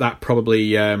think that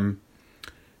probably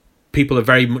people are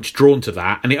very much drawn to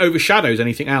that, and it overshadows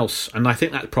anything else. And I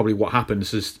think that's probably what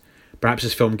happens, is perhaps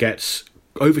this film gets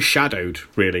overshadowed,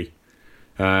 really.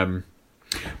 But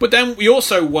then we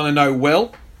also want to know,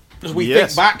 Will, as we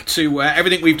think back to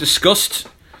everything we've discussed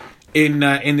in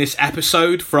this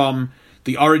episode, from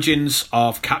the origins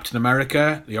of Captain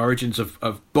America, the origins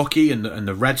of Bucky and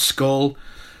the Red Skull,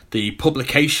 the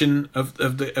publication of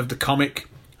the comic,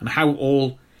 and how it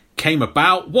all came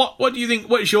about. What do you think?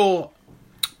 What is your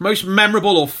most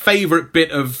memorable or favourite bit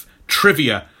of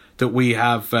trivia that we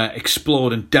have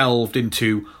explored and delved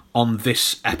into on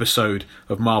this episode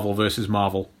of Marvel vs.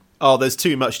 Marvel? Oh, there's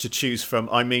too much to choose from.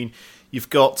 I mean, you've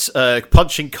got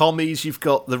punching commies, you've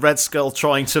got the Red Skull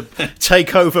trying to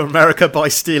take over America by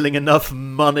stealing enough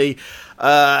money.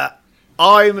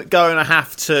 I'm going to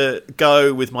have to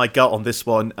go with my gut on this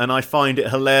one, and I find it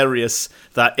hilarious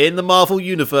that in the Marvel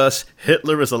Universe,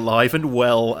 Hitler is alive and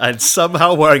well, and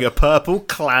somehow wearing a purple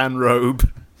clan robe.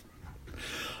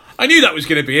 I knew that was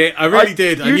going to be it. I really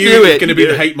did. I knew it was going to be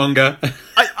the hate monger.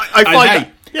 I find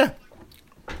that, yeah.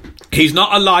 He's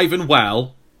not alive and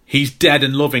well. He's dead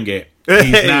and loving it.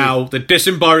 He's now the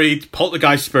disembodied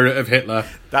poltergeist spirit of Hitler.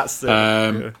 That's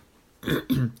the...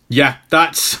 Yeah,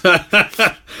 that's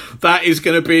that is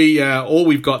going to be all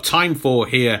we've got time for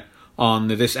here on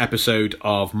this episode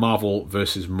of Marvel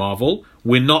vs. Marvel.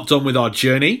 We're not done with our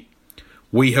journey.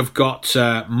 We have got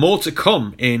more to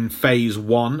come in Phase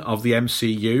 1 of the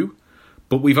MCU,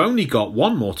 but we've only got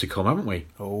one more to come, haven't we?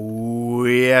 Oh,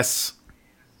 yes.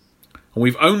 And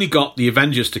we've only got the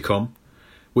Avengers to come,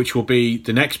 which will be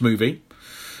the next movie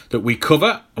that we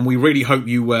cover, and we really hope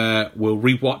you will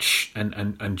rewatch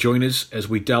and join us as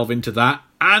we delve into that.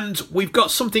 And we've got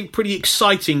something pretty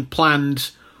exciting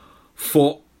planned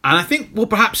for, and I think we'll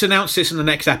perhaps announce this in the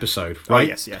next episode, right? Oh,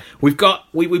 yes, yeah. We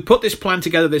put this plan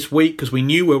together this week because we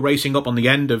knew we were racing up on the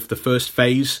end of the first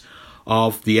phase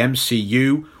of the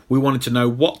MCU. We wanted to know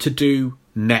what to do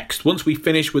next. Once we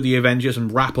finish with the Avengers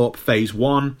and wrap up Phase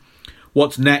 1,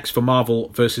 what's next for Marvel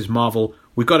vs. Marvel?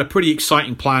 We've got a pretty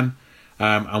exciting plan.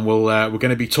 And we're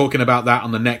going to be talking about that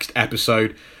on the next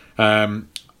episode.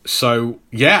 So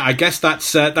yeah, I guess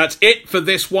that's it for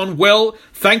this one. Will,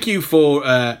 thank you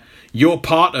for your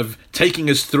part of taking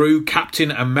us through Captain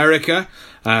America,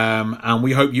 and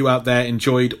we hope you out there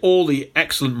enjoyed all the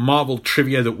excellent Marvel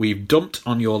trivia that we've dumped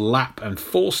on your lap and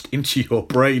forced into your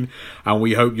brain. And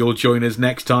we hope you'll join us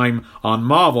next time on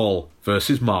Marvel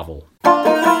vs. Marvel.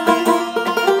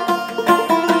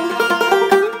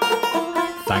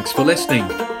 Thanks for listening.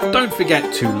 Don't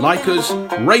forget to like us,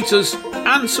 rate us,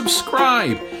 and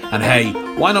subscribe. And hey,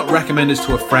 why not recommend us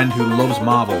to a friend who loves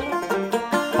Marvel?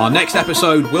 Our next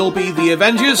episode will be The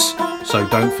Avengers, so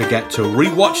don't forget to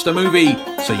rewatch the movie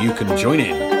so you can join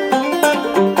in.